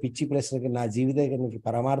ఒకానొక పిచ్చి ప్రశ్నకి నా జీవితానికి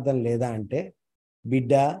పరమార్థం లేదా అంటే,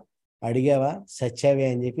 బిడ్డ అడిగావా సచ్చావే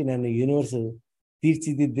అని చెప్పి నన్ను యూనివర్స్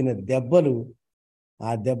తీర్చిదిద్దిన దెబ్బలు,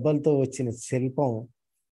 ఆ దెబ్బలతో వచ్చిన శిల్పం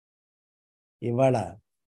ఇవాళ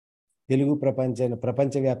తెలుగు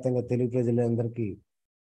ప్రపంచవ్యాప్తంగా తెలుగు ప్రజలందరికీ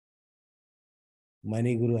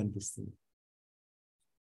మనీ గురు అనిపిస్తుంది.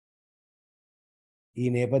 ఈ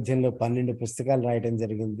నేపథ్యంలో 12 పుస్తకాలు రాయటం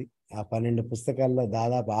జరిగింది. ఆ 12 పుస్తకాల్లో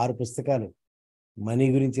దాదాపు 6 పుస్తకాలు మనీ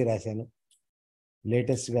గురించి రాశాను.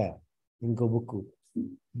 లేటెస్ట్గా ఇంకో బుక్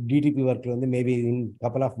డిటిపి వర్క్లో ఉంది. Maybe in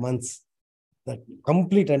couple of months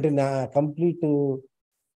complete, అంటే నా కంప్లీట్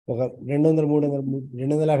ఒక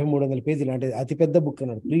 250-300 పేజీలు, అంటే అతిపెద్ద బుక్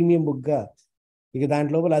అన్నాడు, ప్రీమియం బుక్గా. ఇక దాంట్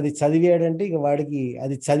లోపల అది చదివాడంటే ఇక వాడికి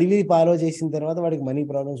అది చదివి ఫాలో చేసిన తర్వాత వాడికి మనీ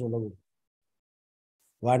ప్రాబ్లమ్స్ ఉండకూడదు.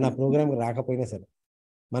 వాడు నా ప్రోగ్రామ్కి రాకపోయినా సరే,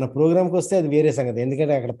 మన ప్రోగ్రామ్కి వస్తే అది వేరే సంగతి.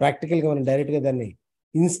 ఎందుకంటే అక్కడ ప్రాక్టికల్గా మనం డైరెక్ట్గా దాన్ని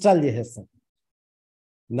ఇన్స్టాల్ చేసేస్తాం.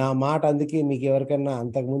 నా మాట అందుకే మీకు ఎవరికన్నా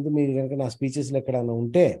అంతకుముందు మీరు కనుక నా స్పీచెస్లో ఎక్కడన్నా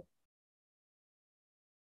ఉంటే,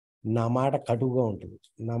 నా మాట కటువుగా ఉంటుంది,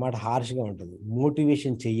 నా మాట హార్ష్గా ఉంటుంది.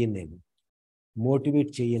 మోటివేషన్ చెయ్యను, నేను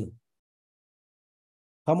మోటివేట్ చెయ్యను.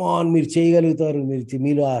 కమాన్ మీరు చేయగలుగుతారు,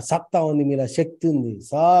 మీలో ఆ సత్తా ఉంది, మీలో ఆ శక్తి ఉంది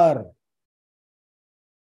సార్.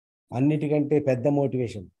 అన్నిటికంటే పెద్ద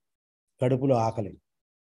మోటివేషన్ కడుపులో ఆకలి.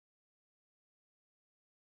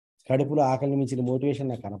 కడుపులో ఆకలిని మించిన మోటివేషన్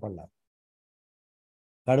నాకు కనపడలా.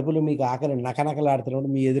 కడుపులో మీకు ఆకలి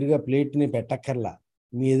నకనకలాడుతున్నప్పుడు మీ ఎదురుగా ప్లేట్ని పెట్టక్కర్లా,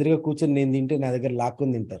 మీ ఎదురుగా కూర్చొని నేను తింటే నా దగ్గర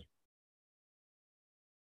లాక్కొని తింటారు.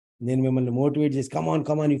 నేను మిమ్మల్ని మోటివేట్ చేసి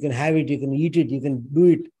come on you can have it, you can eat it, you can do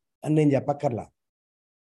it అని నేను చెప్పక్కర్లా,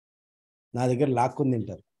 నా దగ్గర లాక్కొని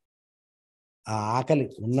తింటారు. ఆ ఆకలి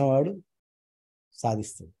ఉన్నవాడు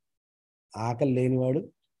సాధిస్తాడు, ఆకలి లేనివాడు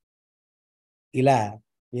ఇలా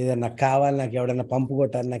ఏదన్నా కావాలి, నాకు ఎవడన్నా పంపు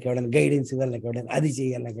కొట్టాలి, నాకు ఎవడన్నా గైడెన్స్ ఇవ్వాలి, నాకు ఎవడన్నా అది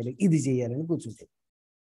చేయాలి, నాకు ఇది చేయాలని కూర్చుంటాడు.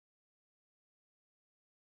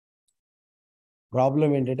 ప్రాబ్లం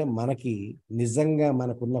ఏంటంటే మనకి నిజంగా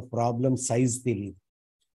మనకున్న ప్రాబ్లం సైజ్ తెలియదు.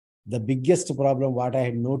 The biggest problem what I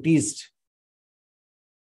head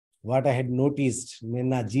noticed నేను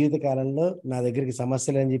నా జీవిత కాలంలో నా దగ్గరికి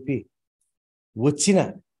సమస్యలు అని చెప్పి వచ్చిన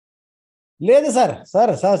లేదు సార్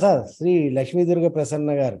శ్రీ లక్ష్మీదుర్గ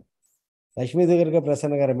ప్రసన్న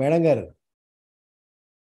గారు మేడం గారు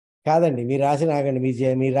కాదండి, మీరు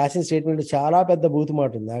రాసిన స్టేట్మెంట్ చాలా పెద్ద బూతు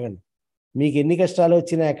మాట ఉంది. ఆగండి, మీకు ఎన్ని కష్టాలు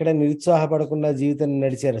వచ్చినా ఎక్కడ నిరుత్సాహపడకుండా జీవితం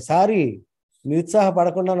నడిచారు. సారీ,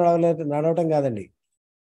 నిరుత్సాహపడకుండా నడవటం కాదండి,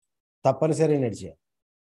 తప్పనిసరి నడిచా.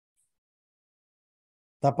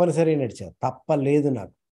 తప్పలేదు,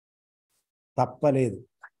 నాకు తప్పలేదు.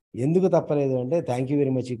 ఎందుకు తప్పలేదు అంటే, థ్యాంక్ యూ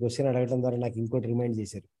వెరీ మచ్. ఈ క్వశ్చన్ అడగడం ద్వారా నాకు ఇంకోటి రిమైండ్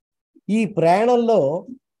చేశారు. ఈ ప్రయాణంలో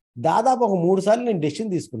దాదాపు ఒక 3 సార్లు నేను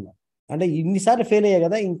డెసిషన్ తీసుకున్నా. అంటే ఇన్నిసార్లు ఫెయిల్ అయ్యా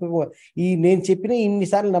కదా, నేను చెప్పిన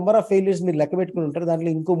ఇన్నిసార్లు నెంబర్ ఆఫ్ ఫెయిల్యూర్స్ మీరు లెక్క పెట్టుకుని ఉంటారు. దాంట్లో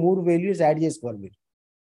ఇంకో 3 ఫెయిల్యూర్స్ యాడ్ చేసుకోవాలి మీరు.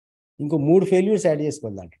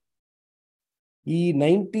 దాంట్లో ఈ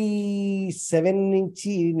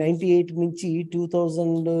 98 నుంచి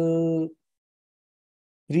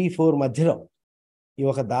 2003-4 మధ్యలో, ఈ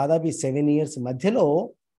ఒక దాదాపు 7 years మధ్యలో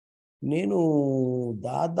నేను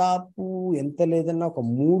దాదాపు ఎంత లేదన్నా ఒక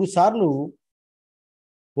 3 సార్లు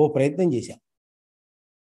ఓ ప్రయత్నం చేశా.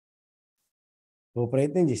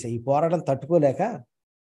 ఈ పోరాటం తట్టుకోలేక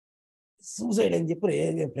సూసైడ్ అని చెప్పి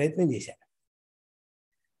ప్రయత్నం చేశా.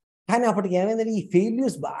 కానీ అప్పటికి ఏమైందంటే ఈ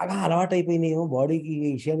ఫెయిల్యూర్స్ బాగా అలవాటు అయిపోయినాయేమో బాడీకి,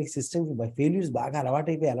 ఈ విషయానికి, సిస్టమ్కి ఫెయిల్యూర్స్ బాగా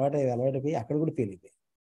అలవాటైపోయి అక్కడ కూడా ఫెయిల్ అయిపోయాయి.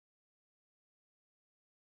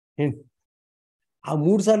 ఆ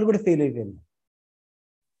 3 సార్లు కూడా ఫెయిల్ అయిపోయింది.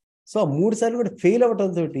 సో ఆ 3 సార్లు కూడా ఫెయిల్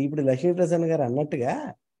అవ్వటంతో ఇప్పుడు లక్ష్మీప్రసన్న గారు అన్నట్టుగా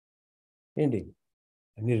ఏంటి,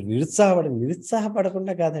 మీరు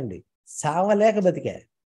నిరుత్సాహపడకుండా కాదండి, చావలేక బతికా.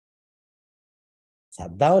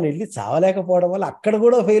 సద్దామని వెళ్ళి చావలేకపోవడం వల్ల, అక్కడ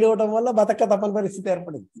కూడా ఫెయిల్ అవ్వడం వల్ల బతక తప్పని పరిస్థితి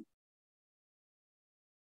ఏర్పడింది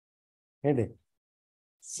ఏంటి.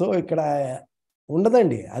 సో ఇక్కడ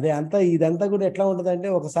ఉండదండి అదే అంతా. ఇదంతా కూడా ఎట్లా ఉంటుందంటే,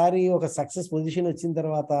 ఒకసారి ఒక సక్సెస్ పొజిషన్ వచ్చిన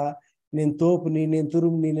తర్వాత నేను తోపుని, నేను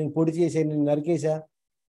తురుముని, నేను పొడి చేసా, నేను నరికేసా,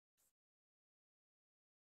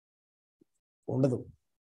 ఉండదు.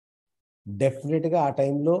 డెఫినెట్గా ఆ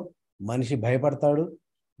టైంలో మనిషి భయపడతాడు,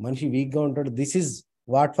 మనిషి వీక్గా ఉంటాడు. దిస్ ఈజ్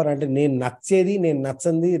వాట్ ఫర్ అంటే, నేను నచ్చేది నేను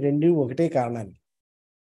నచ్చంది రెండు ఒకటే కారణానికి,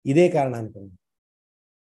 ఇదే కారణానికి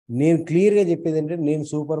నేను క్లియర్గా చెప్పేది ఏంటంటే, నేను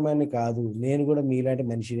సూపర్ మ్యాన్ని కాదు, నేను కూడా మీలాంటి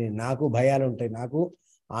మనిషిని. నాకు భయాలు ఉంటాయి, నాకు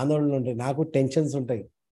ఆందోళనలు ఉంటాయి, నాకు టెన్షన్స్ ఉంటాయి,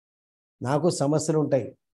 నాకు సమస్యలు ఉంటాయి,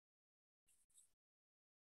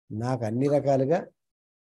 నాకు అన్ని రకాలుగా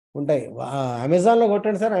ఉంటాయి. అమెజాన్లో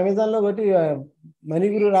కొట్టండి సార్, అమెజాన్లో కొట్టి మనీ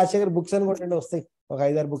గురు రాజశేఖర్ బుక్స్ అని కొట్టండి, వస్తాయి. ఒక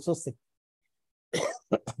 5-6 బుక్స్ వస్తాయి.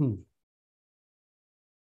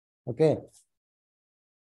 ఓకే.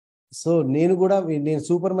 సో నేను కూడా, నేను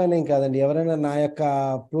సూపర్ మ్యాన్ ఏం కాదండి. ఎవరైనా నా యొక్క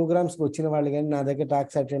ప్రోగ్రామ్స్కి వచ్చిన వాళ్ళు కానీ, నా దగ్గర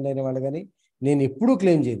టాక్స్ అటెండ్ అయిన వాళ్ళు కానీ, నేను ఎప్పుడూ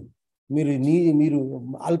క్లెయిమ్ చేయను మీరు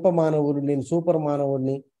అల్ప మానవులు, నేను సూపర్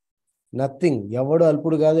మానవుడిని. నథింగ్. ఎవడు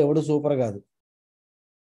అల్పుడు కాదు, ఎవడు సూపర్ కాదు.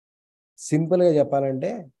 సింపుల్గా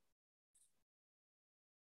చెప్పాలంటే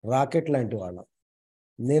రాకెట్ లాంటి వాళ్ళం.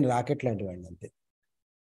 నేను రాకెట్ లాంటి వాడిని, అంతే.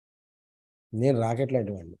 నేను రాకెట్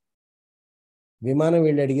లాంటి వాడిని. విమానం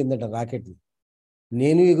వెళ్ళి అడిగిందట రాకెట్ని,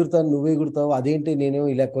 నేను ఎగురుతాను, నువ్వు ఎగురుతావు, అదేంటి నేను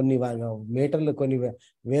ఇలా కొన్ని మీటర్లు, కొన్ని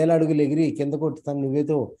వేల అడుగులు ఎగిరి కింద కొట్టుతాను,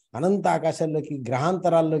 నువ్వేతో అనంత ఆకాశాల్లోకి,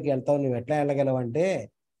 గ్రహాంతరాల్లోకి వెళ్తావు, నువ్వు ఎట్లా వెళ్ళగలవంటే,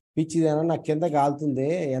 పిచ్చిదేనా, నాకు కింద కాలుతుంది,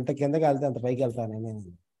 ఎంత కింద కాలితే అంత పైకి వెళ్తాను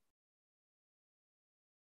నేను.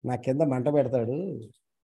 నా కింద మంట పెడతాడు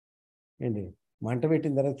ఏంటి, మంట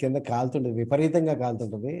పెట్టిన తర్వాత కింద కాలుతుంటుంది, విపరీతంగా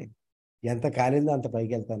కాలుతుంటుంది, ఎంత కాలిందో అంత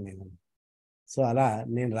పైకి వెళ్తాను నేను. సో అలా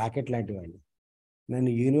నేను రాకెట్ లాంటి వాడిని.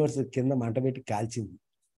 నన్ను యూనివర్స్ కింద మంట పెట్టి కాల్చింది,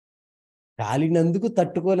 కాలినందుకు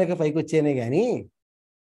తట్టుకోలేక పైకి వచ్చానే కానీ,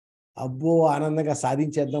 అబ్బో ఆనందంగా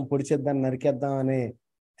సాధించేద్దాం, పొడిచేద్దాం, నరికేద్దాం అనే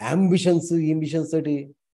అంబిషన్స్ తోటి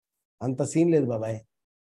అంత సీన్ లేదు బాబాయ్,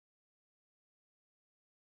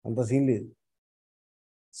 అంత సీన్ లేదు.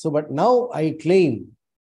 So but now I claim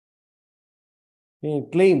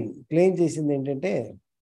చేసింది ఏంటంటే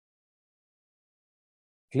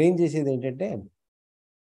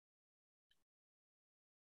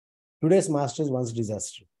today's master is once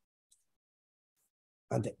disaster,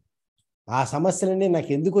 అంతే. ఆ సమస్యలన్నీ నాకు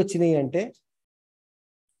ఎందుకు వచ్చినాయి అంటే,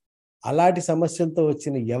 అలాంటి సమస్యలతో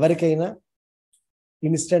వచ్చిన ఎవరికైనా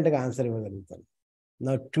ఇన్స్టెంట్గా ఆన్సర్ ఇవ్వగలుగుతాను.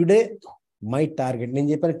 నా టుడే మై టార్గెట్, నేను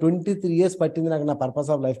చెప్పాను 23 years పట్టింది నాకు నా purpose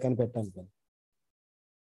of life కనిపెట్టాను.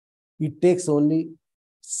 It takes only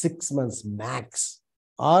 6 months max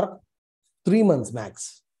are 3 months max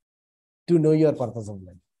to know your purpose of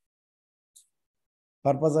life.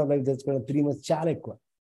 Purpose of life తెలుసుకోవడం 3 months చాలా ఎక్కువ,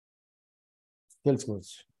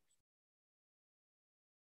 తెలుసుకోవచ్చు.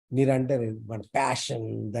 మీరంటే మన ప్యాషన్,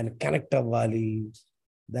 దానికి కనెక్ట్ అవ్వాలి,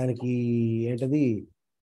 దానికి ఏంటది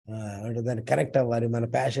దానికి కనెక్ట్ అవ్వాలి, మన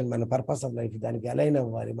ప్యాషన్, మన పర్పస్ ఆఫ్ లైఫ్ దానికి అలైన్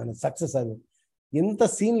అవ్వాలి, మన సక్సెస్ అది. ఎంత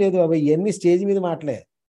సీన్ లేదు బాబాయ్, ఎన్ని స్టేజ్ మీద మాటలే.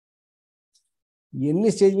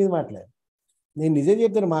 నేను నిజం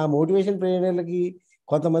చెప్తాను, మా మోటివేషన్ ట్రైనర్లకి,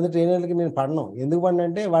 కొంతమంది ట్రైనర్లకి నేను పడను. ఎందుకు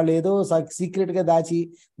పడినంటే, వాళ్ళు ఏదో సీక్రెట్గా దాచి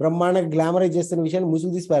బ్రహ్మాండంగా గ్లామరైజ్ చేస్తున్న విషయాన్ని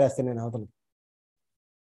ముసుగు తీసి పారేస్తాను నేను అవతల.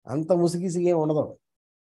 అంత ముసుగీసి ఏం ఉండదు.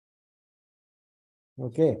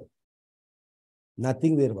 Okay,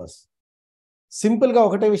 nothing there was. సింపుల్గా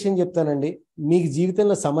ఒకటే విషయం చెప్తానండి, మీకు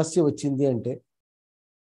జీవితంలో సమస్య వచ్చింది అంటే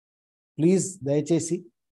ప్లీజ్ దయచేసి,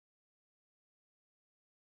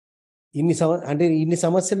 ఇన్ని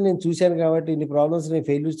సమస్యలు నేను చూశాను కాబట్టి, ఇన్ని ప్రాబ్లమ్స్, నేను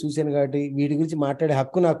ఫెయిల్యూర్స్ చూశాను కాబట్టి, వీటి గురించి మాట్లాడే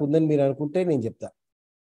హక్కు నాకు ఉందని మీరు అనుకుంటే నేను చెప్తా.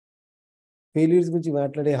 ఫెయిల్యూర్స్ గురించి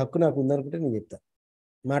మాట్లాడే హక్కు నాకు ఉందనుకుంటే నేను చెప్తా.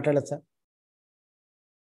 మాట్లాడచ్చా?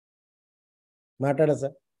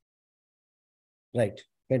 Right,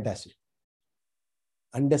 fantastic.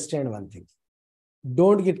 Understand one thing,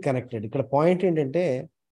 don't get connected. ఇక్కడ పాయింట్ ఏంటంటే,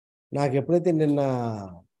 నాకు ఎప్పుడైతే నిన్న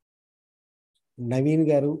నవీన్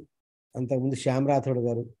గారు, అంతకుముందు శ్యామ్ రాథోడ్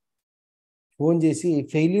గారు ఫోన్ చేసి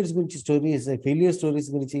ఫెయిల్యూర్ స్టోరీస్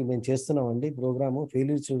గురించి మేము చేస్తున్నామండి ప్రోగ్రాము,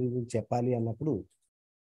 ఫెయిల్యూర్ స్టోరీస్ గురించి చెప్పాలి అన్నప్పుడు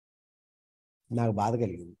నాకు బాధ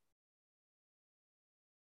కలిగింది.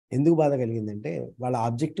 ఎందుకు బాధ కలిగిందంటే, వాళ్ళ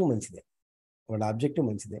ఆబ్జెక్టివ్ మంచిదే,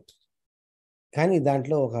 కానీ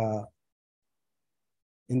దాంట్లో ఒక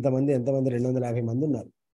ఎంతమంది 250 మంది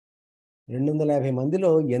ఉన్నారు. 250 మందిలో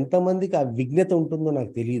ఎంతమందికి ఆ విఘ్నత ఉంటుందో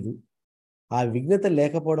నాకు తెలియదు. ఆ విఘ్నత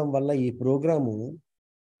లేకపోవడం వల్ల ఈ ప్రోగ్రాము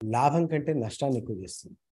లాభం కంటే నష్టాన్ని ఎక్కువ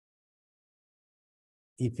చేస్తుంది.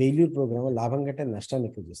 ఈ ఫెయిల్యూర్ ప్రోగ్రామ్ లాభం కంటే నష్టాన్ని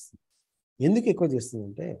ఎక్కువ చేస్తుంది. ఎందుకు ఎక్కువ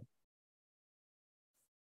చేస్తుందంటే,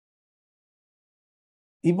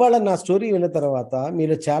 ఇవాళ నా స్టోరీ విన్న తర్వాత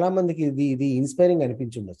మీలో చాలా మందికి ఇది ఇన్స్పైరింగ్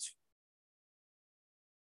అనిపించుండొచ్చు.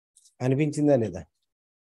 అనిపించిందా లేదా?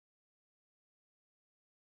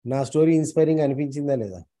 నా స్టోరీ ఇన్స్పైరింగ్ అనిపించిందా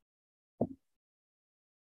లేదా?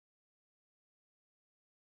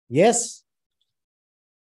 Yes,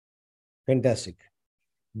 fantastic.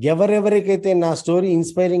 ఎవరెవరికైతే నా స్టోరీ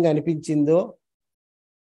ఇన్స్పైరింగ్ అనిపించిందో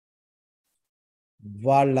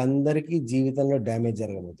వాళ్ళందరికీ జీవితంలో డ్యామేజ్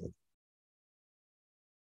జరగబోతుంది.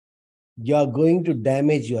 You are going to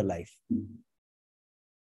damage your life.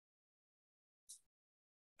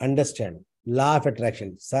 Understand law of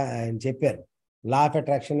attraction. ఆయన చెప్పారు, లా ఆఫ్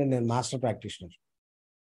అట్రాక్షన్ నేను మాస్టర్ ప్రాక్టీషనర్.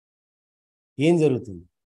 ఏం జరుగుతుంది?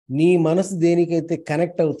 నీ మనసు దేనికైతే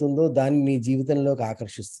కనెక్ట్ అవుతుందో దాన్ని నీ జీవితంలోకి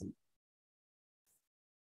ఆకర్షిస్తుంది.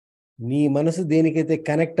 నీ మనసు దేనికైతే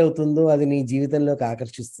కనెక్ట్ అవుతుందో అది నీ జీవితంలోకి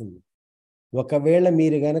ఆకర్షిస్తుంది. ఒకవేళ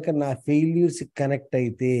మీరు గనక నా ఫెయిల్యూర్స్ కనెక్ట్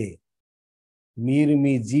అయితే మీరు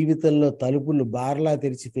మీ జీవితంలో తలుపులు బార్లా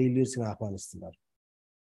తెరిచి ఫెయిల్యూర్స్ని ఆహ్వానిస్తున్నారు.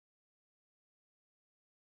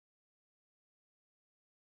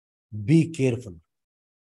 Be careful,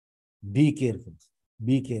 be careful,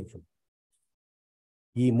 be careful.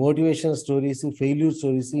 ఈ motivational stories, failure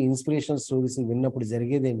stories, inspirational stories విన్నప్పుడు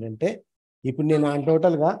జరిగేది ఏంటంటే, ఇప్పుడు నేను ఆన్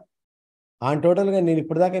టోటల్గా నేను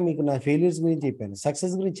ఇప్పటిదాకా మీకు నా ఫెయిల్యూర్స్ గురించి చెప్పాను.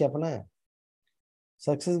 సక్సెస్ గురించి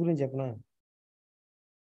చెప్పనా?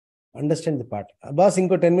 Understand the part. బాస్,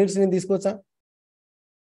 ఇంకో 10 minutes నేను తీసుకోవచ్చా?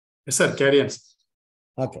 Sir, carry on.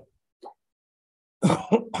 Okay.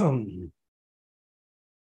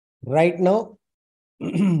 Right now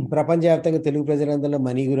ప్రపంచవ్యాప్తంగా తెలుగు ప్రజలందరిలో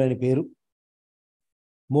మనీ గురు అని పేరు.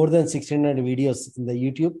 More than 1600 videos in the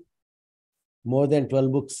YouTube, more than 12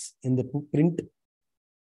 books in the print,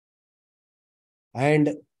 and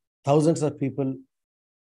thousands of people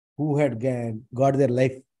who had got their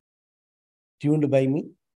life tuned by me.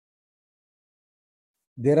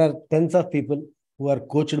 There are tens of people who are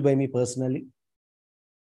coached by me personally.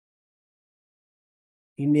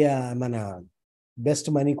 India mana best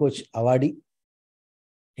money coach awardee,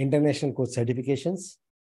 international coach certifications,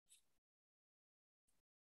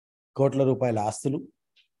 కోట్ల రూపాయల ఆస్తులు,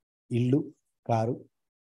 ఇల్లు, car,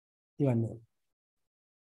 ఇవన్నీ.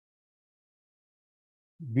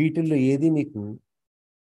 వీటిల్లో ఏది మీకు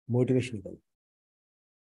motivation ఇవ్వదు.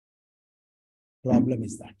 Problem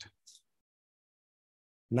is that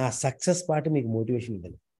నా సక్సెస్ పార్ట్ మీకు మోటివేషన్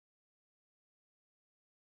ఇవ్వదు.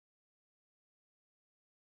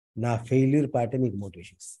 నా ఫెయిల్యూర్ పార్టే మీకు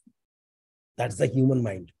మోటివేషన్ ఇస్తుంది. That's the human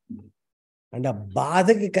mind. And ఆ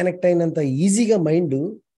బాధకి కనెక్ట్ అయినంత ఈజీగా మైండ్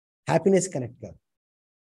హ్యాపీనెస్ కనెక్ట్ కాదు.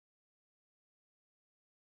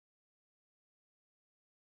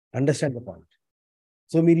 Understand the point.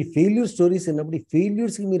 సో మీరు ఈ ఫెయిల్యూర్ స్టోరీస్ విన్నప్పుడు ఈ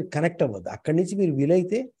ఫెయిల్యూర్స్కి మీరు కనెక్ట్ అవ్వద్దు. అక్కడి నుంచి మీరు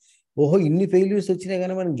వీలైతే ఓహో ఇన్ని ఫెయిల్యూర్స్ వచ్చినా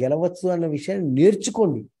కానీ మనం గెలవచ్చు అన్న విషయాన్ని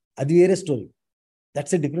నేర్చుకోండి. అది వేరే story.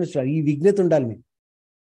 That's a different story. ఈ విఘ్నత ఉండాలి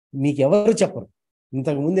మీకు ఎవరు చెప్పరు.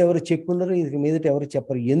 ఇంతకుముందు ఎవరు చెప్పున్నారు, ఇంతకు మీదట ఎవరు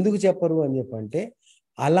చెప్పరు. ఎందుకు చెప్పరు అని చెప్పంటే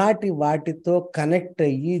అలాంటి వాటితో కనెక్ట్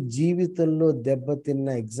అయ్యి జీవితంలో దెబ్బతిన్న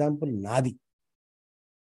ఎగ్జాంపుల్ నాది.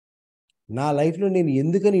 నా లైఫ్లో నేను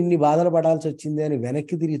ఎందుకని ఇన్ని బాధలు పడాల్సి వచ్చింది అని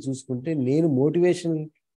వెనక్కి తిరిగి చూసుకుంటే నేను మోటివేషన్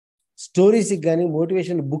స్టోరీస్కి కానీ,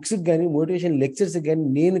 మోటివేషన్ బుక్స్కి కానీ, మోటివేషన్ లెక్చర్స్కి కానీ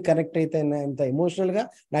నేను కనెక్ట్ అయితే అంత ఎమోషనల్గా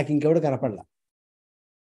నాకు ఇంకెవడు కనపడలా.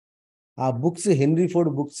 ఆ బుక్స్ హెన్రీ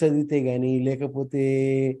ఫోర్డ్ బుక్స్ చదివితే కానీ, లేకపోతే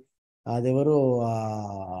అదెవరో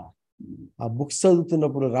ఆ బుక్స్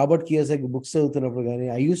చదువుతున్నప్పుడు, రాబర్ట్ కియోసాకి బుక్స్ చదువుతున్నప్పుడు కానీ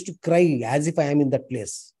I use to cry as if I'm in that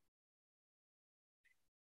place.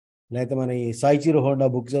 లేకపోతే మన ఈ సాయిచిరో హోండా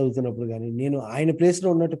బుక్ చదువుతున్నప్పుడు కానీ నేను ఆయన ప్లేస్లో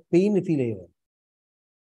ఉన్నట్టు పెయిన్ ఫీల్ అయ్యేవాడు.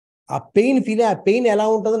 ఆ పెయిన్ ఎలా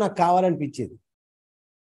ఉంటుందో నాకు కావాలనిపించేది.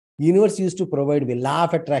 Universe use to provide me law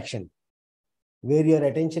of attraction. Where your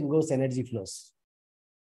attention goes energy flows.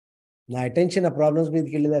 నా అటెన్షన్ ఆ ప్రాబ్లమ్స్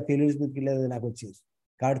మీదకి వెళ్ళేది, ఆ ఫెయిల్యూర్స్ మీదకి వెళ్ళేది నాకు వచ్చేది.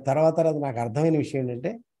 కాబట్టి తర్వాత నాకు అర్థమైన విషయం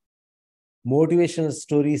ఏంటంటే మోటివేషనల్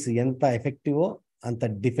స్టోరీస్ ఎంత ఎఫెక్టివో అంత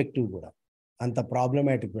డిఫెక్టివ్ కూడా, అంత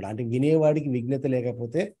ప్రాబ్లమాటిక్ కూడా. అంటే వినేవాడికి విఘ్నత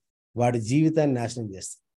లేకపోతే వాడి జీవితాన్ని నాశనం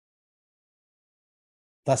చేస్తుంది.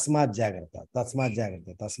 తస్మాత్ జాగ్రత్త.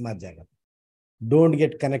 Don't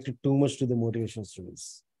get connected too much to the motivational stories.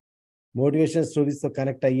 Motivational స్టోరీస్తో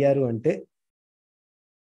connect అయ్యారు అంటే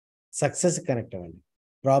సక్సెస్ కనెక్ట్ అవ్వండి,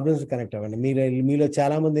 ప్రాబ్లమ్స్ కనెక్ట్ అవ్వండి. మీలో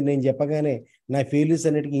చాలా మంది నేను చెప్పగానే నా ఫెయిల్యూర్స్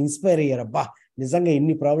అన్నిటికీ ఇన్స్పైర్ అయ్యారు. అబ్బా నిజంగా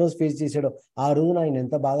ఎన్ని ప్రాబ్లమ్స్ ఫేస్ చేశాడో, ఆ రోజున ఆయన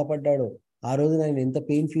ఎంత బాధపడ్డాడో, ఆ రోజున ఆయన ఎంత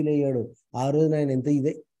పెయిన్ ఫీల్ అయ్యాడో, ఆ రోజున ఆయన ఎంత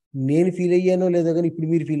ఇదే నేను ఫీల్ అయ్యానో లేదో కానీ ఇప్పుడు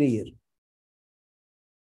మీరు ఫీల్ అయ్యారు.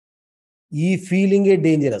 ఈ ఫీలింగే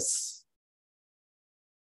డేంజరస్.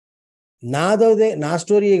 నాదోదే నా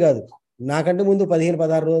స్టోరీయే కాదు, నాకంటే ముందు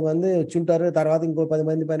 15-16 మంది వచ్చి ఉంటారు, తర్వాత ఇంకో 10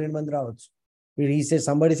 మంది 12 మంది రావచ్చు. ఈ set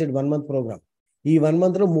somebody set 1 month programme. ఈ 1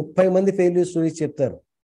 month లో 30 మంది ఫెయిల్యూర్ స్టోరీస్ చెప్తారు.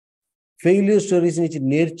 ఫెయిల్యూర్ స్టోరీస్ నుంచి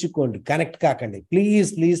నేర్చుకోండి, కనెక్ట్ కాకండి. Please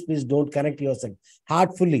please please don't connect your self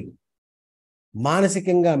heartfully.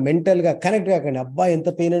 మానసికంగా మెంటల్గా కనెక్ట్ కాకండి. అబ్బా ఎంత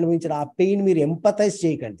పెయిన్ అనిపించారు, ఆ పెయిన్ మీరు ఎంపథైజ్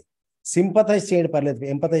చేయకండి. సింపథైజ్ చేయండి పర్లేదు,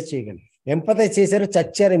 ఎంపథైజ్ చేయకండి. ఎంపథైజ్ చేశారు,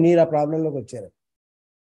 చచ్చారు, మీరు ఆ ప్రాబ్లంలోకి వచ్చారు.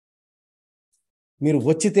 మీరు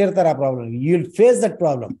వచ్చి తీరుతారు ఆ problem. You will face that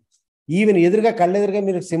problem. Even ఎదురుగా కళ్ళెదురుగా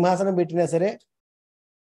మీరు సింహాసనం పెట్టినా సరే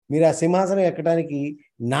మీరు ఆ సింహాసనం ఎక్కడానికి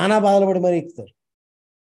నానా బాధలు పడి మరీ ఎక్కుతారు.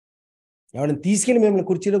 ఎవరైనా తీసుకెళ్ళి మిమ్మల్ని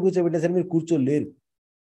కుర్చీలో కూర్చోబెట్టినా సరే మీరు కూర్చోలేరు.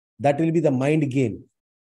 That will be the mind game.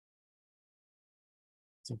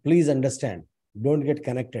 So please understand, don't get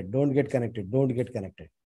connected, don't get connected, don't get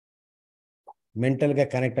connected. మెంటల్గా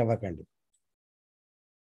కనెక్ట్ అవ్వకండి.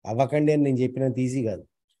 అవ్వకండి అని నేను చెప్పినంత ఈజీ కాదు,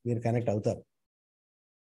 మీరు కనెక్ట్ అవుతారు.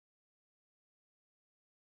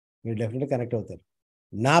 మీరు డెఫినెట్గా కనెక్ట్ అవుతారు.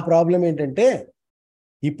 నా ప్రాబ్లం ఏంటంటే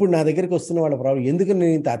ఇప్పుడు నా దగ్గరికి వస్తున్న వాళ్ళ ప్రాబ్లం, ఎందుకు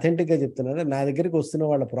నేను ఇంత అథెంటిక్గా చెప్తున్నానో, నా దగ్గరికి వస్తున్న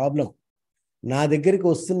వాళ్ళ ప్రాబ్లం, నా దగ్గరికి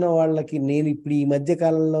వస్తున్న వాళ్ళకి నేను ఇప్పుడు ఈ మధ్య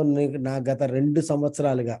కాలంలో నా గత 2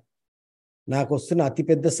 సంవత్సరాలుగా నాకు వస్తున్న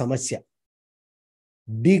అతిపెద్ద సమస్య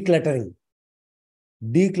డీక్లటరింగ్.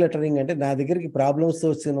 డీక్లటరింగ్ అంటే నా దగ్గరికి ప్రాబ్లమ్స్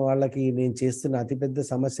వచ్చిన వాళ్ళకి నేను చేస్తున్న అతిపెద్ద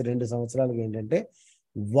సమస్య 2 సంవత్సరాలుగా ఏంటంటే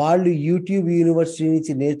వాళ్ళు యూట్యూబ్ యూనివర్సిటీ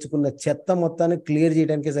నుంచి నేర్చుకున్న చెత్త మొత్తాన్ని క్లియర్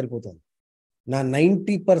చేయడానికే సరిపోతుంది. నా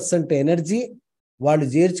 90% ఎనర్జీ వాళ్ళు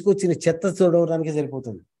చేర్చుకొచ్చిన చెత్త చూడడానికి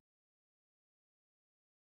సరిపోతుంది.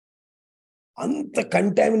 అంత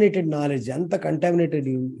కంటామినేటెడ్ నాలెడ్జ్, అంత కంటామినేటెడ్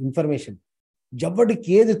ఇన్ఫర్మేషన్. జబ్బడికి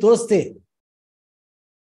ఏది తోస్తే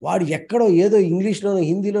వాడు ఎక్కడో ఏదో ఇంగ్లీష్లోనో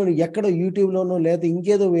హిందీలోనో ఎక్కడో యూట్యూబ్లోనో లేదా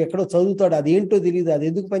ఇంకేదో ఎక్కడో చదువుతాడు. అది ఏంటో తెలియదు, అది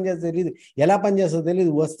ఎందుకు పనిచేస్తుందో తెలియదు, ఎలా పనిచేస్తుందో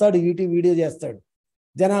తెలియదు. వస్తాడు యూట్యూబ్ వీడియో చేస్తాడు,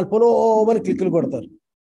 జనాలు పొలోమని క్లిక్లు కొడతారు,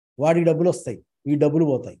 వాడికి డబ్బులు వస్తాయి, ఈ డబ్బులు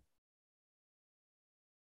పోతాయి.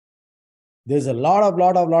 There's a lot of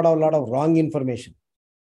wrong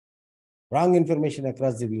information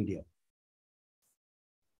across the video,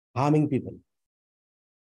 harming people.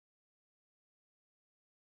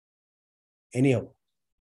 Anyhow,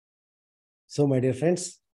 so my dear friends,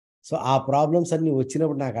 so ఆ ప్రాబ్లమ్స్ అన్ని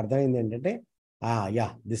వచ్చినప్పుడు నాకు అర్థమైంది ఏంటంటే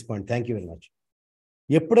this point, thank you very much.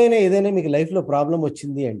 ఎప్పుడైనా ఏదైనా మీకు లైఫ్లో ప్రాబ్లం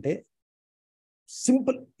వచ్చింది అంటే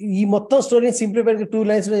సింపుల్, ఈ మొత్తం స్టోరీని సింప్లిఫైడ్గా 2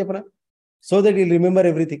 lines చెప్పనా, so that you remember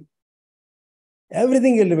everything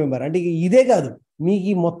will remember. అంటే ఇదే కాదు, మీకు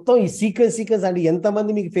ఈ మొత్తం ఈ సీక్వెన్స్ అంటే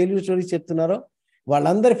ఎంతమంది మీకు ఫెయిల్యూర్ స్టోరీస్ చెప్తున్నారో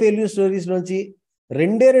వాళ్ళందరి ఫెయిల్యూర్ స్టోరీస్ నుంచి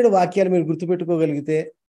 2 వాక్యాలు మీరు గుర్తుపెట్టుకోగలిగితే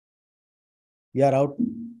you are out,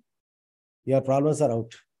 your problems are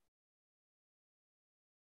out.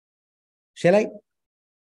 Shall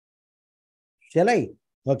I?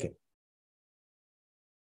 Okay.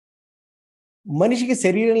 మనిషికి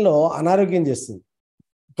శరీరంలో అనారోగ్యం చేస్తుంది,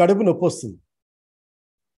 కడుపు నొప్పి వస్తుంది.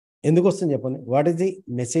 ఎందుకు వస్తుంది చెప్పండి? What is the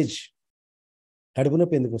message? కడుపు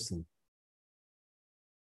నొప్పి ఎందుకు వస్తుంది?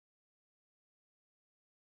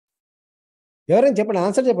 ఎవరైనా చెప్పండి,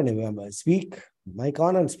 ఆన్సర్ చెప్పండి. Speak, mic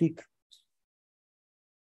on and speak.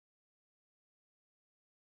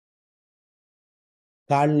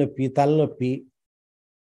 కాళ్ళు నొప్పి, తలనొప్పి,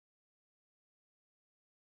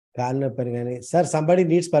 కాళ్ళు నొప్పి అని కానీ. Sir somebody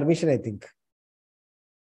needs permission, I think.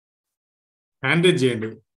 Hand raise చేయండి,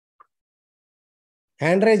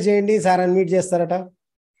 హ్యాండ్ రైజ్ చేయండి. సార్ అన్మ్యూట్ చేస్తారట.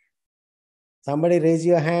 Somebody raise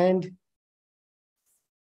your hand.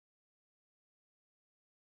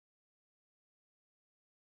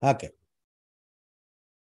 Okay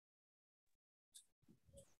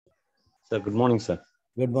sir, good morning sir.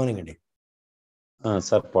 Good morning అండి.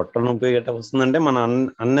 సార్, పొట్ట నొప్పి గట్రా వస్తుందంటే మన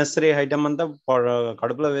అన్నెసరీ ఐటమ్ అంతా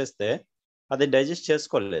కడుపులో వేస్తే అది డైజెస్ట్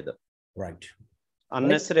చేసుకోలేదు. రైట్.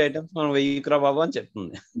 అన్నెసరీ ఐటమ్స్ మనం వెయ్యికురా బాబు అని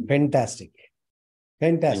చెప్తుంది. ఫెంటాస్టిక్.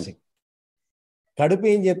 కడుపు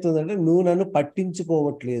ఏం చెప్తుందంటే నువ్వు నన్ను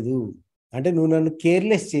పట్టించుకోవట్లేదు, అంటే నువ్వు నన్ను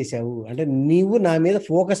కేర్లెస్ చేశావు, అంటే నీవు నా మీద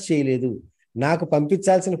ఫోకస్ చేయలేదు, నాకు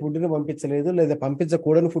పంపించాల్సిన ఫుడ్ని పంపించలేదు, లేదా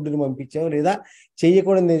పంపించకూడని ఫుడ్ని పంపించావు, లేదా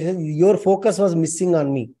చెయ్యకూడని, your focus was missing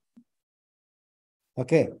on me.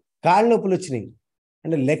 Okay. కాళ్ళ నొప్పులు వచ్చినాయి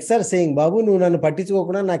అంటే లెగ్స్ ఆర్ సేయింగ్, బాబు నువ్వు నన్ను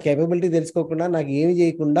పట్టించుకోకుండా, నా కేపబిలిటీ తెలుసుకోకుండా, నాకు ఏమి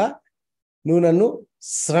చేయకుండా నువ్వు నన్ను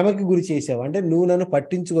శ్రమకి గురి చేసావు, అంటే నువ్వు నన్ను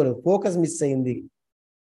పట్టించుకోలేవు, ఫోకస్ మిస్ అయింది.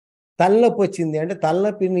 తలనొప్పి వచ్చింది అంటే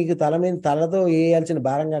తలనొప్పి నీకు తల మీద తలతో వేయాల్సిన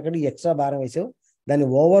భారం కాకుండా ఎక్స్ట్రా భారం వేసావు, దాన్ని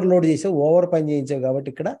ఓవర్లోడ్ చేసావు, ఓవర్ పని చేయించావు, కాబట్టి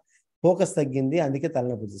ఇక్కడ ఫోకస్ తగ్గింది, అందుకే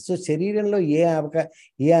తలనొప్పి వచ్చింది. సో శరీరంలో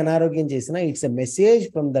ఏ అనారోగ్యం చేసినా it's a message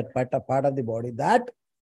from that part of the body that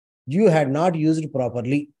you had not used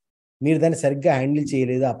properly. మీరు దాన్ని సరిగ్గా హ్యాండిల్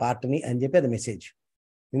చేయలేదు ఆ పార్ట్ని అని చెప్పి అది మెసేజ్.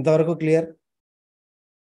 ఇంతవరకు clear?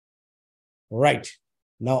 Right.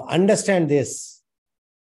 Now understand this.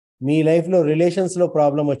 మీ లైఫ్లో రిలేషన్స్లో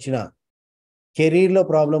ప్రాబ్లం వచ్చినా, కెరీర్లో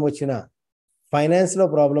ప్రాబ్లం వచ్చినా, ఫైనాన్స్లో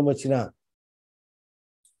ప్రాబ్లం వచ్చినా,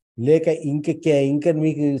 లేక ఇంకా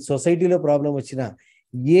మీకు సొసైటీలో ప్రాబ్లం వచ్చినా,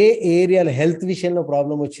 ఏ ఏరియాలో హెల్త్ విషయంలో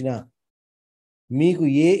ప్రాబ్లం వచ్చినా, మీకు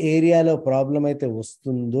ఏ ఏరియాలో ప్రాబ్లం అయితే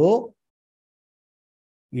వస్తుందో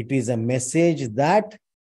it is a message that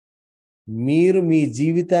మీరు మీ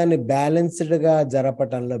జీవితాన్ని బ్యాలెన్స్డ్గా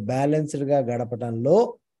గడపటంలో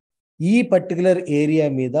ఈ పర్టికులర్ ఏరియా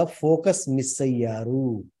మీద ఫోకస్ మిస్ అయ్యారు.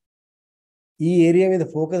 ఈ ఏరియా మీద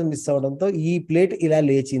ఫోకస్ మిస్ అవడంతో ఈ ప్లేట్ ఇలా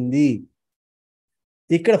లేచింది.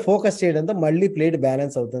 ఇక్కడ ఫోకస్ చేయడంతో మళ్ళీ ప్లేట్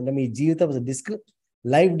బ్యాలెన్స్ అవుతుంది. మీ జీవిత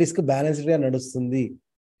లైఫ్ డిస్క్ బ్యాలెన్స్డ్గా నడుస్తుంది.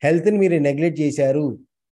 హెల్త్ని మీరు నెగ్లెక్ట్ చేశారు,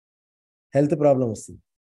 హెల్త్ ప్రాబ్లం వస్తుంది.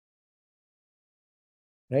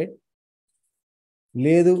 రైట్?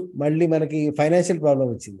 లేదు, మళ్ళీ మనకి ఫైనాన్షియల్ ప్రాబ్లం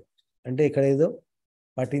వచ్చింది అంటే ఇక్కడ ఏదో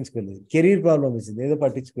పట్టించుకోలేదు, కెరీర్ ప్రాబ్లం వచ్చింది ఏదో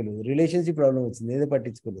పట్టించుకోలేదు, రిలేషన్షిప్ ప్రాబ్లం వచ్చింది ఏదో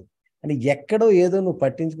పట్టించుకోలేదు అని ఎక్కడో ఏదో నువ్వు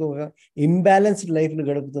పట్టించుకోక ఇంబ్యాలెన్స్డ్ లైఫ్ను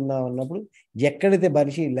గడుపుతున్నావు అన్నప్పుడు, ఎక్కడైతే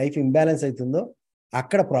మనిషి లైఫ్ ఇంబ్యాలెన్స్ అవుతుందో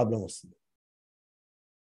అక్కడ ప్రాబ్లం వస్తుంది.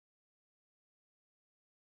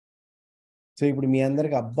 సో ఇప్పుడు మీ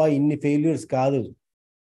అందరికి అబ్బా ఇన్ని ఫెయిల్యూర్స్ కాదు,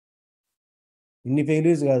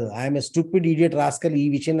 I'm a stupid idiot rascal, ఈ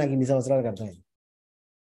విషయం నాకు ఇన్ని సంవత్సరాలకు అర్థమైంది.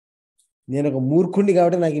 నేను ఒక మూర్ఖుడిని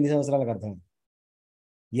కాబట్టి నాకు ఇన్ని సంవత్సరాలకు అర్థమైంది.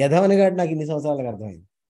 యధవని కాబట్టి నాకు ఇన్ని సంవత్సరాలకు అర్థమైంది.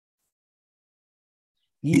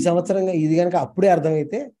 ఈ సంవత్సరంగా ఇది కనుక అప్పుడే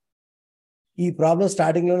అర్థమైతే ఈ ప్రాబ్లం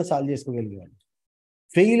స్టార్టింగ్లోనే సాల్వ్ చేసుకోగలిగేవాడిని.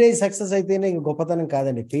 ఫెయిల్ అయ్యి సక్సెస్ అయితేనే గొప్పతనం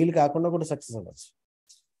కాదండి, ఫెయిల్ కాకుండా కూడా సక్సెస్ అవ్వచ్చు.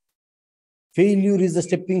 Failure is the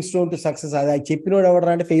stepping stone to success. అది చెప్పినోడు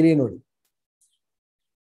ఎవడరా అంటే ఫెయిల్ అయినోడు.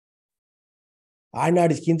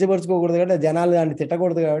 ఆడిని కించపరుచుకోకూడదు కాబట్టి, జనాలు ఆడిని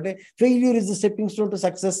తిట్టకూడదు కాబట్టి failure is the stepping stone to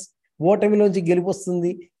success. ఓటమిలోంచి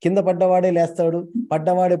గెలుపొస్తుంది, కింద పడ్డవాడే లేస్తాడు,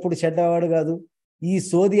 పడ్డవాడు ఎప్పుడు చెడ్డవాడు కాదు. ఈ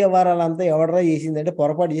సోది వ్యవహారాలంతా ఎవడరా చేసిందంటే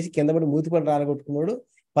పొరపాటు చేసి కింద పడి మూతిపడి రాలగొట్టుకున్నాడు,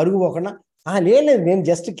 పరుగు పోకుండా లేదు నేను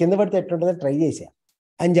జస్ట్ కింద పడితే ఎట్లుంటుందో ట్రై చేశా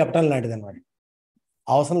అని చెప్పడం లాంటిది అనమాట.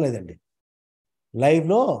 అవసరం లేదండి.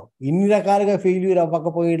 లైఫ్లో ఇన్ని రకాలుగా ఫెయిల్యూర్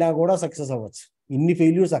అవ్వకపోయినా కూడా సక్సెస్ అవ్వచ్చు. ఇన్ని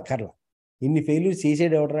ఫెయిల్యూర్స్ అక్కర్లా. ఇన్ని ఫెయిల్యూర్స్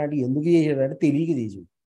చేసేది ఎవడరా అంటే, ఎందుకు చేసాడు అంటే తెలియక చేసాడు.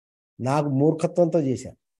 నాకు మూర్ఖత్వంతో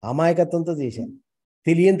చేశాను, అమాయకత్వంతో చేశాను,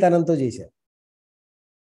 తెలియనితనంతో చేశాను.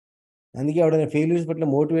 అందుకే ఎవడైనా ఫెయిల్యూర్స్ పట్ల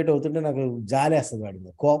మోటివేట్ అవుతుంటే నాకు జాలేస్తుంది, వాడి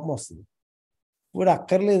మీద కోపం వస్తుంది. ఇప్పుడు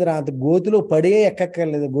అక్కర్లేదురా, అంత గోతులో పడే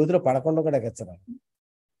ఎక్కక్కర్లేదు, గోతులో పడకుండా కూడా ఎక్కచ్చరా.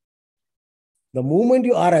 The moment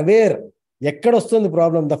you are aware ఎక్కడ వస్తుంది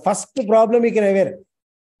problem, the first problem you can aware.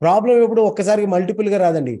 Problem ఎప్పుడు ఒక్కసారికి మల్టిపుల్గా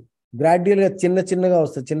రాదండి, గ్రాడ్యువల్గా చిన్నగా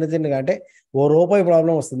వస్తుంది. చిన్నగా అంటే ₹1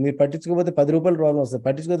 ప్రాబ్లం వస్తుంది, మీరు పట్టించుకోకపోతే ₹10 ప్రాబ్లం వస్తుంది,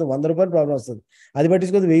 పట్టించుకోతే ₹100 ప్రాబ్లం వస్తుంది, అది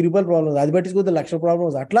పట్టించుకోతే ₹1000 ప్రాబ్లం వస్తుంది, అది పట్టించుకోతే ₹1,00,000 ప్రాబ్లం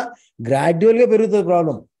వస్తుంది. అట్లా గ్రాడ్యువల్గా పెరుగుతుంది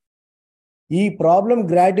ప్రాబ్లం. ఈ ప్రాబ్లం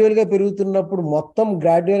గ్రాడ్యువల్గా పెరుగుతున్నప్పుడు మొత్తం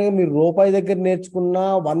గ్రాడ్యువల్గా మీరు ₹1 దగ్గర నేర్చుకున్నా,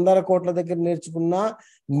 100 కోట్ల దగ్గర నేర్చుకున్నా,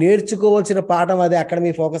 నేర్చుకోవాల్సిన పాఠం అదే. అక్కడ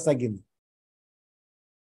మీ ఫోకస్ తగ్గింది.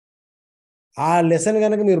 ఆ లెసన్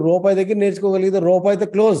కనుక మీరు ₹1 దగ్గర నేర్చుకోగలిగితే ₹1తో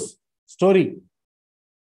క్లోజ్ స్టోరీ.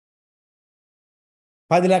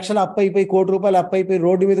 10 లక్షలు అప్పు అయిపోయి, ₹1,00,00,000 అప్పు అయిపోయి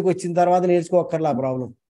రోడ్డు మీదకి వచ్చిన తర్వాత నేర్చుకోక్కర్లా ప్రాబ్లం.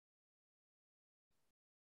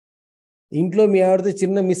 ఇంట్లో మీ ఆవిడతో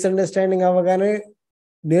చిన్న మిస్అండర్స్టాండింగ్ అవ్వగానే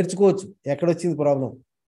నేర్చుకోవచ్చు ఎక్కడొచ్చింది ప్రాబ్లం.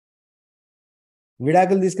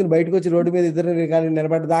 విడాకులు తీసుకుని బయటకు వచ్చి రోడ్డు మీద ఇద్దరు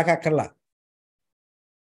నిలబడ్డ దాకా అక్కర్లా.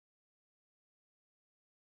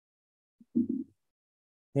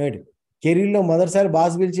 కెరీర్లో మొదటిసారి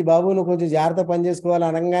బాస్ పిలిచి, బాబు నువ్వు కొంచెం జాగ్రత్త పని చేసుకోవాలి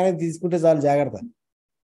అనగానే తీసుకుంటే చాలు జాగ్రత్త.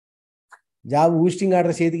 జాబ్ ఊస్టింగ్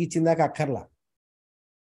ఆర్డర్ చేతికి ఇచ్చిన దాకా అక్కర్లా.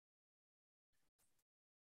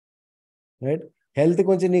 రైట్? హెల్త్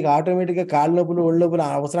కొంచెం నీకు ఆటోమేటిక్గా కాళ్ళ నొప్పులు, ఒళ్ళు నొప్పులు,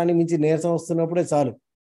 అవసరానికి మించి నీరసం వస్తున్నప్పుడే చాలు.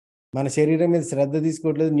 మన శరీరం మీద శ్రద్ధ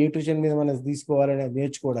తీసుకోవట్లేదు, న్యూట్రిషన్ మీద మనం తీసుకోవాలని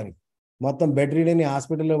నేర్చుకోవడానికి. మొత్తం బెడ్ రీడ్ అని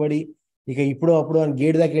హాస్పిటల్లో పడి ఇక ఇప్పుడు అప్పుడు అని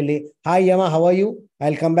గేట్ దాకా వెళ్ళి hi యమా how are you I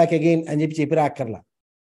will come back again అని చెప్పి రాక్కర్లా.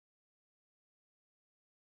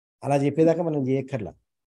 అలా చెప్పేదాకా మనం చేయక్కర్లా.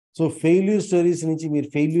 సో ఫెయిల్యూర్ స్టోరీస్ నుంచి మీరు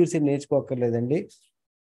ఫెయిల్యూర్స్ నేర్చుకోక్కర్లేదండి,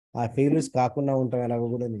 ఆ ఫెయిల్యూర్స్ కాకుండా ఉంటాం ఎలాగో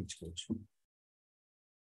కూడా నేర్చుకోవచ్చు.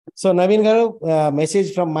 సో నవీన్ గారు, message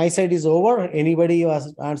from my side is over. Anybody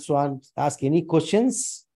wants to ask any questions?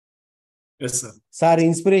 Sir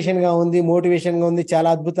inspiration గా ఉంది, మోటివేషన్ గా ఉంది, చాలా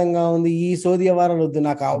అద్భుతంగా ఉంది, ఈ సోది వ్యవహారాలు వద్దు,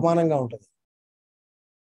 నాకు అవమానంగా ఉంటుంది.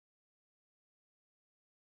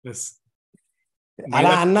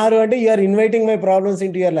 అలా అన్నారు అంటే you are inviting my problems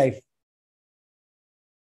in to your life.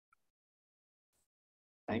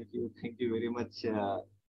 You very much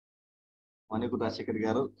మణి గురు రాజశేఖర్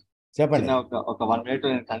గారు. చెప్పండి. ఒక 1 minute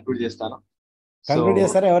నేను కన్క్లూడ్ చేస్తాను. కన్క్లూడ్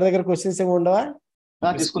చేస్తారా? ఎవరి దగ్గర క్వశ్చన్స్ ఏమి ఉండవా?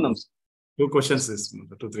 తీసుకుందాం. 2 questions తీసుకుందాం,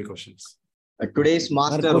 2-3 questions. టుడేస్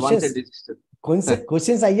మాస్టర్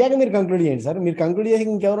క్వశ్చన్స్ అయ్యాక మీరు కంక్లూడ్ చేయండి సార్. మీరు కంక్లూడ్ చేసి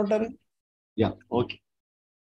ఇంకెవరు ఉంటారు? Yeah okay.